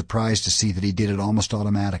 and he was surprised to see that he did it almost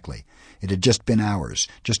automatically. It had just been hours,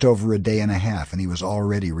 just over a day and a half, and he was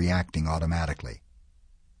already reacting automatically.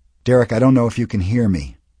 "Derek, I don't know if you can hear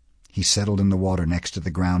me." He settled in the water next to the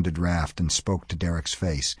grounded raft and spoke to Derek's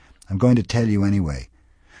face. "I'm going to tell you anyway.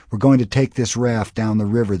 We're going to take this raft down the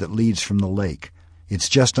river that leads from the lake. It's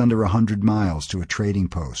just under 100 miles to a trading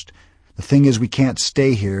post. The thing is, we can't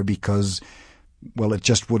stay here because, well, it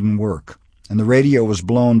just wouldn't work. And the radio was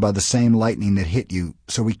blown by the same lightning that hit you,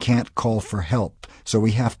 so we can't call for help. So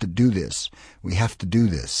we have to do this. We have to do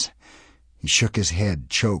this." He shook his head,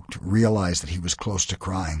 choked, realized that he was close to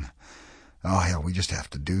crying. "Oh, hell, we just have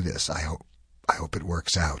to do this. I hope it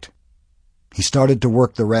works out." He started to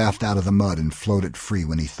work the raft out of the mud and float it free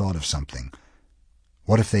when he thought of something.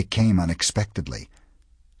 What if they came unexpectedly?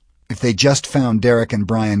 If they just found Derek and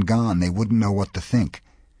Brian gone, they wouldn't know what to think.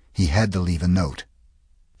 He had to leave a note.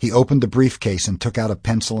 He opened the briefcase and took out a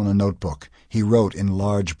pencil and a notebook. He wrote in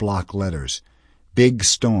large block letters, "Big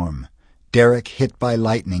storm. Derek hit by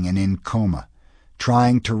lightning and in coma.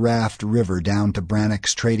 Trying to raft river down to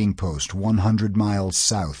Brannock's trading post 100 miles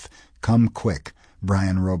south. Come quick.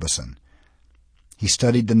 Brian Robeson." He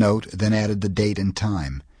studied the note, then added the date and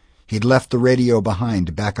time. He'd left the radio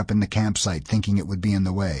behind back up in the campsite, thinking it would be in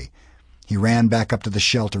the way. He ran back up to the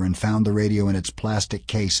shelter and found the radio in its plastic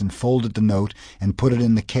case and folded the note and put it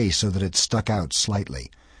in the case so that it stuck out slightly.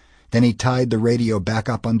 Then he tied the radio back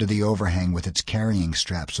up under the overhang with its carrying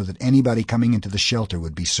strap so that anybody coming into the shelter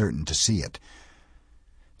would be certain to see it.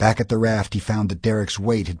 Back at the raft, he found that Derek's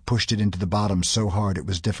weight had pushed it into the bottom so hard it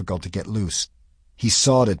was difficult to get loose. He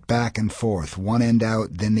sawed it back and forth, one end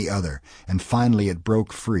out, then the other, and finally it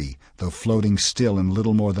broke free, though floating still in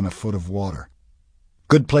little more than a foot of water.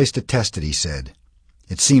 "Good place to test it," he said.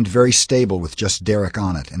 It seemed very stable with just Derek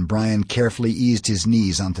on it, and Brian carefully eased his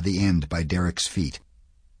knees onto the end by Derek's feet.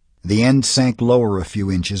 The end sank lower a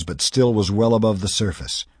few inches, but still was well above the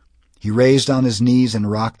surface. He raised on his knees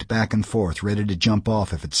and rocked back and forth, ready to jump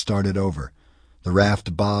off if it started over. The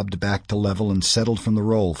raft bobbed back to level and settled from the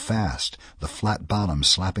roll fast, the flat bottom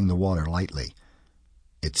slapping the water lightly.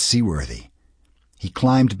 It's seaworthy. He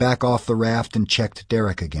climbed back off the raft and checked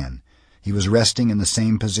Derek again. He was resting in the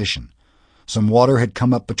same position. Some water had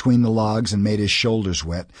come up between the logs and made his shoulders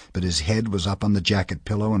wet, but his head was up on the jacket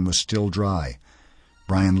pillow and was still dry.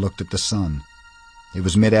 Brian looked at the sun. It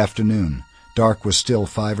was mid-afternoon. Dark was still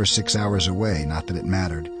 5 or 6 hours away, not that it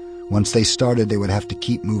mattered. Once they started, they would have to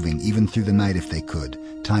keep moving, even through the night if they could.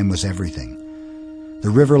 Time was everything. The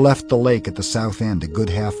river left the lake at the south end, a good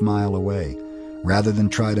half-mile away. Rather than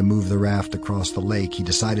try to move the raft across the lake, he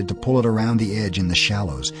decided to pull it around the edge in the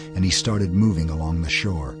shallows, and he started moving along the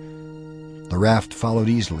shore. The raft followed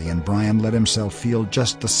easily, and Brian let himself feel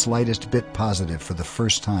just the slightest bit positive for the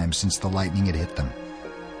first time since the lightning had hit them.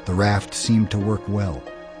 The raft seemed to work well.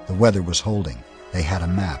 The weather was holding. They had a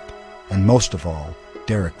map. And most of all,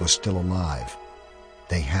 Derek was still alive.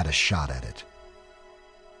 They had a shot at it.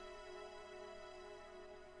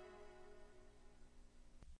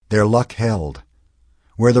 Their luck held.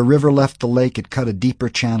 Where the river left the lake, it cut a deeper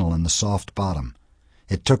channel in the soft bottom.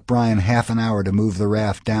 It took Brian half an hour to move the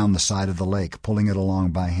raft down the side of the lake, pulling it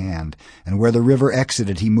along by hand, and where the river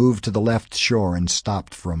exited, he moved to the left shore and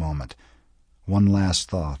stopped for a moment. One last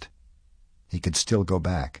thought. He could still go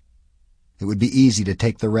back. It would be easy to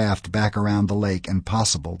take the raft back around the lake, and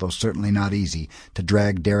possible, though certainly not easy, to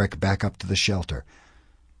drag Derek back up to the shelter.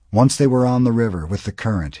 Once they were on the river, with the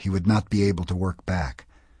current, he would not be able to work back.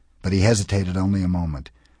 But he hesitated only a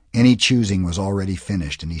moment. Any choosing was already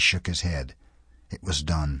finished, and he shook his head. It was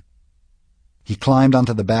done. He climbed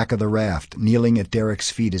onto the back of the raft, kneeling at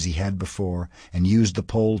Derek's feet as he had before, and used the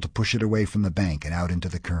pole to push it away from the bank and out into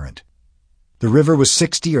the current. The river was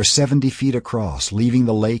 60 or 70 feet across, leaving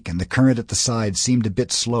the lake, and the current at the side seemed a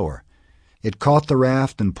bit slower. It caught the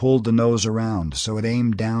raft and pulled the nose around, so it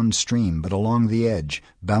aimed downstream, but along the edge,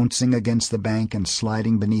 bouncing against the bank and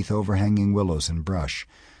sliding beneath overhanging willows and brush.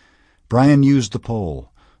 Brian used the pole.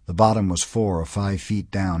 The bottom was 4 or 5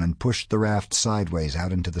 feet down, and pushed the raft sideways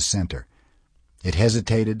out into the center. It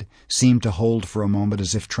hesitated, seemed to hold for a moment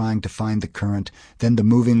as if trying to find the current, then the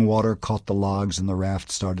moving water caught the logs and the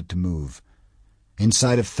raft started to move.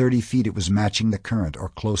 Inside of 30 feet it was matching the current, or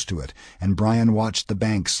close to it, and Brian watched the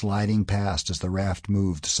bank sliding past as the raft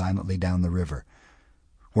moved silently down the river.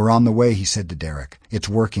 "We're on the way," he said to Derek. "It's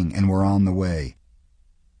working, and we're on the way."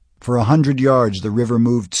 For 100 yards the river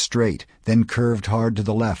moved straight, then curved hard to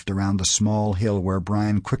the left around a small hill where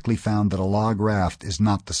Brian quickly found that a log raft is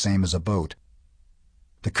not the same as a boat.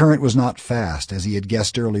 The current was not fast. As he had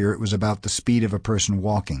guessed earlier, it was about the speed of a person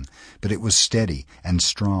walking, but it was steady and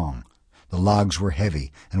strong. The logs were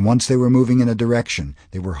heavy, and once they were moving in a direction,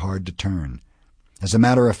 they were hard to turn. As a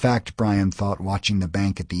matter of fact, Brian thought, watching the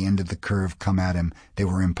bank at the end of the curve come at him, they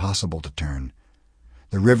were impossible to turn.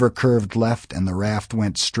 The river curved left, and the raft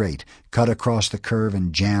went straight, cut across the curve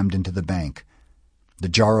and jammed into the bank. The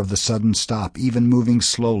jar of the sudden stop, even moving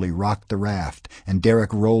slowly, rocked the raft, and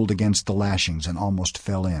Derek rolled against the lashings and almost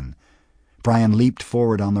fell in. Brian leaped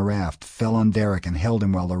forward on the raft, fell on Derek, and held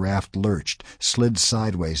him while the raft lurched, slid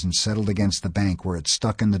sideways, and settled against the bank where it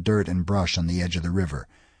stuck in the dirt and brush on the edge of the river.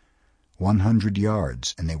 100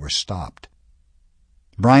 yards, and they were stopped.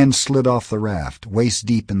 Brian slid off the raft,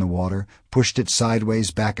 waist-deep in the water, pushed it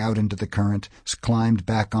sideways back out into the current, climbed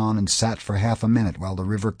back on, and sat for half a minute while the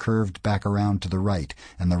river curved back around to the right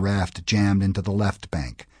and the raft jammed into the left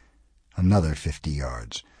bank. Another 50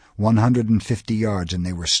 yards. 150 yards, and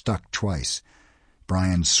they were stuck twice.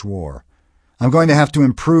 Brian swore. "I'm going to have to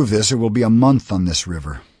improve this, or we'll be a month on this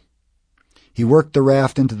river." He worked the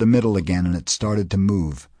raft into the middle again, and it started to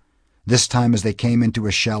move. This time, as they came into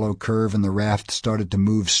a shallow curve and the raft started to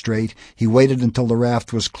move straight, he waited until the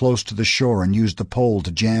raft was close to the shore and used the pole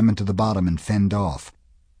to jam into the bottom and fend off.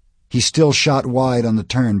 He still shot wide on the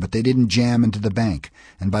turn, but they didn't jam into the bank,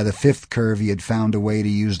 and by the 5th curve he had found a way to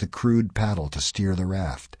use the crude paddle to steer the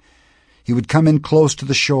raft. He would come in close to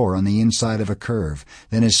the shore on the inside of a curve.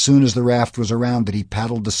 Then as soon as the raft was around it, he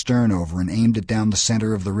paddled the stern over and aimed it down the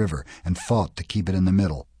center of the river and fought to keep it in the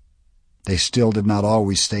middle. They still did not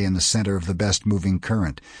always stay in the center of the best moving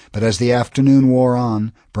current, but as the afternoon wore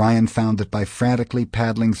on, Brian found that by frantically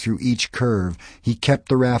paddling through each curve, he kept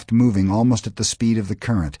the raft moving almost at the speed of the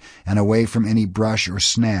current and away from any brush or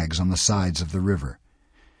snags on the sides of the river.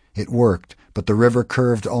 It worked, but the river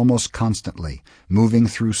curved almost constantly, moving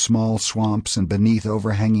through small swamps and beneath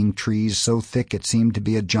overhanging trees so thick it seemed to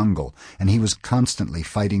be a jungle, and he was constantly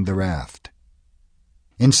fighting the raft.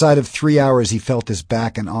 Inside of 3 hours he felt his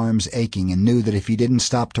back and arms aching and knew that if he didn't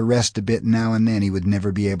stop to rest a bit now and then he would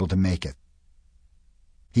never be able to make it.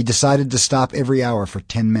 He decided to stop every hour for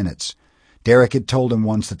 10 minutes. Derek had told him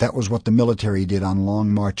once that that was what the military did on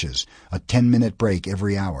long marches, a 10-minute break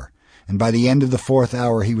every hour. And by the end of the 4th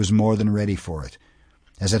hour he was more than ready for it.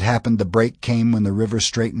 As it happened, the break came when the river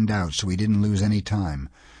straightened out, so he didn't lose any time.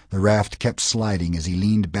 The raft kept sliding as he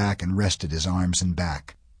leaned back and rested his arms and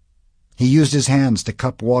back. He used his hands to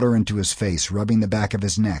cup water into his face, rubbing the back of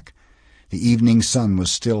his neck. The evening sun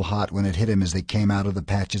was still hot when it hit him as they came out of the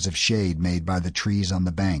patches of shade made by the trees on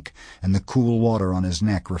the bank, and the cool water on his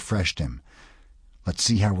neck refreshed him. "Let's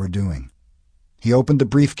see how we're doing." He opened the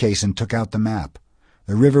briefcase and took out the map.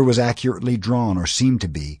 The river was accurately drawn, or seemed to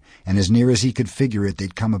be, and as near as he could figure it,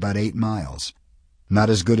 they'd come about 8 miles. Not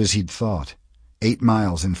as good as he'd thought. 8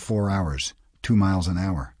 miles in 4 hours, 2 miles an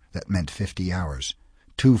hour. That meant 50 hours.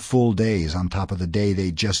 2 full days on top of the day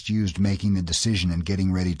they'd just used making the decision and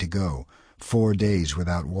getting ready to go. 4 days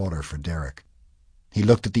without water for Derek. He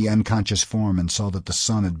looked at the unconscious form and saw that the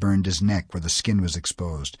sun had burned his neck where the skin was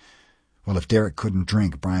exposed. Well, if Derek couldn't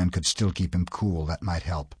drink, Brian could still keep him cool. That might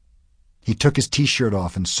help. He took his T-shirt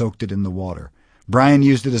off and soaked it in the water. Brian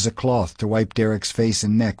used it as a cloth to wipe Derek's face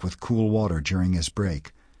and neck with cool water during his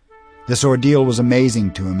break. This ordeal was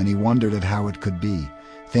amazing to him, and he wondered at how it could be.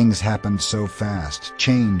 Things happened so fast,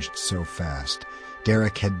 changed so fast.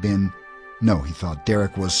 Derek had been... No, he thought,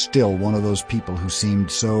 Derek was still one of those people who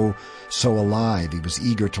seemed so alive. He was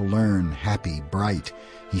eager to learn, happy, bright.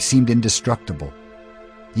 He seemed indestructible.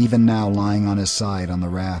 Even now, lying on his side on the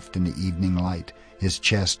raft in the evening light, his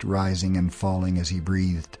chest rising and falling as he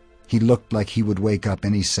breathed, he looked like he would wake up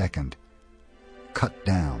any second. Cut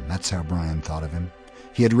down, that's how Brian thought of him.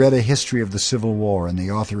 He had read a history of the Civil War, and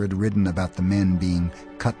the author had written about the men being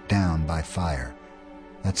cut down by fire.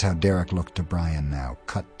 That's how Derek looked to Brian now,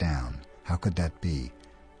 cut down. How could that be?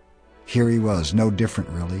 Here he was, no different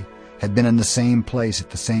really, had been in the same place at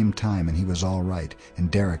the same time, and he was all right,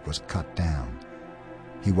 and Derek was cut down.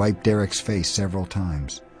 He wiped Derek's face several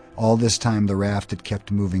times. All this time the raft had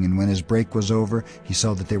kept moving, and when his break was over, he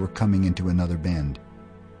saw that they were coming into another bend.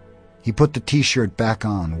 He put the T-shirt back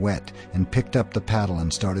on, wet, and picked up the paddle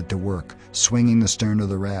and started to work, swinging the stern of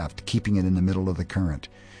the raft, keeping it in the middle of the current.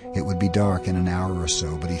 It would be dark in an hour or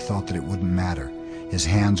so, but he thought that it wouldn't matter. His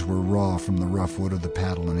hands were raw from the rough wood of the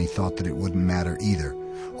paddle, and he thought that it wouldn't matter either.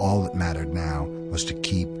 All that mattered now was to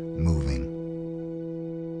keep moving.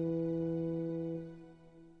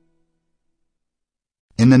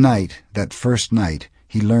 In the night, that first night,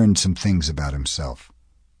 he learned some things about himself.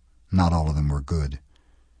 Not all of them were good.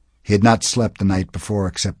 He had not slept the night before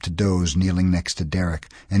except to doze kneeling next to Derek,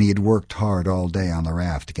 and he had worked hard all day on the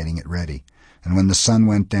raft getting it ready. And when the sun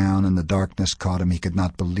went down and the darkness caught him, he could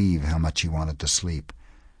not believe how much he wanted to sleep.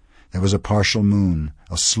 There was a partial moon,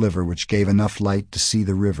 a sliver which gave enough light to see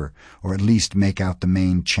the river, or at least make out the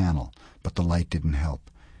main channel, but the light didn't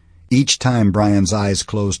help. Each time Brian's eyes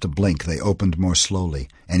closed to blink, they opened more slowly,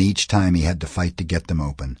 and each time he had to fight to get them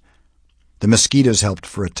open. The mosquitoes helped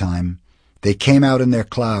for a time. They came out in their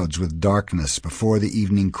clouds with darkness before the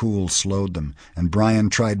evening cool slowed them, and Brian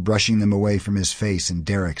tried brushing them away from his face and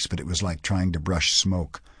Derek's, but it was like trying to brush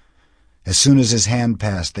smoke. As soon as his hand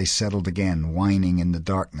passed, they settled again, whining in the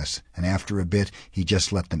darkness, and after a bit he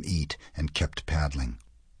just let them eat and kept paddling.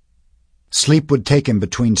 Sleep would take him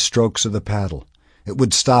between strokes of the paddle. It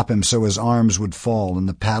would stop him so his arms would fall and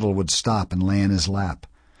the paddle would stop and lay in his lap.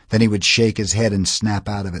 Then he would shake his head and snap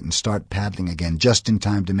out of it and start paddling again, just in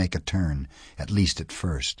time to make a turn, at least at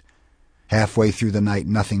first. Halfway through the night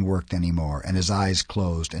nothing worked any more, and his eyes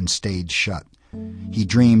closed and stayed shut. He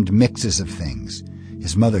dreamed mixes of things.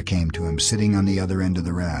 His mother came to him, sitting on the other end of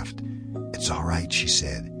the raft. "It's all right," she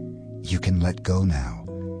said. "You can let go now.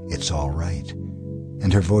 It's all right."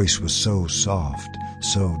 And her voice was so soft,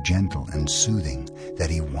 so gentle and soothing, that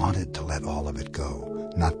he wanted to let all of it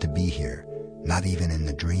go, not to be here, not even in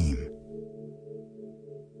the dream.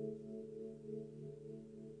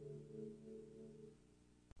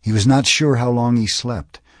 He was not sure how long he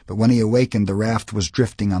slept, but when he awakened the raft was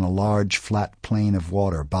drifting on a large flat plain of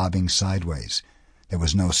water, bobbing sideways. There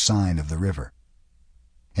was no sign of the river.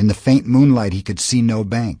 In the faint moonlight he could see no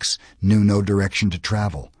banks, knew no direction to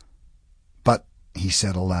travel. "But," he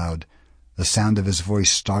said aloud. The sound of his voice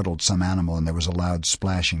startled some animal, and there was a loud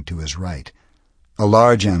splashing to his right. A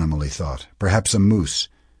large animal, he thought, perhaps a moose.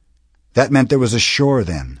 That meant there was a shore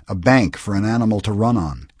then, a bank for an animal to run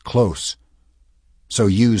on, close. So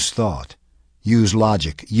use thought. Use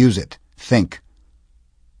logic. Use it. Think.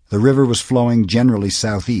 The river was flowing generally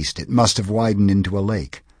southeast. It must have widened into a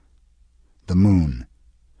lake. The moon.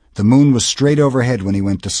 The moon was straight overhead when he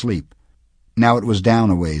went to sleep. Now it was down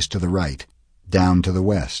a ways to the right, down to the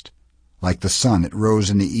west. Like the sun, it rose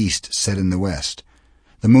in the east, set in the west.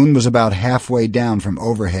 The moon was about halfway down from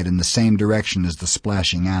overhead in the same direction as the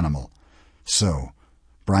splashing animal. So,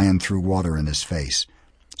 Brian threw water in his face.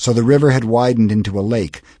 So the river had widened into a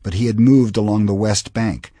lake, but he had moved along the west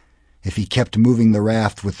bank. If he kept moving the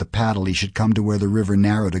raft with the paddle, he should come to where the river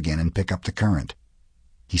narrowed again and pick up the current.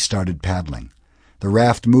 He started paddling, the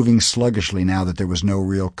raft moving sluggishly now that there was no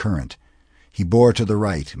real current. He bore to the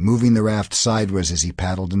right, moving the raft sideways as he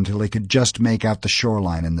paddled until he could just make out the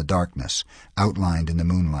shoreline in the darkness, outlined in the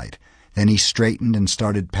moonlight. Then he straightened and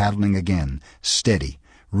started paddling again, steady,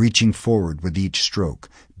 reaching forward with each stroke,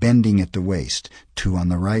 bending at the waist, 2 on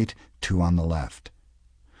the right, 2 on the left.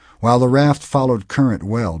 While the raft followed current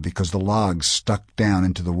well because the logs stuck down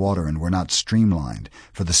into the water and were not streamlined,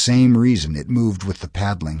 for the same reason it moved with the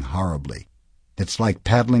paddling horribly. "It's like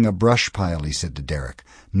paddling a brush pile," he said to Derek.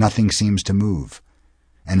 "Nothing seems to move."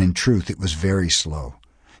 And in truth it was very slow.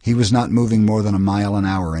 He was not moving more than a mile an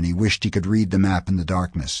hour, and he wished he could read the map in the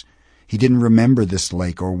darkness. He didn't remember this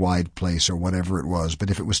lake or wide place or whatever it was, but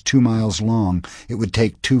if it was 2 miles long, it would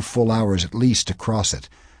take 2 full hours at least to cross it.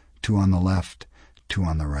 2 on the left, 2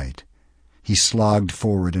 on the right. He slogged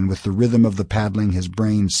forward, and with the rhythm of the paddling his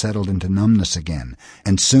brain settled into numbness again,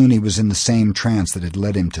 and soon he was in the same trance that had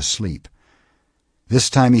led him to sleep. This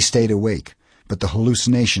time he stayed awake, but the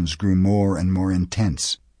hallucinations grew more and more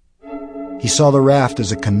intense. He saw the raft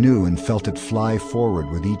as a canoe and felt it fly forward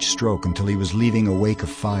with each stroke until he was leaving a wake of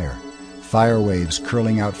fire waves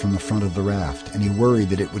curling out from the front of the raft, and he worried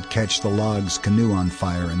that it would catch the log's canoe on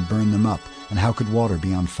fire and burn them up, and how could water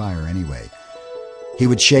be on fire anyway? He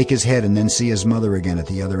would shake his head and then see his mother again at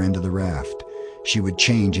the other end of the raft. She would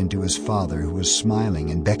change into his father, who was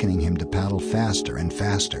smiling and beckoning him to paddle faster and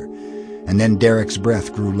faster. And then Derek's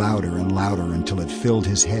breath grew louder and louder until it filled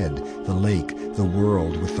his head, the lake, the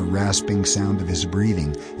world, with the rasping sound of his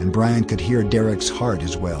breathing, and Brian could hear Derek's heart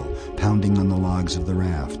as well, pounding on the logs of the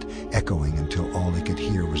raft, echoing until all he could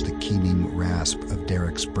hear was the keening rasp of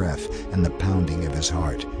Derek's breath and the pounding of his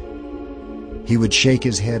heart. He would shake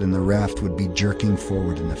his head and the raft would be jerking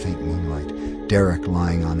forward in the faint moonlight, Derek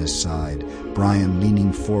lying on his side, Brian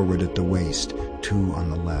leaning forward at the waist, 2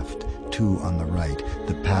 on the left, 2 on the right,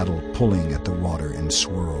 the paddle pulling at the water in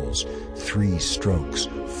swirls. 3 strokes,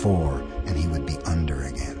 4, and he would be under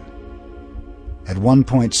again. At one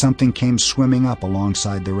point something came swimming up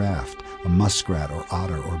alongside the raft, a muskrat or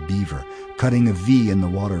otter or beaver, cutting a V in the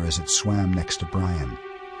water as it swam next to Brian.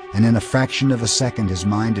 And in a fraction of a second his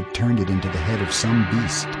mind had turned it into the head of some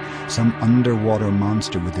beast, some underwater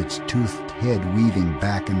monster with its toothed head weaving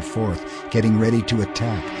back and forth, getting ready to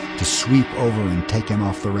attack, to sweep over and take him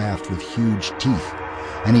off the raft with huge teeth.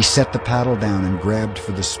 And he set the paddle down and grabbed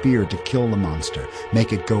for the spear to kill the monster,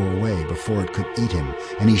 make it go away before it could eat him,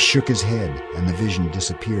 and he shook his head, and the vision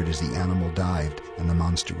disappeared as the animal dived, and the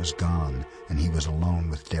monster was gone, and he was alone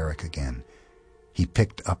with Derek again. He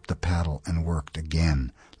picked up the paddle and worked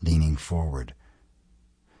again, leaning forward.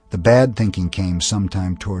 The bad thinking came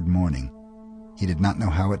sometime toward morning. He did not know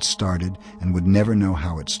how it started, and would never know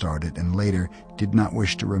how it started, and later did not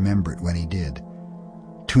wish to remember it when he did.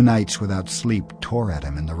 2 nights without sleep tore at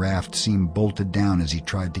him, and the raft seemed bolted down as he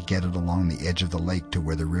tried to get it along the edge of the lake to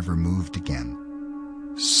where the river moved again.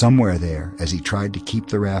 Somewhere there, as he tried to keep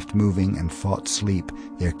the raft moving and fought sleep,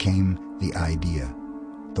 there came the idea,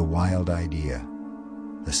 the wild idea,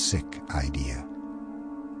 the sick idea.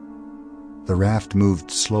 The raft moved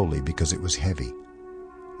slowly because it was heavy.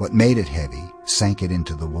 What made it heavy, sank it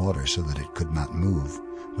into the water so that it could not move,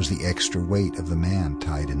 was the extra weight of the man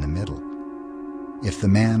tied in the middle. If the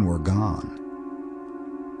man were gone,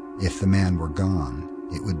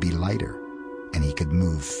 it would be lighter, and he could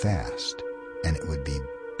move fast, and it would be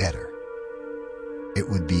better. It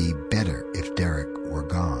would be better if Derek were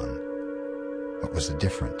gone. What was the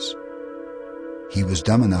difference? He was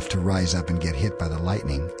dumb enough to rise up and get hit by the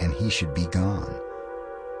lightning, and he should be gone.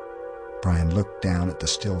 Brian looked down at the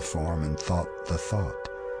still form and thought the thought,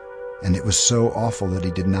 and it was so awful that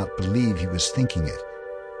he did not believe he was thinking it,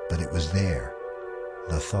 but it was there,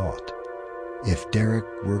 the thought. If Derek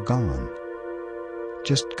were gone,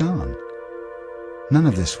 just gone. None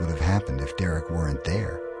of this would have happened if Derek weren't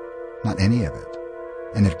there, not any of it.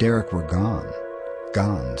 And if Derek were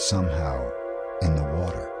gone somehow in the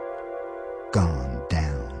water, gone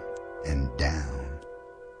down and down.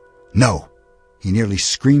 No! He nearly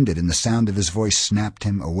screamed it, and the sound of his voice snapped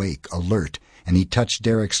him awake, alert. and he touched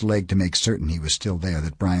Derek's leg to make certain he was still there,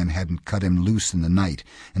 that Brian hadn't cut him loose in the night,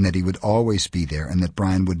 and that he would always be there, and that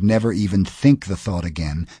Brian would never even think the thought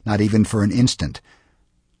again, not even for an instant.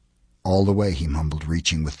 "All the way," he mumbled,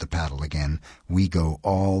 reaching with the paddle again. "We go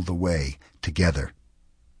all the way, together."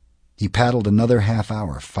 He paddled another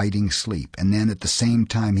half-hour, fighting sleep, and then at the same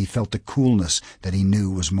time he felt a coolness that he knew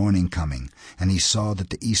was morning coming, and he saw that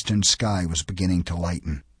the eastern sky was beginning to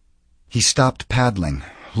lighten. He stopped paddling,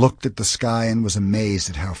 looked at the sky, and was amazed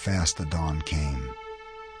at how fast the dawn came.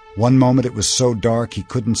 One moment it was so dark he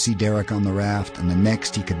couldn't see Derek on the raft, and the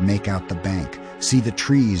next he could make out the bank, see the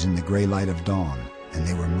trees in the gray light of dawn, and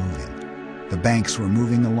they were moving. The banks were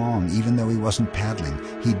moving along, even though he wasn't paddling.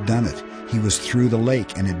 He'd done it. He was through the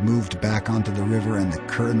lake and had moved back onto the river, and the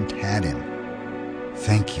current had him.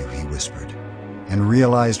 "Thank you," he whispered, and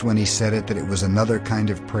realized when he said it that it was another kind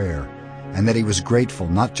of prayer, and that he was grateful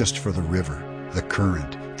not just for the river, the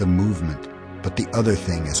current, the movement, but the other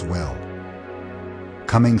thing as well.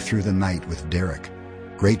 Coming through the night with Derek,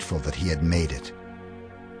 grateful that he had made it.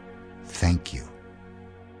 Thank you.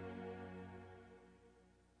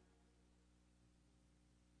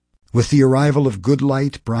 With the arrival of good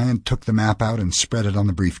light, Brian took the map out and spread it on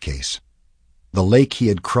the briefcase. The lake he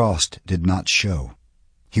had crossed did not show.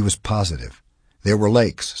 He was positive. There were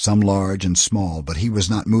lakes, some large and small, but he was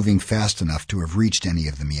not moving fast enough to have reached any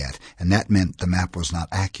of them yet, and that meant the map was not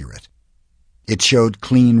accurate. It showed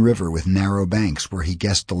clean river with narrow banks where he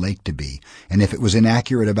guessed the lake to be, and if it was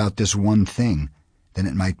inaccurate about this one thing, then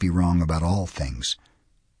it might be wrong about all things.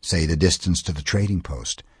 Say the distance to the trading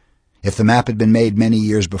post. If the map had been made many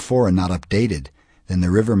years before and not updated, then the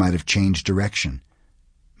river might have changed direction,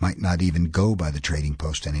 might not even go by the trading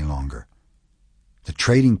post any longer. The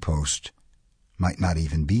trading post might not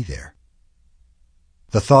even be there.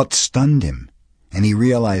 The thought stunned him, and he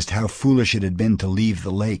realized how foolish it had been to leave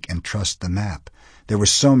the lake and trust the map. There were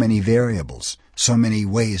so many variables, so many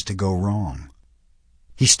ways to go wrong.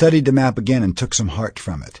 He studied the map again and took some heart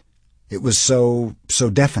from it. It was so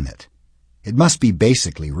definite. It must be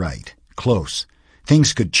basically right, close.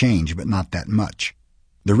 Things could change, but not that much.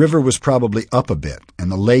 The river was probably up a bit,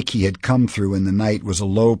 and the lake he had come through in the night was a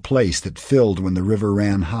low place that filled when the river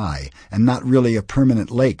ran high, and not really a permanent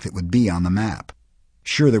lake that would be on the map.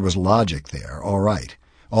 Sure, there was logic there, all right.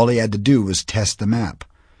 All he had to do was test the map,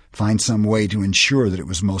 find some way to ensure that it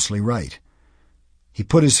was mostly right. He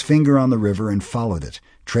put his finger on the river and followed it,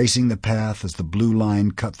 tracing the path as the blue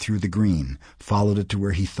line cut through the green, followed it to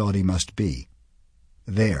where he thought he must be.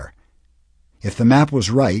 There. If the map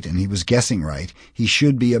was right, and he was guessing right, he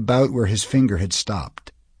should be about where his finger had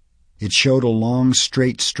stopped. It showed a long,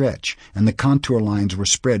 straight stretch, and the contour lines were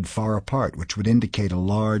spread far apart, which would indicate a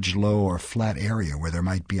large, low, or flat area where there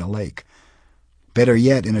might be a lake. Better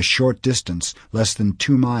yet, in a short distance, less than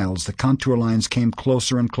 2 miles, the contour lines came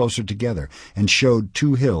closer and closer together and showed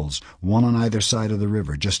 2 hills, one on either side of the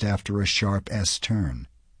river, just after a sharp S-turn.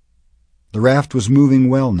 The raft was moving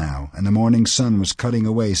well now, and the morning sun was cutting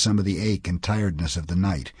away some of the ache and tiredness of the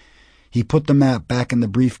night. He put the map back in the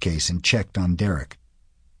briefcase and checked on Derek.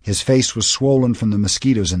 His face was swollen from the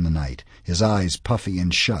mosquitoes in the night, his eyes puffy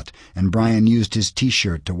and shut, and Brian used his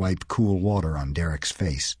T-shirt to wipe cool water on Derek's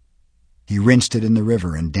face. He rinsed it in the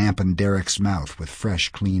river and dampened Derek's mouth with fresh,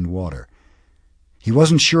 clean water. He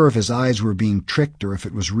wasn't sure if his eyes were being tricked or if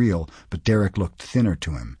it was real, but Derek looked thinner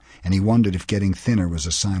to him, and he wondered if getting thinner was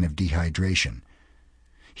a sign of dehydration.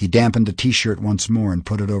 He dampened the T-shirt once more and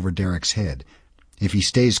put it over Derek's head. If he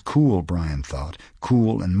stays cool, Brian thought,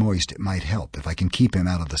 cool and moist, it might help, if I can keep him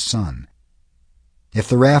out of the sun. If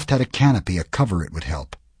the raft had a canopy, a cover, it would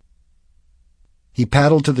help. He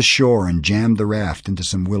paddled to the shore and jammed the raft into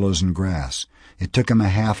some willows and grass. It took him a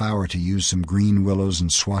half-hour to use some green willows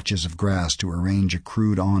and swatches of grass to arrange a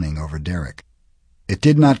crude awning over Derek. It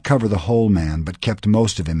did not cover the whole man, but kept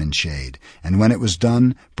most of him in shade, and when it was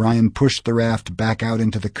done, Brian pushed the raft back out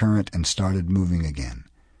into the current and started moving again.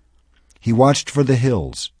 He watched for the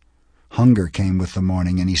hills. Hunger came with the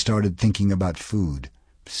morning, and he started thinking about food.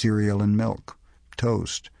 Cereal and milk,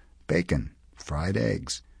 toast, bacon, fried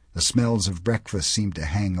eggs. The smells of breakfast seemed to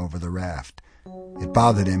hang over the raft. It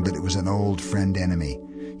bothered him, but it was an old friend-enemy.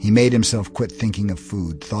 He made himself quit thinking of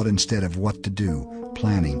food, thought instead of what to do,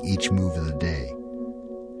 planning each move of the day.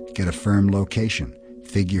 Get a firm location,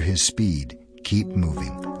 figure his speed, keep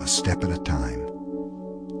moving, a step at a time.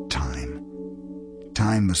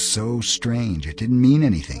 Time was so strange. It didn't mean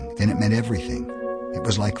anything, then it meant everything. It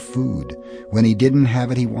was like food. When he didn't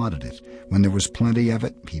have it, he wanted it. When there was plenty of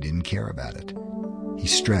it, he didn't care about it. He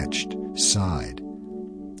stretched, sighed.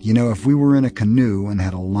 You know, if we were in a canoe and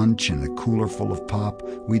had a lunch and a cooler full of pop,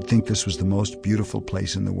 we'd think this was the most beautiful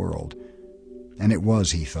place in the world. And it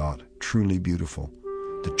was, he thought, truly beautiful.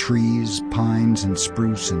 The trees, pines and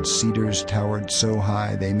spruce and cedars towered so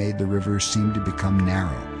high they made the river seem to become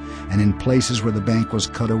narrow, and in places where the bank was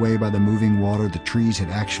cut away by the moving water, the trees had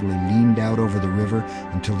actually leaned out over the river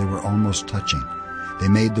until they were almost touching. They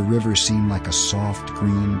made the river seem like a soft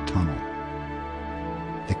green tunnel.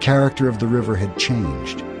 The character of the river had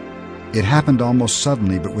changed. It happened almost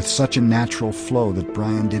suddenly, but with such a natural flow that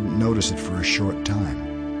Brian didn't notice it for a short time.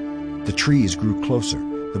 The trees grew closer,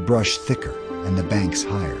 the brush thicker, and the banks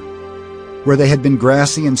higher. Where they had been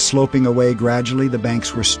grassy and sloping away gradually, the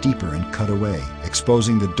banks were steeper and cut away,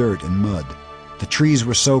 exposing the dirt and mud. The trees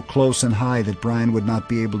were so close and high that Brian would not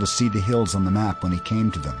be able to see the hills on the map when he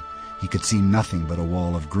came to them. He could see nothing but a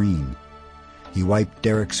wall of green. He wiped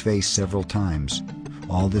Derek's face several times.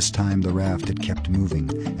 All this time the raft had kept moving,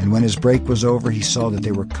 and when his break was over he saw that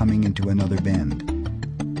they were coming into another bend.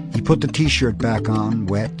 He put the T-shirt back on,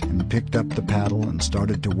 wet, and picked up the paddle and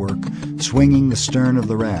started to work, swinging the stern of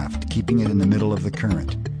the raft, keeping it in the middle of the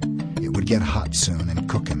current. It would get hot soon and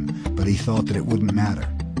cook him, but he thought that it wouldn't matter.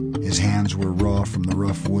 His hands were raw from the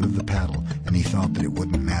rough wood of the paddle, and he thought that it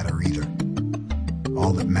wouldn't matter either.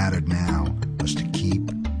 All that mattered now was to keep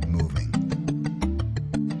moving.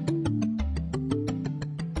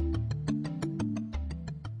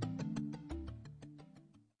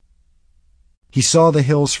 He saw the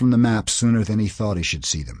hills from the map sooner than he thought he should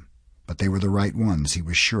see them, but they were the right ones, he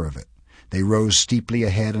was sure of it. They rose steeply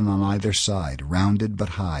ahead and on either side, rounded but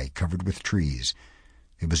high, covered with trees.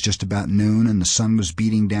 It was just about noon and the sun was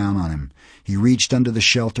beating down on him. He reached under the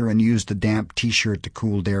shelter and used the damp T-shirt to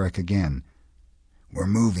cool Derek again. "We're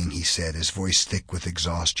moving," he said, his voice thick with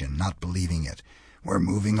exhaustion, not believing it. "We're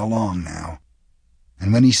moving along now."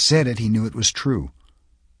 And when he said it, he knew it was true.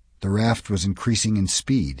 The raft was increasing in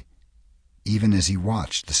speed. Even as he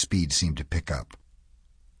watched, the speed seemed to pick up.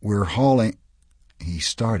 "We're hauling—" he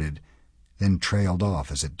started, then trailed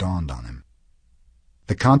off as it dawned on him.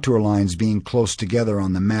 The contour lines being close together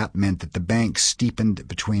on the map meant that the banks steepened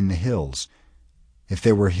between the hills. If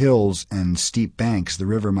there were hills and steep banks, the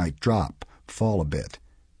river might drop, fall a bit.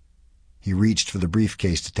 He reached for the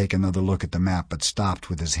briefcase to take another look at the map, but stopped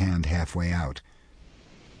with his hand halfway out.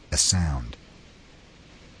 A sound.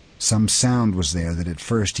 Some sound was there that at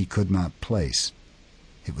first he could not place.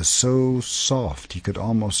 It was so soft he could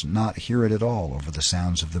almost not hear it at all over the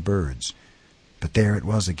sounds of the birds. But there it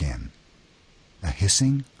was again. A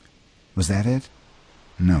hissing? Was that it?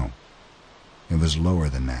 No. It was lower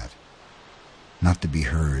than that. Not to be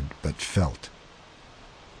heard, but felt.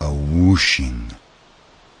 A whooshing.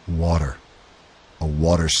 Water. A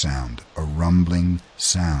water sound. A rumbling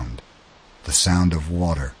sound. The sound of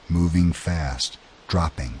water, moving fast,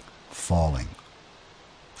 dropping, falling.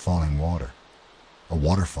 Falling water. A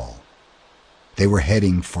waterfall. They were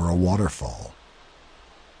heading for a waterfall.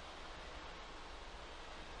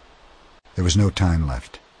 There was no time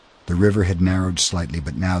left. The river had narrowed slightly,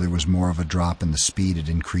 but now there was more of a drop and the speed had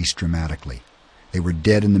increased dramatically. They were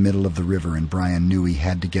dead in the middle of the river, and Brian knew he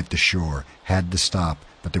had to get to shore, had to stop,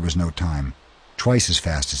 but there was no time. Twice as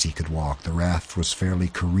fast as he could walk, the raft was fairly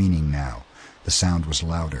careening now. The sound was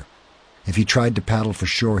louder. If he tried to paddle for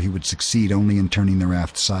shore, he would succeed only in turning the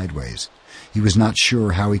raft sideways. He was not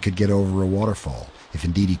sure how he could get over a waterfall, if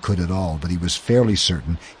indeed he could at all, but he was fairly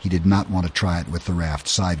certain he did not want to try it with the raft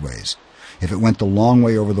sideways. If it went the long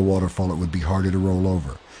way over the waterfall, it would be harder to roll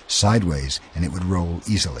over. Sideways, and it would roll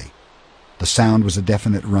easily. The sound was a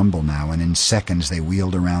definite rumble now, and in seconds they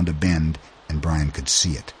wheeled around a bend, and Brian could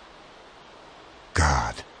see it.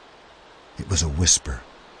 God! It was a whisper.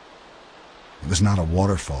 It was not a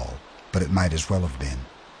waterfall, but it might as well have been.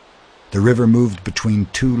 The river moved between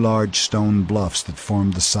two large stone bluffs that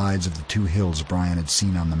formed the sides of the two hills Brian had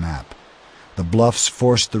seen on the map. The bluffs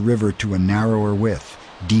forced the river to a narrower width,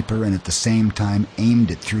 deeper, and at the same time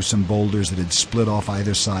aimed it through some boulders that had split off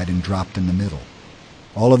either side and dropped in the middle.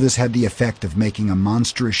 All of this had the effect of making a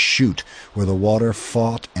monstrous chute where the water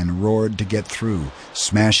fought and roared to get through,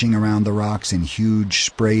 smashing around the rocks in huge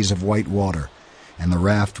sprays of white water, and the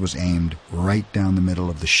raft was aimed right down the middle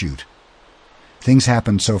of the chute. Things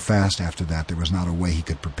happened so fast after that there was not a way he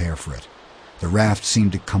could prepare for it. The raft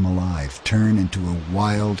seemed to come alive, turn into a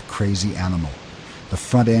wild, crazy animal. The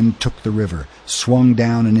front end took the river, swung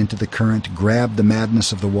down and into the current, grabbed the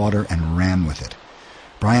madness of the water, and ran with it.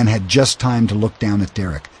 Brian had just time to look down at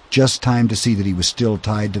Derek, just time to see that he was still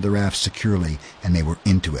tied to the raft securely, and they were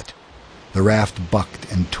into it. The raft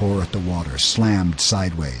bucked and tore at the water, slammed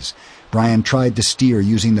sideways. Brian tried to steer,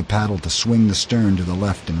 using the paddle to swing the stern to the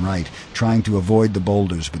left and right, trying to avoid the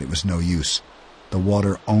boulders, but it was no use. The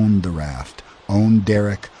water owned the raft, owned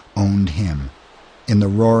Derek, owned him. In the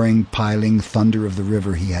roaring, piling thunder of the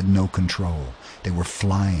river he had no control. They were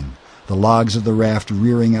flying, the logs of the raft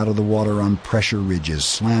rearing out of the water on pressure ridges,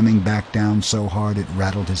 slamming back down so hard it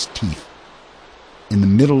rattled his teeth. In the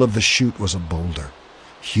middle of the chute was a boulder,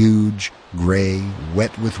 huge, gray,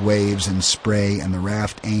 wet with waves and spray, and the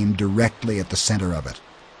raft aimed directly at the center of it.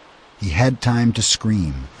 He had time to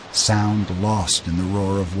scream, sound lost in the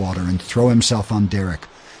roar of water, and throw himself on Derek.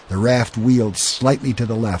 The raft wheeled slightly to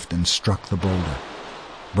the left and struck the boulder.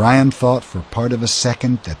 Brian thought for part of a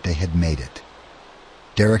second that they had made it.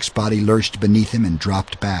 Derek's body lurched beneath him and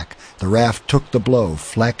dropped back. The raft took the blow,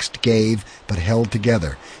 flexed, gave, but held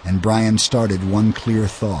together, and Brian started one clear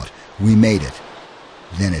thought. We made it.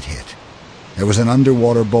 Then it hit. There was an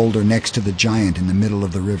underwater boulder next to the giant in the middle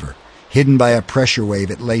of the river. Hidden by a pressure wave,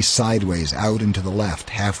 it lay sideways out and to the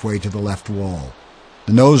left, halfway to the left wall.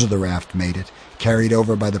 The nose of the raft made it, carried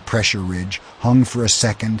over by the pressure ridge, hung for a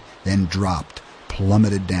second, then dropped,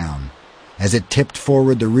 plummeted down. As it tipped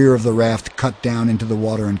forward, the rear of the raft cut down into the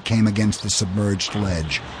water and came against the submerged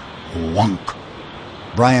ledge. Whunk!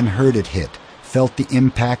 Brian heard it hit, felt the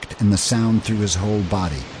impact and the sound through his whole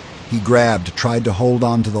body. He grabbed, tried to hold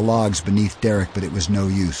on to the logs beneath Derek, but it was no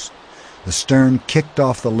use. The stern kicked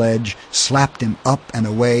off the ledge, slapped him up and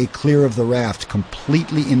away, clear of the raft,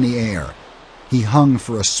 completely in the air. He hung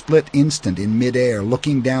for a split instant in midair,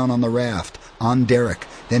 looking down on the raft, on Derek.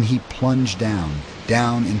 Then he plunged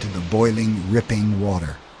down into the boiling, ripping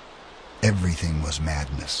water. Everything was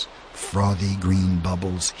madness. Frothy green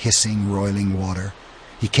bubbles, hissing, roiling water.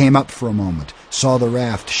 He came up for a moment, saw the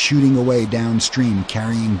raft shooting away downstream,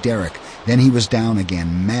 carrying Derek. Then he was down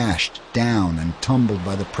again, mashed down and tumbled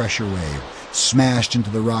by the pressure wave, smashed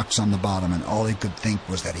into the rocks on the bottom, and all he could think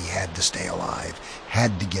was that he had to stay alive,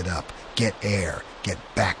 had to get up, get air, get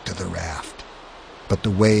back to the raft. But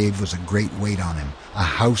the wave was a great weight on him, a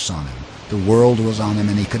house on him. The world was on him,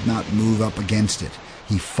 and he could not move up against it.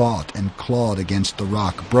 He fought and clawed against the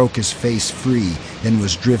rock, broke his face free, then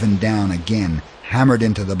was driven down again, hammered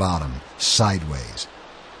into the bottom, sideways.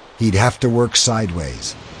 He'd have to work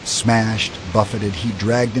sideways. Smashed, buffeted, he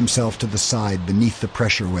dragged himself to the side beneath the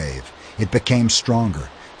pressure wave. It became stronger.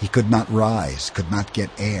 He could not rise, could not get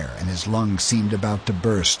air, and his lungs seemed about to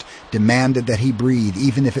burst, demanded that he breathe,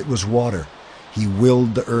 even if it was water. He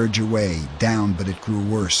willed the urge away, down, but it grew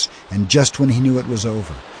worse, and just when he knew it was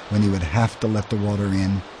over, when he would have to let the water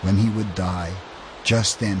in, when he would die,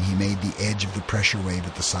 just then he made the edge of the pressure wave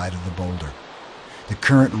at the side of the boulder. The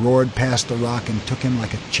current roared past the rock and took him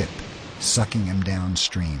like a chip, sucking him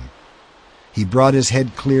downstream. He brought his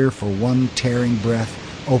head clear for one tearing breath,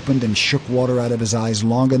 opened and shook water out of his eyes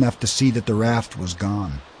long enough to see that the raft was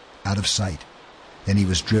gone, out of sight. Then he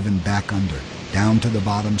was driven back under, down to the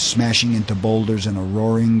bottom, smashing into boulders in a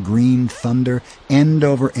roaring green thunder, end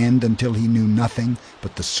over end, until he knew nothing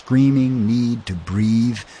but the screaming need to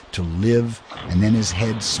breathe, to live, and then his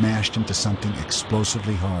head smashed into something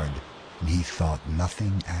explosively hard, and he thought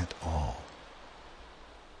nothing at all.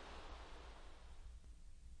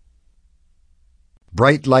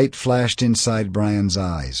 Bright light flashed inside Brian's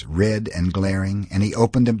eyes, red and glaring, and he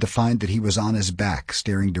opened them to find that he was on his back,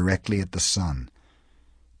 staring directly at the sun.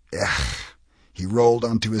 Ugh! He rolled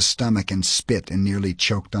onto his stomach and spit and nearly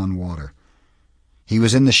choked on water. He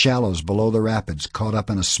was in the shallows below the rapids, caught up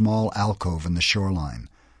in a small alcove in the shoreline.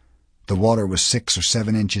 The water was 6 or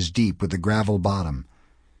 7 inches deep with a gravel bottom.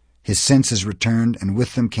 His senses returned, and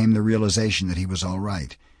with them came the realization that he was all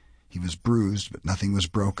right. He was bruised, but nothing was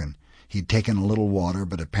broken. He'd taken a little water,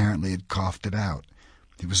 but apparently had coughed it out.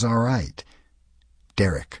 He was all right.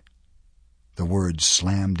 Derek. The words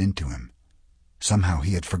slammed into him. Somehow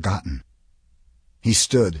he had forgotten. He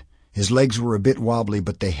stood. His legs were a bit wobbly,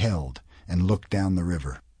 but they held, and looked down the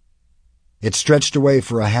river. It stretched away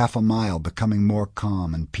for a half a mile, becoming more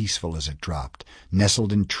calm and peaceful as it dropped,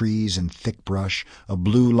 nestled in trees and thick brush, a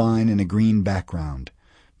blue line in a green background.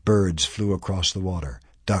 Birds flew across the water.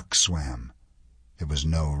 Ducks swam. There was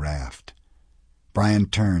no raft. Brian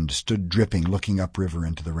turned, stood dripping, looking upriver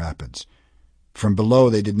into the rapids. From below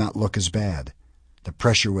they did not look as bad. The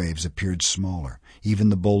pressure waves appeared smaller. Even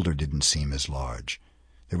the boulder didn't seem as large.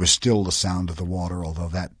 There was still the sound of the water, although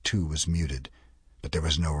that too was muted. But there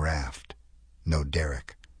was no raft. No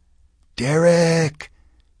Derek. "Derek!"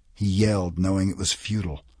 he yelled, knowing it was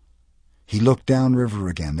futile. He looked downriver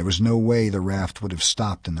again. There was no way the raft would have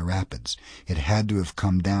stopped in the rapids. It had to have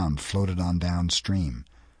come down, floated on downstream.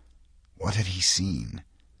 What had he seen?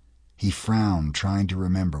 He frowned, trying to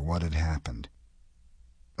remember what had happened.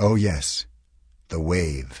 Oh, yes, the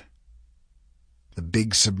wave. The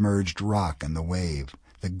big submerged rock and the wave.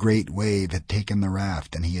 The great wave had taken the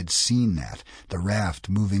raft, and he had seen that, the raft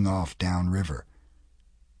moving off downriver.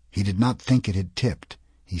 He did not think it had tipped.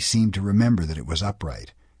 He seemed to remember that it was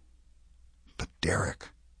upright. But Derek,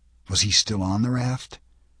 was he still on the raft?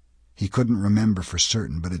 He couldn't remember for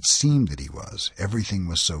certain, but it seemed that he was. Everything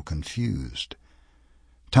was so confused.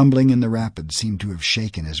 Tumbling in the rapids seemed to have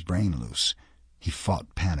shaken his brain loose. He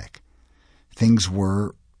fought panic. Things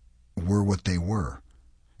were what they were.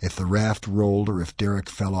 If the raft rolled or if Derek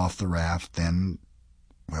fell off the raft, then,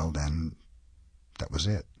 that was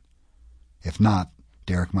it. If not,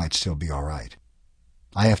 Derek might still be all right.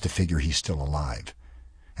 I have to figure he's still alive.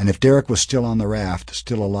 And if Derek was still on the raft,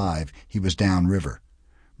 still alive, he was downriver.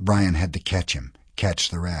 Brian had to catch him, catch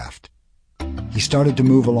the raft. He started to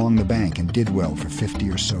move along the bank and did well for 50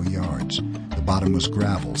 or so yards. The bottom was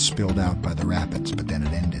gravel, spilled out by the rapids, but then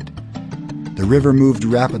it ended. The river moved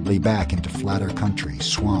rapidly back into flatter country,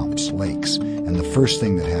 swamps, lakes, and the first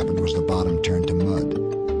thing that happened was the bottom turned to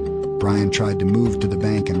mud. Brian tried to move to the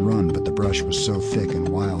bank and run, but the brush was so thick and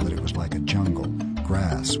wild that it was like a jungle.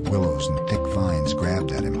 Grass, willows, and thick vines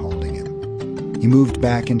grabbed at him, holding him. He moved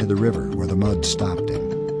back into the river, where the mud stopped him.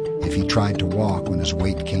 If he tried to walk, when his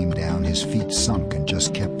weight came down, his feet sunk and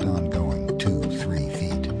just kept on going, 2, 3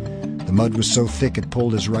 feet. The mud was so thick it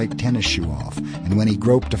pulled his right tennis shoe off, and when he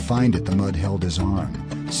groped to find it, the mud held his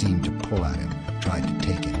arm, seemed to pull at him, tried to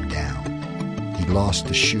take him down. He lost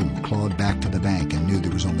the shoe, clawed back to the bank, and knew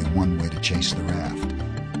there was only one way to chase the raft.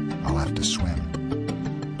 I'll have to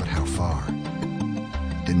swim. But how far?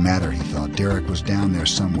 Didn't matter, he thought. Derek was down there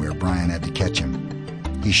somewhere. Brian had to catch him.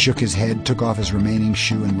 He shook his head, took off his remaining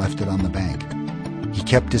shoe, and left it on the bank. He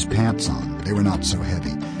kept his pants on, they were not so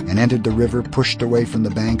heavy, and entered the river, pushed away from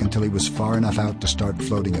the bank until he was far enough out to start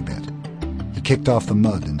floating a bit. He kicked off the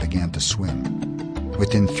mud and began to swim.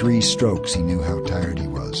 Within 3 strokes he knew how tired he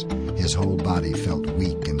was. His whole body felt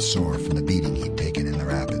weak and sore from the beating he'd taken in the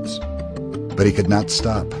rapids. But he could not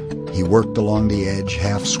stop. He worked along the edge,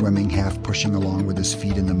 half swimming, half pushing along with his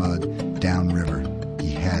feet in the mud, downriver.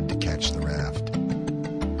 He had to catch the raft.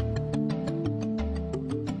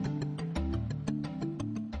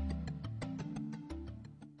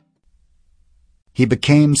 He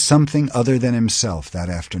became something other than himself that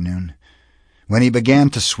afternoon. When he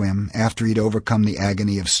began to swim, after he'd overcome the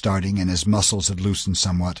agony of starting and his muscles had loosened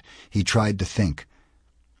somewhat, he tried to think.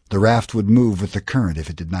 The raft would move with the current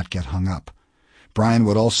if it did not get hung up. Brian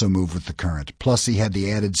would also move with the current, plus he had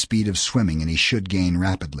the added speed of swimming and he should gain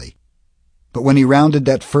rapidly. But when he rounded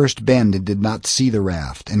that first bend and did not see the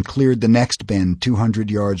raft, and cleared the next bend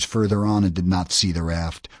 200 yards further on and did not see the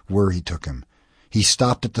raft, worry took him. He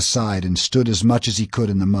stopped at the side and stood as much as he could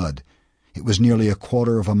in the mud. It was nearly a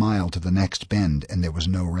quarter of a mile to the next bend, and there was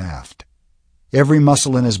no raft. Every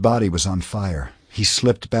muscle in his body was on fire. He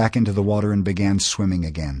slipped back into the water and began swimming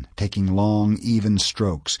again, taking long, even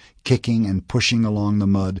strokes, kicking and pushing along the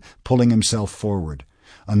mud, pulling himself forward.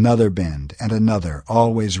 Another bend, and another,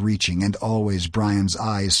 always reaching, and always Brian's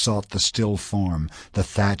eyes sought the still form, the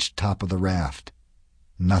thatched top of the raft.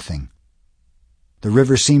 Nothing. The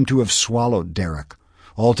river seemed to have swallowed Derek.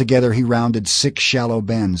 Altogether he rounded 6 shallow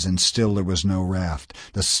bends, and still there was no raft.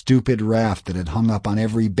 The stupid raft that had hung up on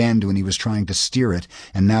every bend when he was trying to steer it,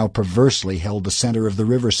 and now perversely held the center of the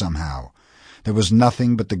river somehow. There was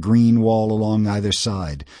nothing but the green wall along either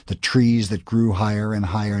side, the trees that grew higher and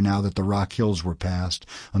higher now that the rock hills were passed,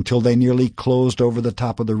 until they nearly closed over the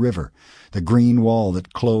top of the river, the green wall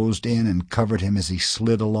that closed in and covered him as he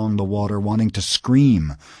slid along the water, wanting to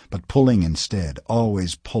scream, but pulling instead,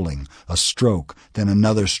 always pulling, a stroke, then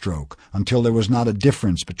another stroke, until there was not a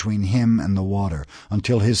difference between him and the water,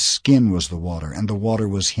 until his skin was the water and the water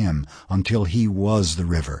was him, until he was the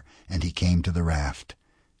river, and he came to the raft.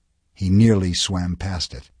 He nearly swam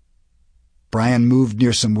past it. Brian moved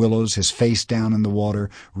near some willows, his face down in the water,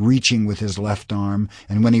 reaching with his left arm,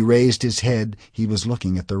 and when he raised his head, he was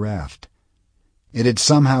looking at the raft. It had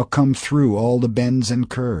somehow come through all the bends and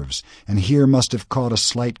curves, and here must have caught a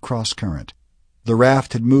slight cross-current. The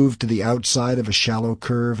raft had moved to the outside of a shallow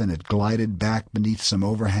curve and had glided back beneath some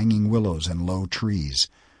overhanging willows and low trees.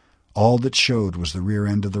 All that showed was the rear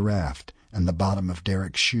end of the raft and the bottom of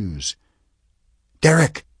Derek's shoes.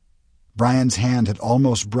 "Derek!" Brian's hand had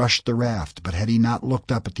almost brushed the raft, but had he not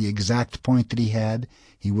looked up at the exact point that he had,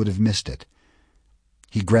 he would have missed it.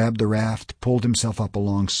 He grabbed the raft, pulled himself up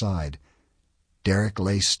alongside. Derek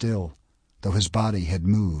lay still, though his body had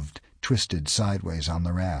moved, twisted sideways on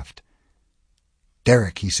the raft.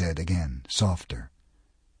 "Derek," he said again, softer.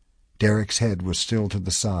 Derek's head was still to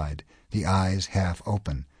the side, the eyes half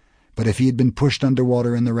open, but if he had been pushed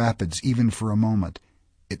underwater in the rapids, even for a moment,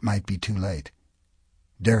 it might be too late.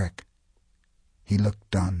 "Derek." He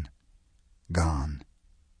looked done, gone,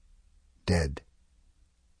 dead.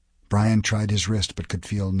 Brian tried his wrist but could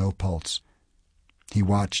feel no pulse. He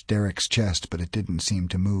watched Derek's chest, but it didn't seem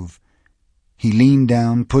to move. He leaned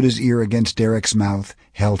down, put his ear against Derek's mouth,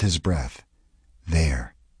 held his breath.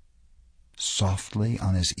 There. Softly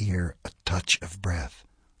on his ear, a touch of breath.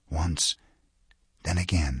 Once, then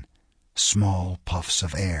again. Small puffs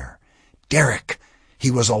of air. Derek!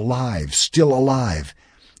 He was alive, still alive.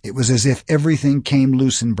 It was as if everything came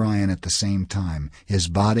loose in Brian at the same time. His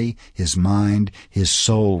body, his mind, his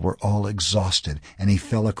soul were all exhausted, and he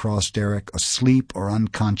fell across Derek, asleep or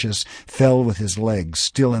unconscious, fell with his legs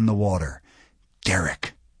still in the water.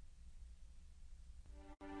 Derek!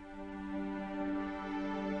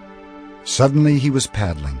 Suddenly he was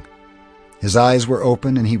paddling. His eyes were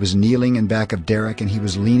open, and he was kneeling in back of Derek, and he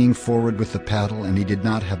was leaning forward with the paddle, and he did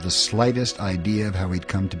not have the slightest idea of how he'd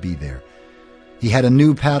come to be there. He had a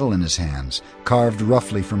new paddle in his hands, carved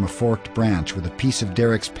roughly from a forked branch, with a piece of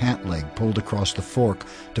Derek's pant leg pulled across the fork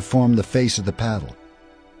to form the face of the paddle.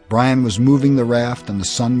 Brian was moving the raft, and the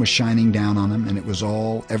sun was shining down on him, and it was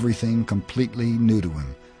everything completely new to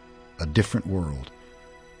him. A different world.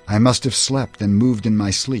 I must have slept and moved in my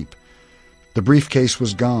sleep. The briefcase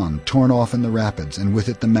was gone, torn off in the rapids, and with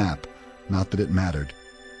it the map. Not that it mattered.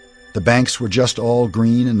 The banks were just all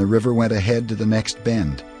green, and the river went ahead to the next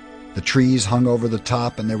bend. The trees hung over the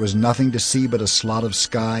top, and there was nothing to see but a slot of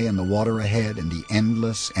sky and the water ahead and the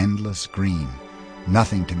endless, endless green.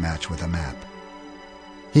 Nothing to match with a map.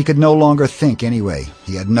 He could no longer think anyway.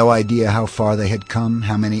 He had no idea how far they had come,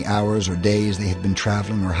 how many hours or days they had been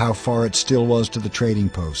traveling, or how far it still was to the trading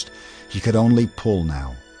post. He could only pull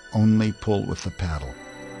now. Only pull with the paddle.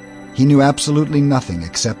 He knew absolutely nothing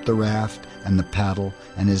except the raft and the paddle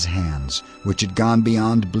and his hands, which had gone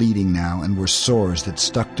beyond bleeding now and were sores that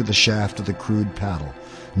stuck to the shaft of the crude paddle.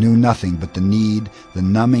 Knew nothing but the need, the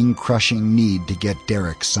numbing, crushing need to get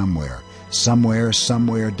Derek somewhere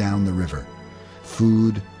down the river.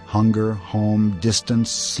 Food, hunger, home,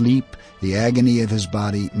 distance, sleep, the agony of his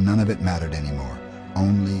body, none of it mattered anymore.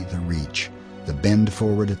 Only the reach. The bend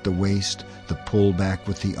forward at the waist, the pull back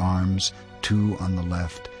with the arms, 2 on the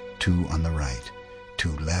left, 2 on the right,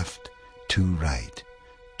 2 left, 2 right,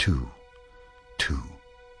 2.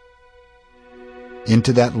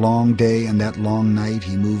 Into that long day and that long night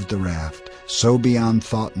he moved the raft, so beyond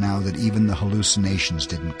thought now that even the hallucinations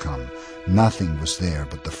didn't come. Nothing was there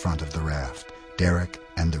but the front of the raft, Derek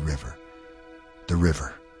and the river. The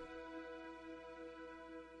river.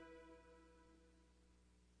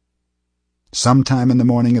 Sometime in the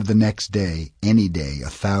morning of the next day, any day,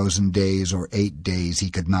 1,000 days or 8 days, he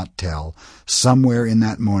could not tell, somewhere in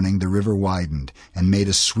that morning the river widened and made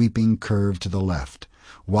a sweeping curve to the left,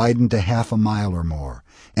 widened to 1/2 mile or more,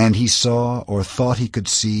 and he saw, or thought he could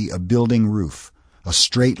see, a building roof, a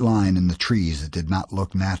straight line in the trees that did not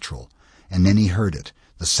look natural, and then he heard it,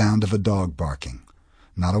 the sound of a dog barking.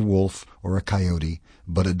 Not a wolf or a coyote,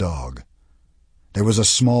 but a dog. There was a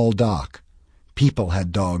small dock. People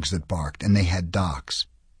had dogs that barked, and they had docks.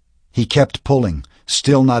 He kept pulling,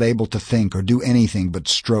 still not able to think or do anything but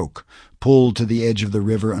stroke, pulled to the edge of the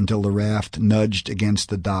river until the raft nudged against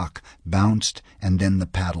the dock, bounced, and then the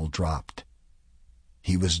paddle dropped.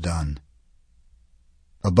 He was done.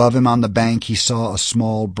 Above him on the bank he saw a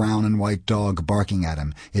small brown and white dog barking at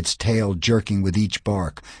him, its tail jerking with each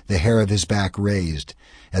bark, the hair of his back raised.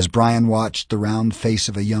 As Brian watched, the round face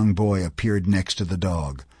of a young boy appeared next to the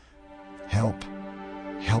dog. "Help.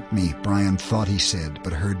 Help me," Brian thought he said,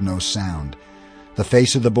 but heard no sound. The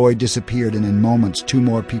face of the boy disappeared, and in moments 2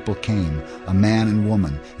 more people came, a man and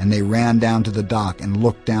woman, and they ran down to the dock and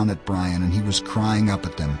looked down at Brian, and he was crying up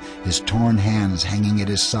at them, his torn hands hanging at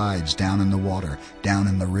his sides down in the water, down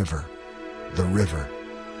in the river. The river.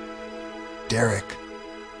 Derek.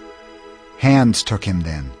 Hands took him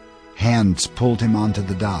then. Hands pulled him onto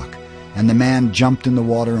the dock, and the man jumped in the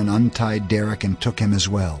water and untied Derek and took him as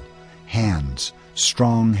well. Hands,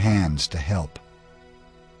 strong hands to help.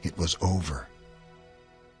 It was over.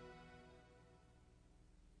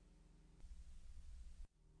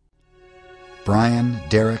 Brian,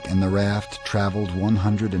 Derek, and the raft traveled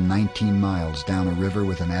 119 miles down a river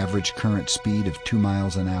with an average current speed of 2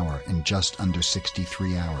 miles an hour in just under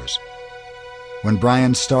 63 hours. When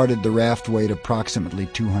Brian started, the raft weighed approximately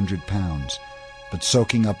 200 pounds, but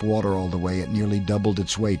soaking up water all the way, it nearly doubled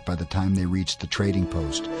its weight by the time they reached the trading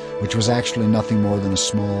post, which was actually nothing more than a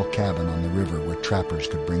small cabin on the river where trappers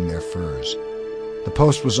could bring their furs. The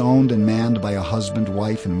post was owned and manned by a husband,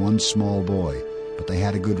 wife, and 1 small boy, but they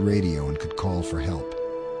had a good radio and could call for help.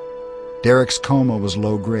 Derek's coma was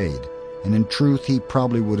low grade, and in truth he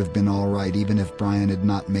probably would have been all right even if Brian had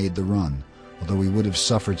not made the run, although he would have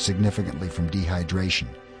suffered significantly from dehydration.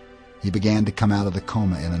 He began to come out of the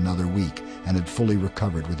coma in another week and had fully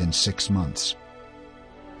recovered within 6 months.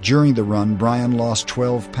 During the run, Brian lost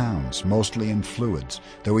 12 pounds, mostly in fluids,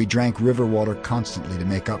 though he drank river water constantly to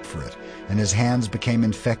make up for it, and his hands became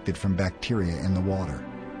infected from bacteria in the water.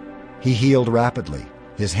 He healed rapidly.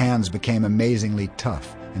 His hands became amazingly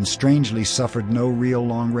tough and strangely suffered no real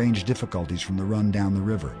long-range difficulties from the run down the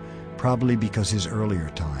river, probably because his earlier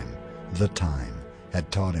time, the time, had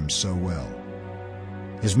taught him so well.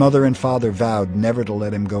 His mother and father vowed never to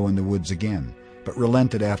let him go in the woods again, but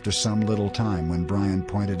relented after some little time when Brian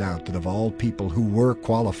pointed out that of all people who were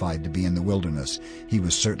qualified to be in the wilderness, he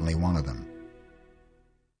was certainly one of them.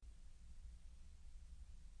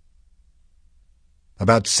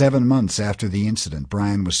 About 7 months after the incident,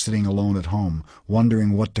 Brian was sitting alone at home,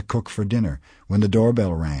 wondering what to cook for dinner, when the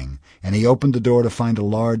doorbell rang, and he opened the door to find a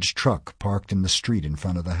large truck parked in the street in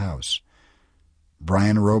front of the house.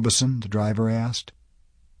 "Brian Robeson?" the driver asked.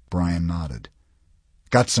 Brian nodded.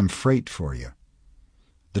 "Got some freight for you."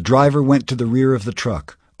 The driver went to the rear of the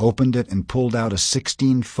truck, opened it, and pulled out a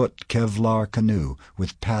 16-foot Kevlar canoe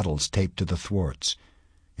with paddles taped to the thwarts.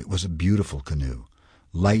 It was a beautiful canoe,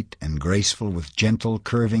 light and graceful with gentle,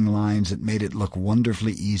 curving lines that made it look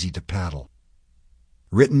wonderfully easy to paddle.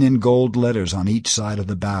 Written in gold letters on each side of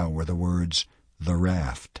the bow were the words, "The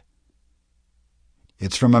Raft."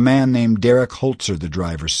 "It's from a man named Derek Holzer," the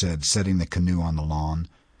driver said, setting the canoe on the lawn.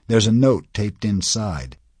 "There's a note taped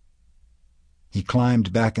inside." He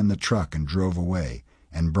climbed back in the truck and drove away,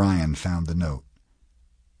 and Brian found the note.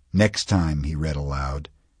 "Next time," he read aloud,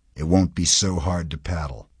 "it won't be so hard to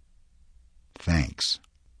paddle. Thanks."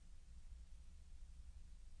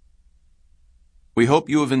 We hope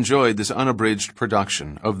you have enjoyed this unabridged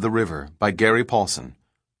production of The River by Gary Paulson,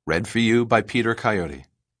 read for you by Peter Coyote.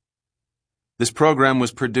 This program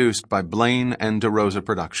was produced by Blaine and DeRosa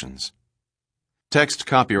Productions. Text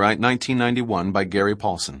copyright 1991 by Gary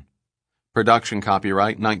Paulson. Production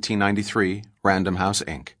copyright 1993, Random House,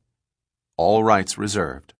 Inc. All rights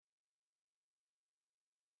reserved.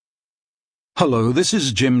 Hello, this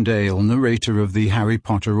is Jim Dale, narrator of the Harry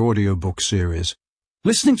Potter audiobook series.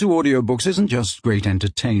 Listening to audiobooks isn't just great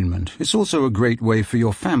entertainment, it's also a great way for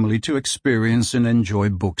your family to experience and enjoy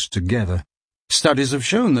books together. Studies have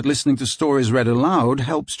shown that listening to stories read aloud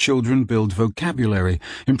helps children build vocabulary,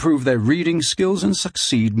 improve their reading skills, and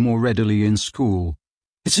succeed more readily in school.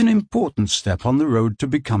 It's an important step on the road to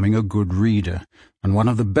becoming a good reader, and one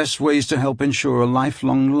of the best ways to help ensure a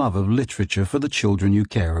lifelong love of literature for the children you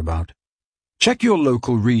care about. Check your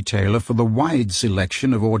local retailer for the wide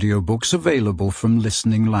selection of audiobooks available from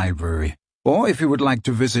Listening Library. Or if you would like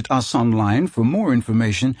to visit us online for more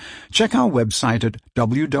information, check our website at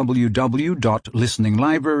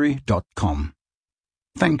www.listeninglibrary.com.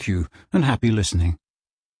 Thank you, and happy listening.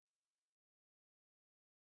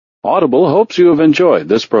 Audible hopes you have enjoyed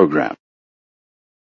this program.